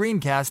your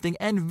screencasting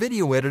and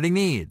video editing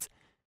needs.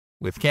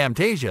 With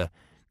Camtasia,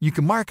 you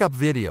can mark up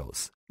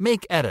videos,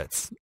 make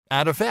edits,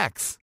 add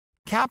effects,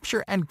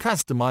 capture and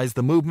customize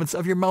the movements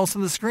of your mouse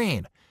on the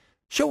screen,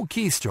 show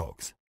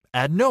keystrokes,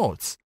 add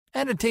notes,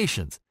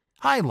 annotations,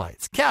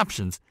 highlights,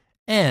 captions,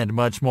 and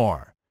much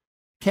more.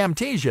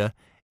 Camtasia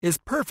is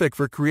perfect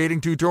for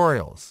creating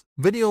tutorials,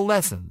 video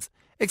lessons,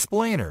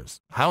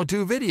 explainers,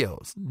 how-to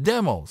videos,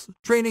 demos,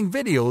 training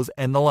videos,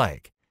 and the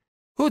like.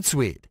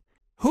 Hootsuite.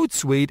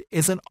 Hootsuite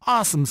is an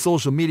awesome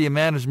social media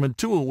management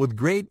tool with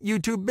great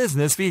YouTube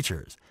business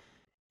features.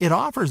 It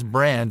offers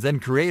brands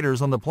and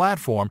creators on the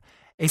platform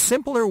a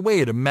simpler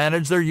way to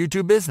manage their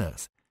YouTube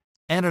business,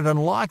 and it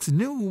unlocks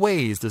new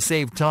ways to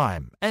save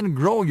time and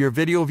grow your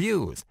video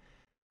views.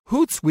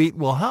 Hootsuite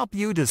will help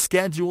you to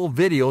schedule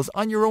videos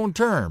on your own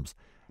terms,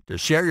 to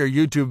share your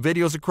YouTube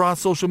videos across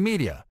social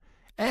media,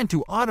 and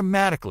to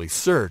automatically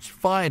search,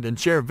 find, and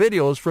share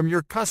videos from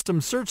your custom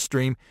search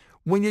stream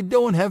when you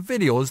don't have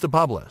videos to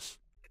publish.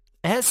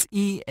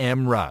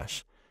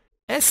 SEMrush.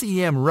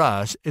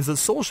 SEMrush is a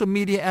social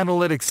media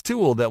analytics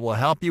tool that will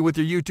help you with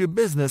your YouTube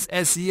business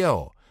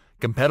SEO,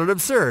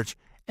 competitive search,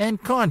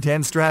 and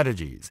content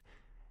strategies.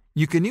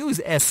 You can use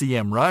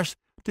SEMrush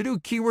to do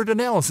keyword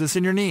analysis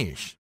in your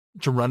niche,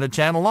 to run a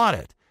channel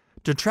audit,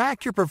 to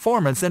track your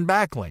performance and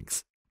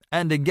backlinks,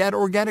 and to get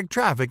organic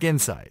traffic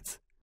insights.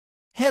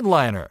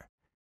 Headliner.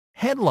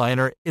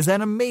 Headliner is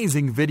an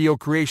amazing video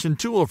creation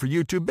tool for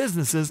YouTube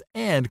businesses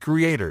and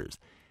creators.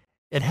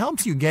 It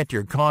helps you get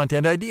your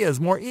content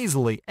ideas more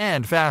easily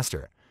and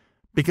faster,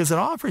 because it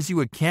offers you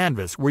a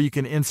canvas where you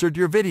can insert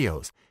your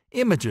videos,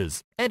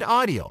 images, and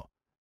audio.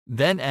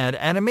 Then add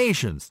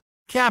animations,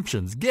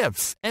 captions,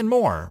 GIFs, and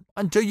more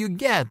until you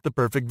get the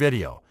perfect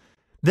video.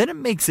 Then it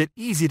makes it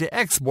easy to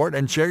export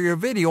and share your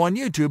video on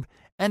YouTube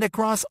and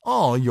across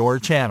all your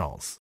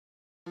channels.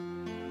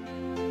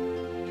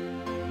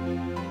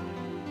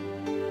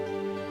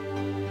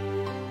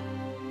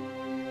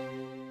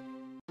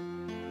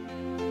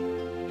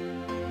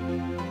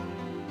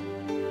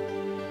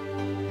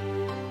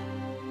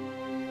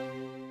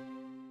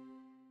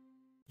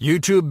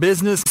 YouTube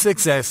Business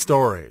Success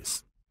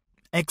Stories.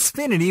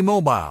 Xfinity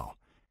Mobile.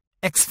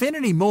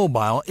 Xfinity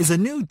Mobile is a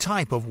new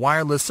type of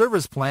wireless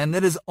service plan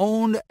that is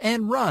owned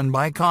and run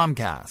by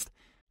Comcast.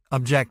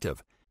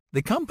 Objective: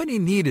 the company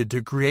needed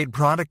to create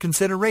product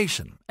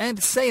consideration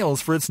and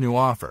sales for its new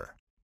offer.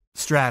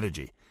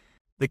 Strategy: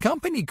 the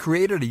company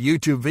created a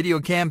YouTube video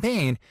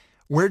campaign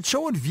where it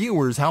showed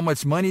viewers how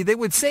much money they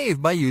would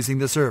save by using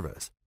the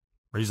service.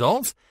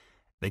 Results: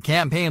 the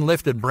campaign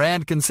lifted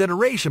brand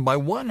consideration by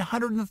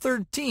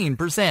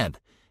 113%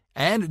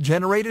 and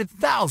generated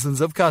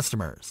thousands of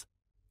customers.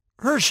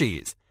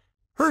 Hershey's.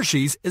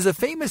 Hershey's is a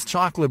famous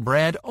chocolate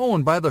brand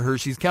owned by the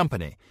Hershey's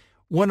Company,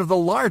 one of the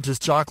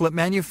largest chocolate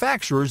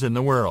manufacturers in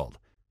the world.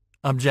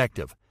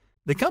 Objective: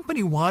 the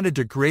company wanted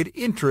to create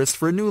interest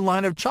for a new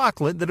line of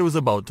chocolate that it was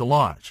about to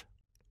launch.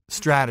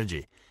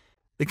 Strategy: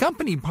 the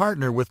company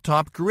partnered with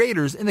top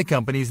creators in the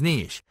company's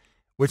niche,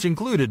 which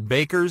included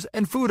bakers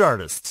and food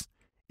artists,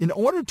 in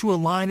order to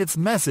align its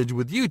message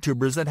with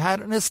YouTubers that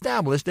had an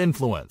established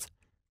influence.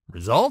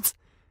 Results: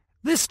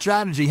 this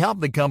strategy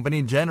helped the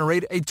company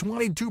generate a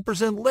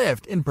 22%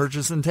 lift in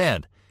purchase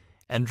intent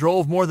and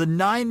drove more than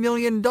 $9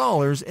 million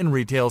in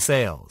retail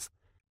sales.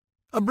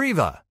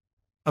 Abreva.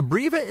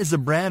 Abreva is a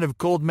brand of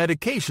cold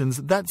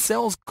medications that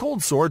sells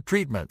cold sore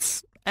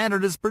treatments, and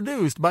it is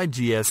produced by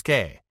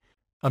GSK.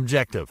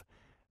 Objective: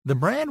 the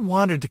brand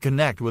wanted to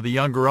connect with a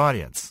younger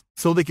audience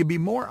so they could be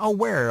more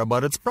aware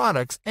about its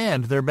products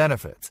and their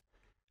benefits.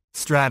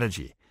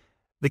 Strategy: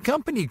 the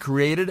company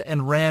created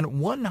and ran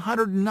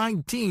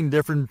 119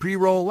 different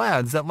pre-roll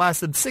ads that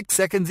lasted 6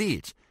 seconds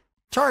each,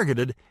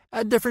 targeted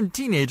at different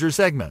teenager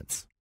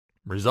segments.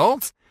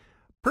 Results: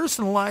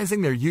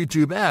 personalizing their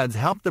YouTube ads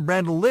helped the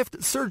brand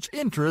lift search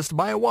interest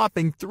by a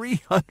whopping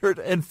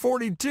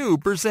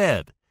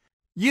 342%.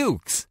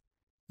 Ukes.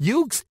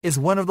 Ukes is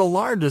one of the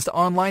largest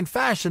online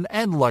fashion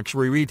and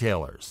luxury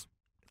retailers.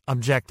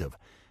 Objective: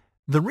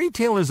 the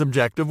retailer's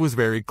objective was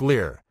very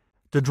clear: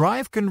 to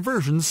drive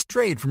conversions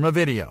straight from a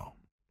video.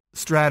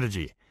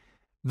 Strategy: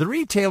 the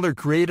retailer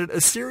created a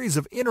series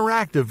of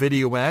interactive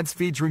video ads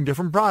featuring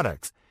different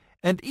products,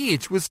 and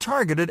each was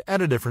targeted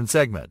at a different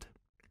segment.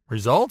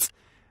 Results: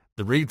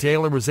 the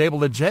retailer was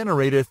able to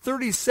generate a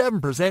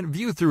 37%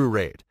 view-through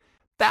rate,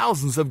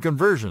 thousands of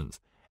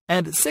conversions,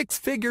 and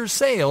six-figure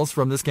sales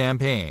from this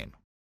campaign.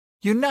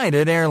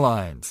 United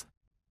Airlines.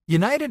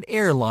 United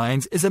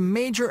Airlines is a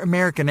major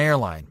American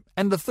airline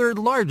and the third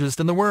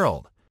largest in the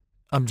world.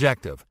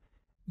 Objective: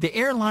 the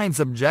airline's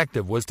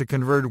objective was to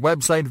convert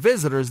website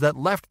visitors that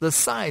left the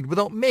site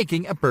without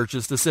making a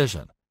purchase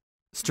decision.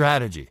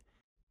 Strategy: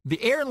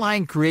 the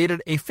airline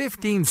created a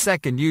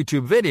 15-second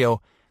YouTube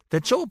video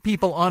that showed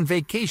people on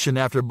vacation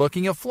after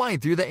booking a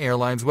flight through the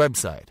airline's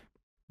website.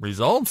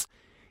 Results: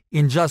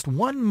 in just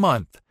 1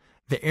 month,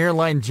 the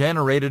airline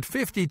generated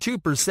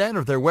 52%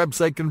 of their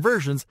website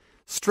conversions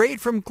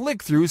straight from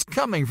click-throughs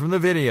coming from the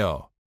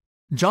video.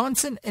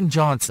 Johnson &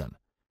 Johnson.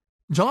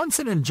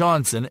 Johnson &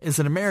 Johnson is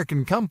an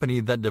American company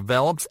that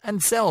develops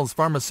and sells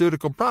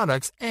pharmaceutical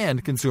products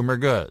and consumer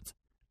goods.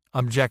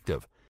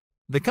 Objective: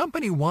 the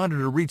company wanted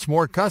to reach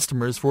more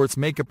customers for its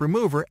makeup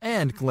remover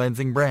and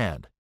cleansing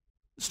brand.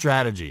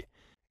 Strategy: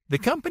 the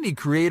company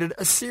created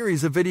a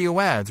series of video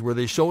ads where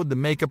they showed the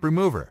makeup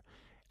remover,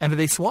 and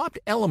they swapped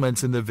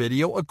elements in the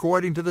video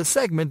according to the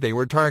segment they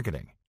were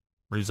targeting.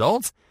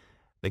 Results: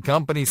 the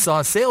company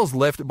saw sales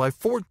lift by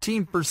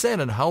 14%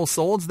 in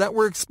households that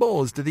were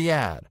exposed to the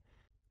ad.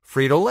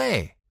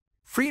 Frito-Lay.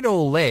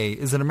 Frito-Lay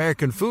is an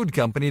American food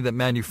company that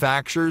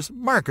manufactures,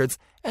 markets,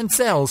 and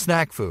sells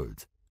snack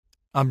foods.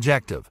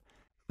 Objective: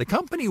 the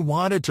company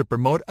wanted to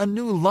promote a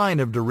new line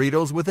of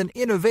Doritos with an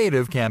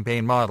innovative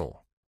campaign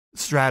model.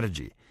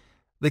 Strategy: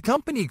 the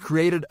company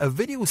created a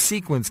video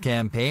sequence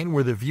campaign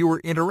where the viewer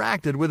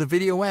interacted with a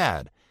video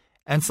ad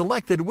and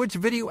selected which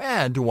video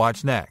ad to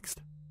watch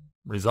next.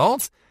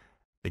 Results: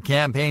 the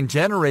campaign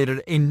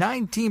generated a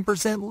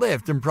 19%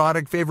 lift in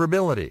product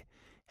favorability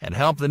and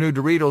helped the new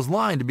Doritos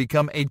line to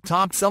become a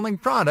top-selling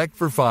product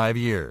for 5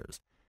 years.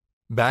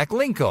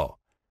 Backlinko.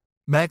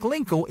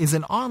 Backlinko is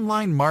an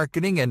online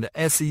marketing and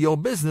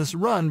SEO business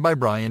run by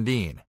Brian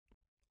Dean.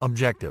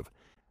 Objective: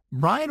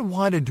 Brian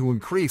wanted to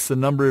increase the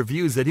number of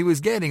views that he was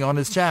getting on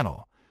his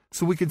channel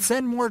so he could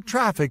send more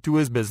traffic to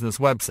his business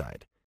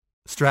website.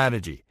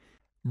 Strategy: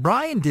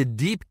 Brian did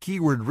deep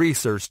keyword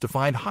research to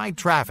find high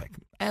traffic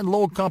and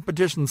low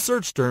competition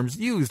search terms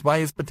used by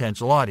his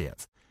potential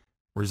audience.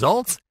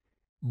 Results: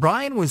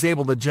 Brian was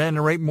able to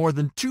generate more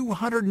than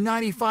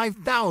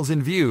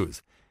 295,000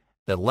 views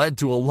that led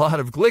to a lot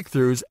of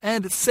click-throughs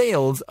and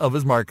sales of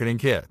his marketing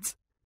kits.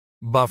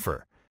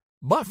 Buffer.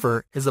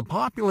 Buffer is a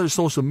popular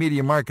social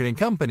media marketing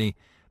company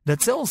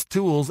that sells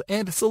tools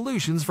and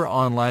solutions for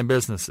online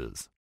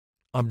businesses.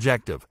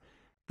 Objective.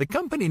 The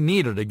company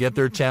needed to get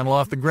their channel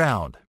off the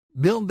ground,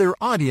 build their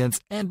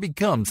audience, and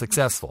become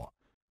successful.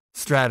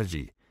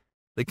 Strategy.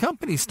 The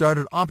company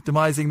started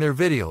optimizing their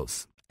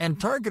videos and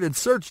targeted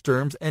search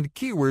terms and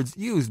keywords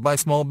used by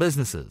small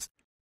businesses.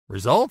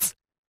 Results?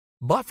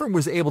 Buffer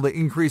was able to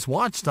increase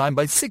watch time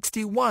by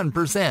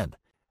 61%,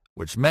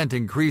 which meant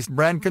increased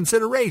brand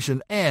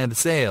consideration and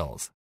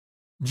sales.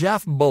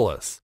 Jeff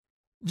Bullis.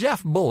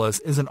 Jeff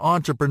Bullis is an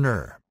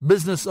entrepreneur,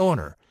 business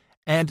owner,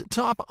 and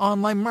top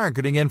online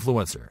marketing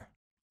influencer.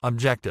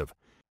 Objective.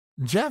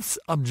 Jeff's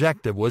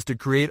objective was to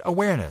create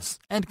awareness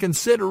and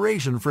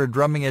consideration for a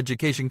drumming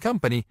education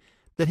company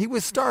that he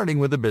was starting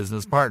with a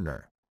business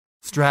partner.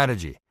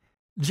 Strategy.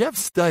 Jeff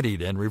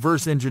studied and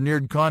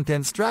reverse-engineered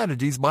content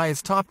strategies by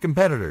his top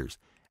competitors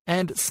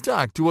and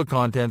stuck to a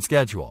content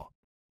schedule.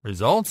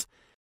 Results?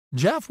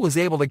 Jeff was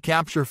able to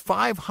capture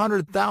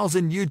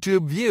 500,000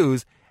 YouTube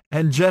views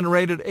and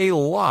generated a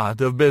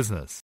lot of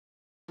business.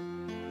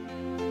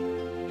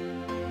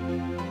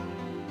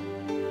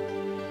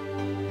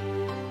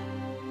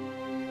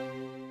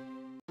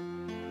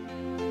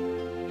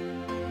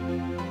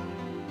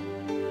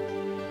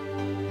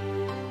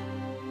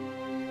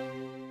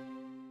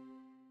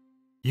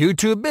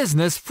 YouTube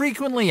business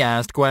frequently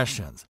asked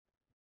questions.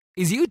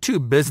 Is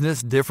YouTube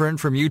business different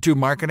from YouTube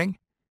marketing?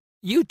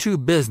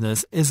 YouTube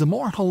business is a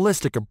more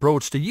holistic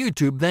approach to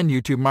YouTube than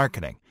YouTube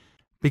marketing,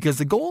 because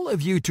the goal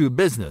of YouTube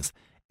business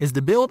is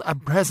to build a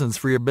presence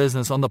for your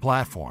business on the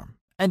platform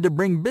and to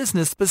bring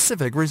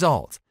business-specific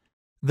results.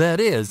 That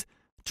is,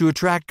 to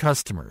attract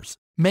customers,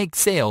 make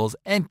sales,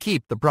 and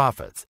keep the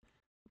profits.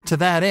 To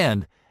that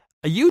end,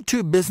 a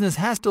YouTube business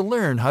has to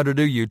learn how to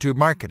do YouTube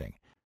marketing.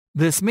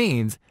 This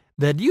means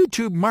that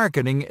YouTube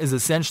marketing is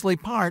essentially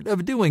part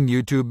of doing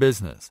YouTube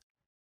business.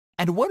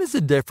 And what is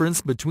the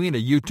difference between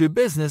a YouTube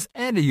business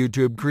and a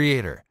YouTube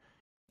creator?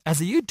 As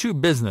a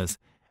YouTube business,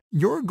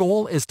 your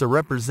goal is to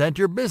represent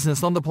your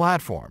business on the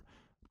platform,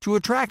 to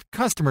attract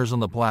customers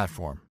on the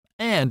platform,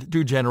 and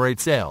to generate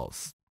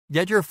sales.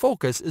 Yet your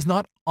focus is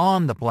not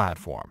on the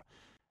platform.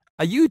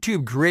 A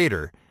YouTube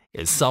creator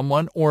is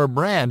someone or a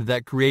brand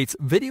that creates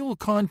video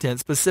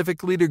content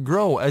specifically to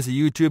grow as a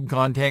YouTube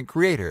content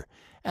creator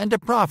and to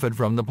profit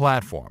from the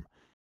platform.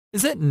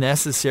 Is it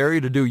necessary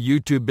to do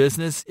YouTube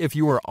business if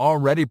you are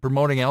already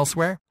promoting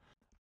elsewhere?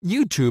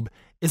 YouTube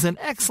is an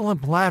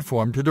excellent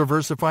platform to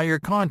diversify your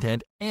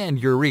content and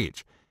your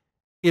reach.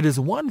 It is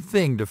one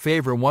thing to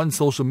favor one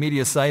social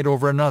media site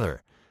over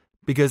another,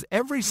 because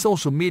every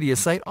social media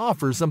site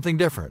offers something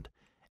different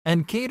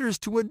and caters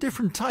to a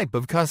different type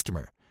of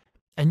customer.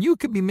 And you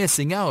could be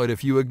missing out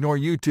if you ignore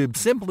YouTube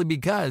simply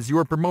because you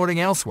are promoting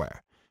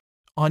elsewhere.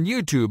 On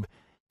YouTube,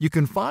 you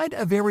can find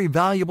a very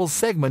valuable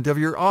segment of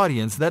your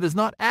audience that is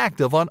not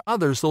active on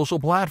other social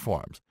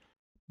platforms.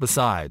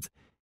 Besides,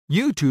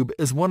 YouTube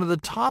is one of the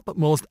top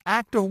most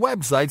active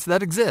websites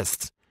that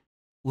exists.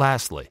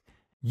 Lastly,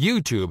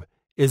 YouTube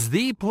is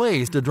the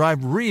place to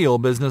drive real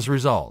business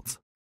results.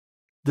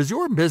 Does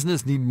your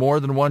business need more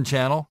than one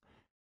channel?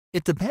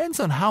 It depends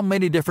on how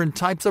many different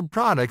types of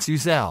products you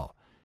sell.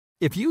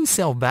 If you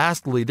sell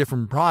vastly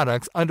different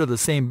products under the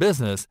same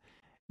business,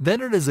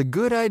 then it is a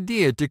good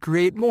idea to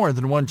create more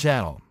than one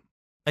channel.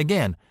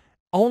 Again,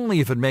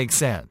 only if it makes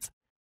sense.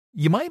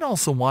 You might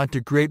also want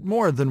to create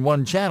more than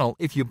one channel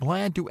if you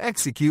plan to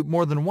execute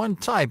more than one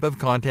type of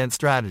content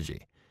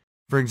strategy.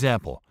 For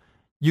example,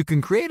 you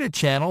can create a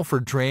channel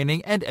for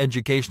training and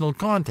educational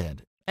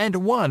content and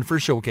one for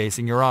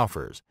showcasing your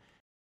offers.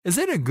 Is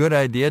it a good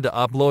idea to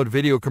upload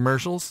video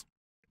commercials?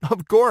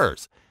 Of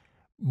course,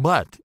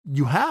 but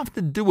you have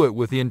to do it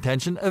with the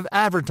intention of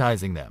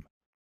advertising them.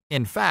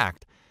 In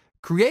fact,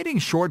 creating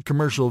short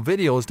commercial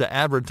videos to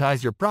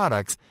advertise your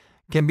products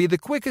can be the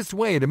quickest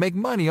way to make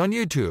money on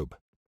YouTube.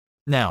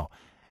 Now,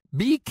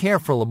 be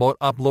careful about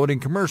uploading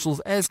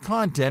commercials as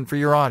content for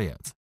your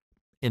audience.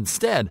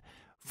 Instead,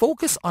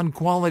 focus on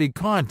quality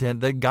content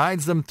that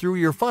guides them through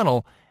your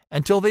funnel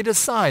until they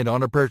decide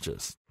on a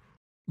purchase.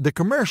 The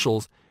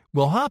commercials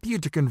will help you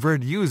to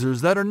convert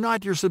users that are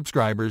not your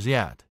subscribers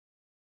yet.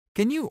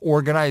 Can you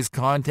organize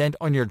content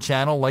on your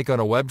channel like on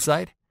a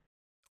website?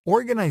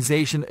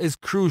 Organization is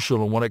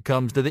crucial when it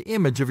comes to the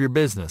image of your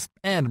business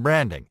and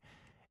branding,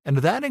 and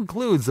that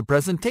includes the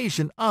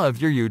presentation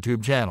of your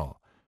YouTube channel.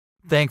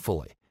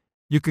 Thankfully,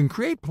 you can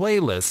create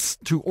playlists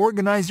to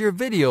organize your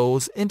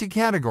videos into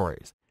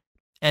categories,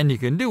 and you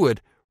can do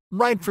it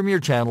right from your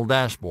channel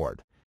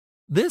dashboard.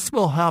 This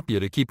will help you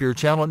to keep your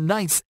channel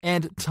nice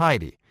and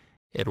tidy.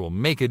 It will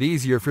make it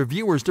easier for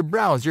viewers to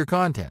browse your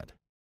content.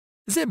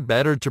 Is it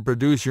better to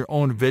produce your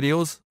own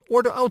videos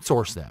or to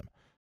outsource them?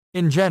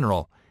 In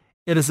general,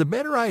 it is a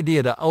better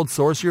idea to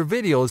outsource your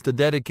videos to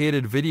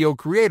dedicated video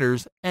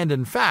creators and,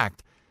 in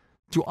fact,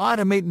 to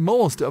automate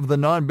most of the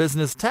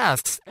non-business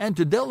tasks and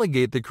to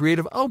delegate the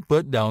creative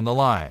output down the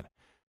line.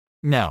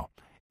 Now,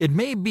 it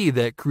may be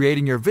that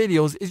creating your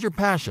videos is your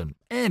passion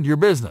and your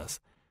business.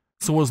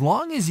 So as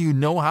long as you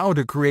know how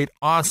to create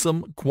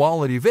awesome,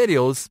 quality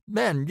videos,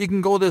 then you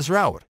can go this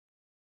route.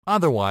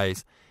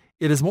 Otherwise,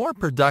 it is more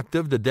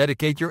productive to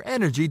dedicate your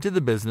energy to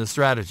the business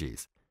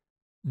strategies.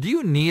 Do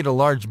you need a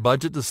large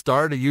budget to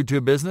start a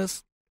YouTube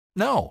business?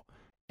 No.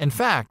 In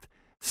fact,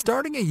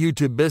 starting a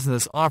YouTube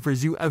business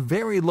offers you a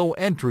very low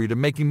entry to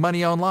making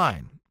money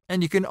online,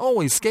 and you can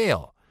always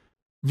scale.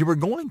 You are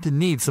going to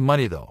need some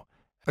money though,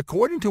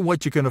 according to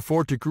what you can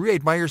afford to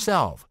create by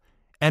yourself,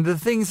 and the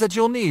things that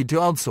you'll need to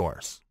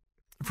outsource.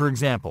 For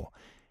example,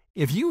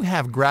 if you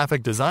have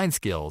graphic design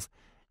skills,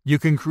 you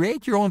can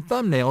create your own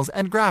thumbnails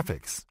and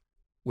graphics,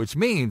 which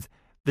means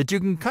that you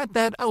can cut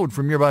that out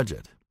from your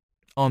budget.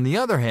 On the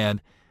other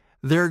hand,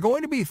 there are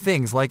going to be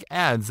things like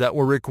ads that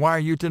will require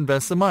you to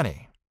invest some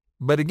money.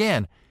 But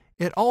again,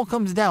 it all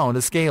comes down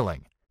to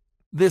scaling.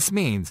 This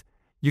means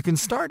you can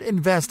start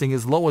investing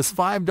as low as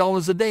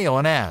 $5 a day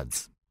on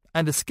ads,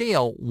 and to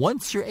scale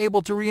once you're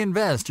able to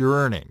reinvest your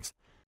earnings.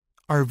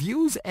 Are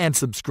views and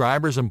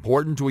subscribers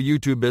important to a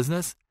YouTube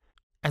business?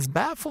 As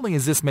baffling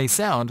as this may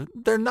sound,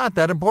 they're not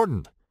that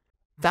important.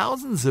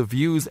 Thousands of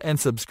views and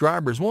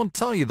subscribers won't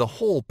tell you the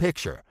whole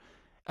picture,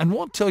 and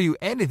won't tell you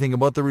anything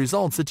about the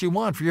results that you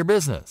want for your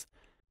business.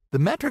 The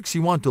metrics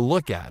you want to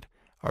look at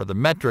are the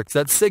metrics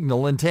that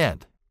signal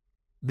intent.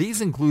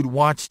 These include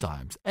watch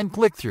times and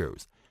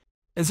click-throughs.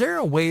 Is there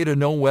a way to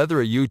know whether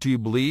a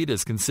YouTube lead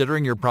is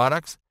considering your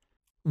products?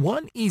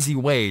 One easy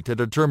way to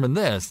determine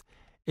this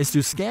is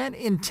to scan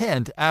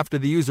intent after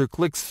the user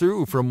clicks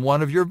through from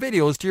one of your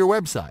videos to your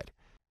website.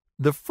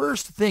 The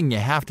first thing you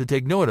have to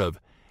take note of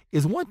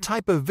is what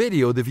type of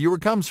video the viewer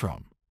comes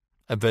from.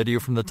 A video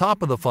from the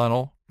top of the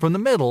funnel, from the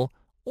middle,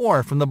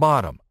 or from the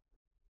bottom.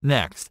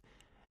 Next,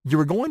 you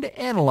are going to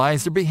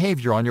analyze their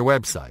behavior on your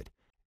website.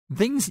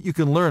 Things you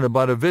can learn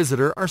about a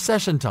visitor are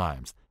session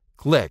times,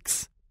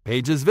 clicks,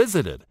 pages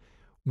visited,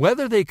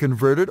 whether they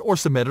converted or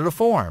submitted a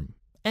form,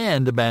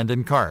 and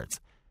abandoned carts.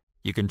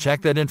 You can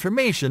check that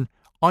information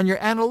on your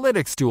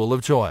analytics tool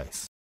of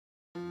choice.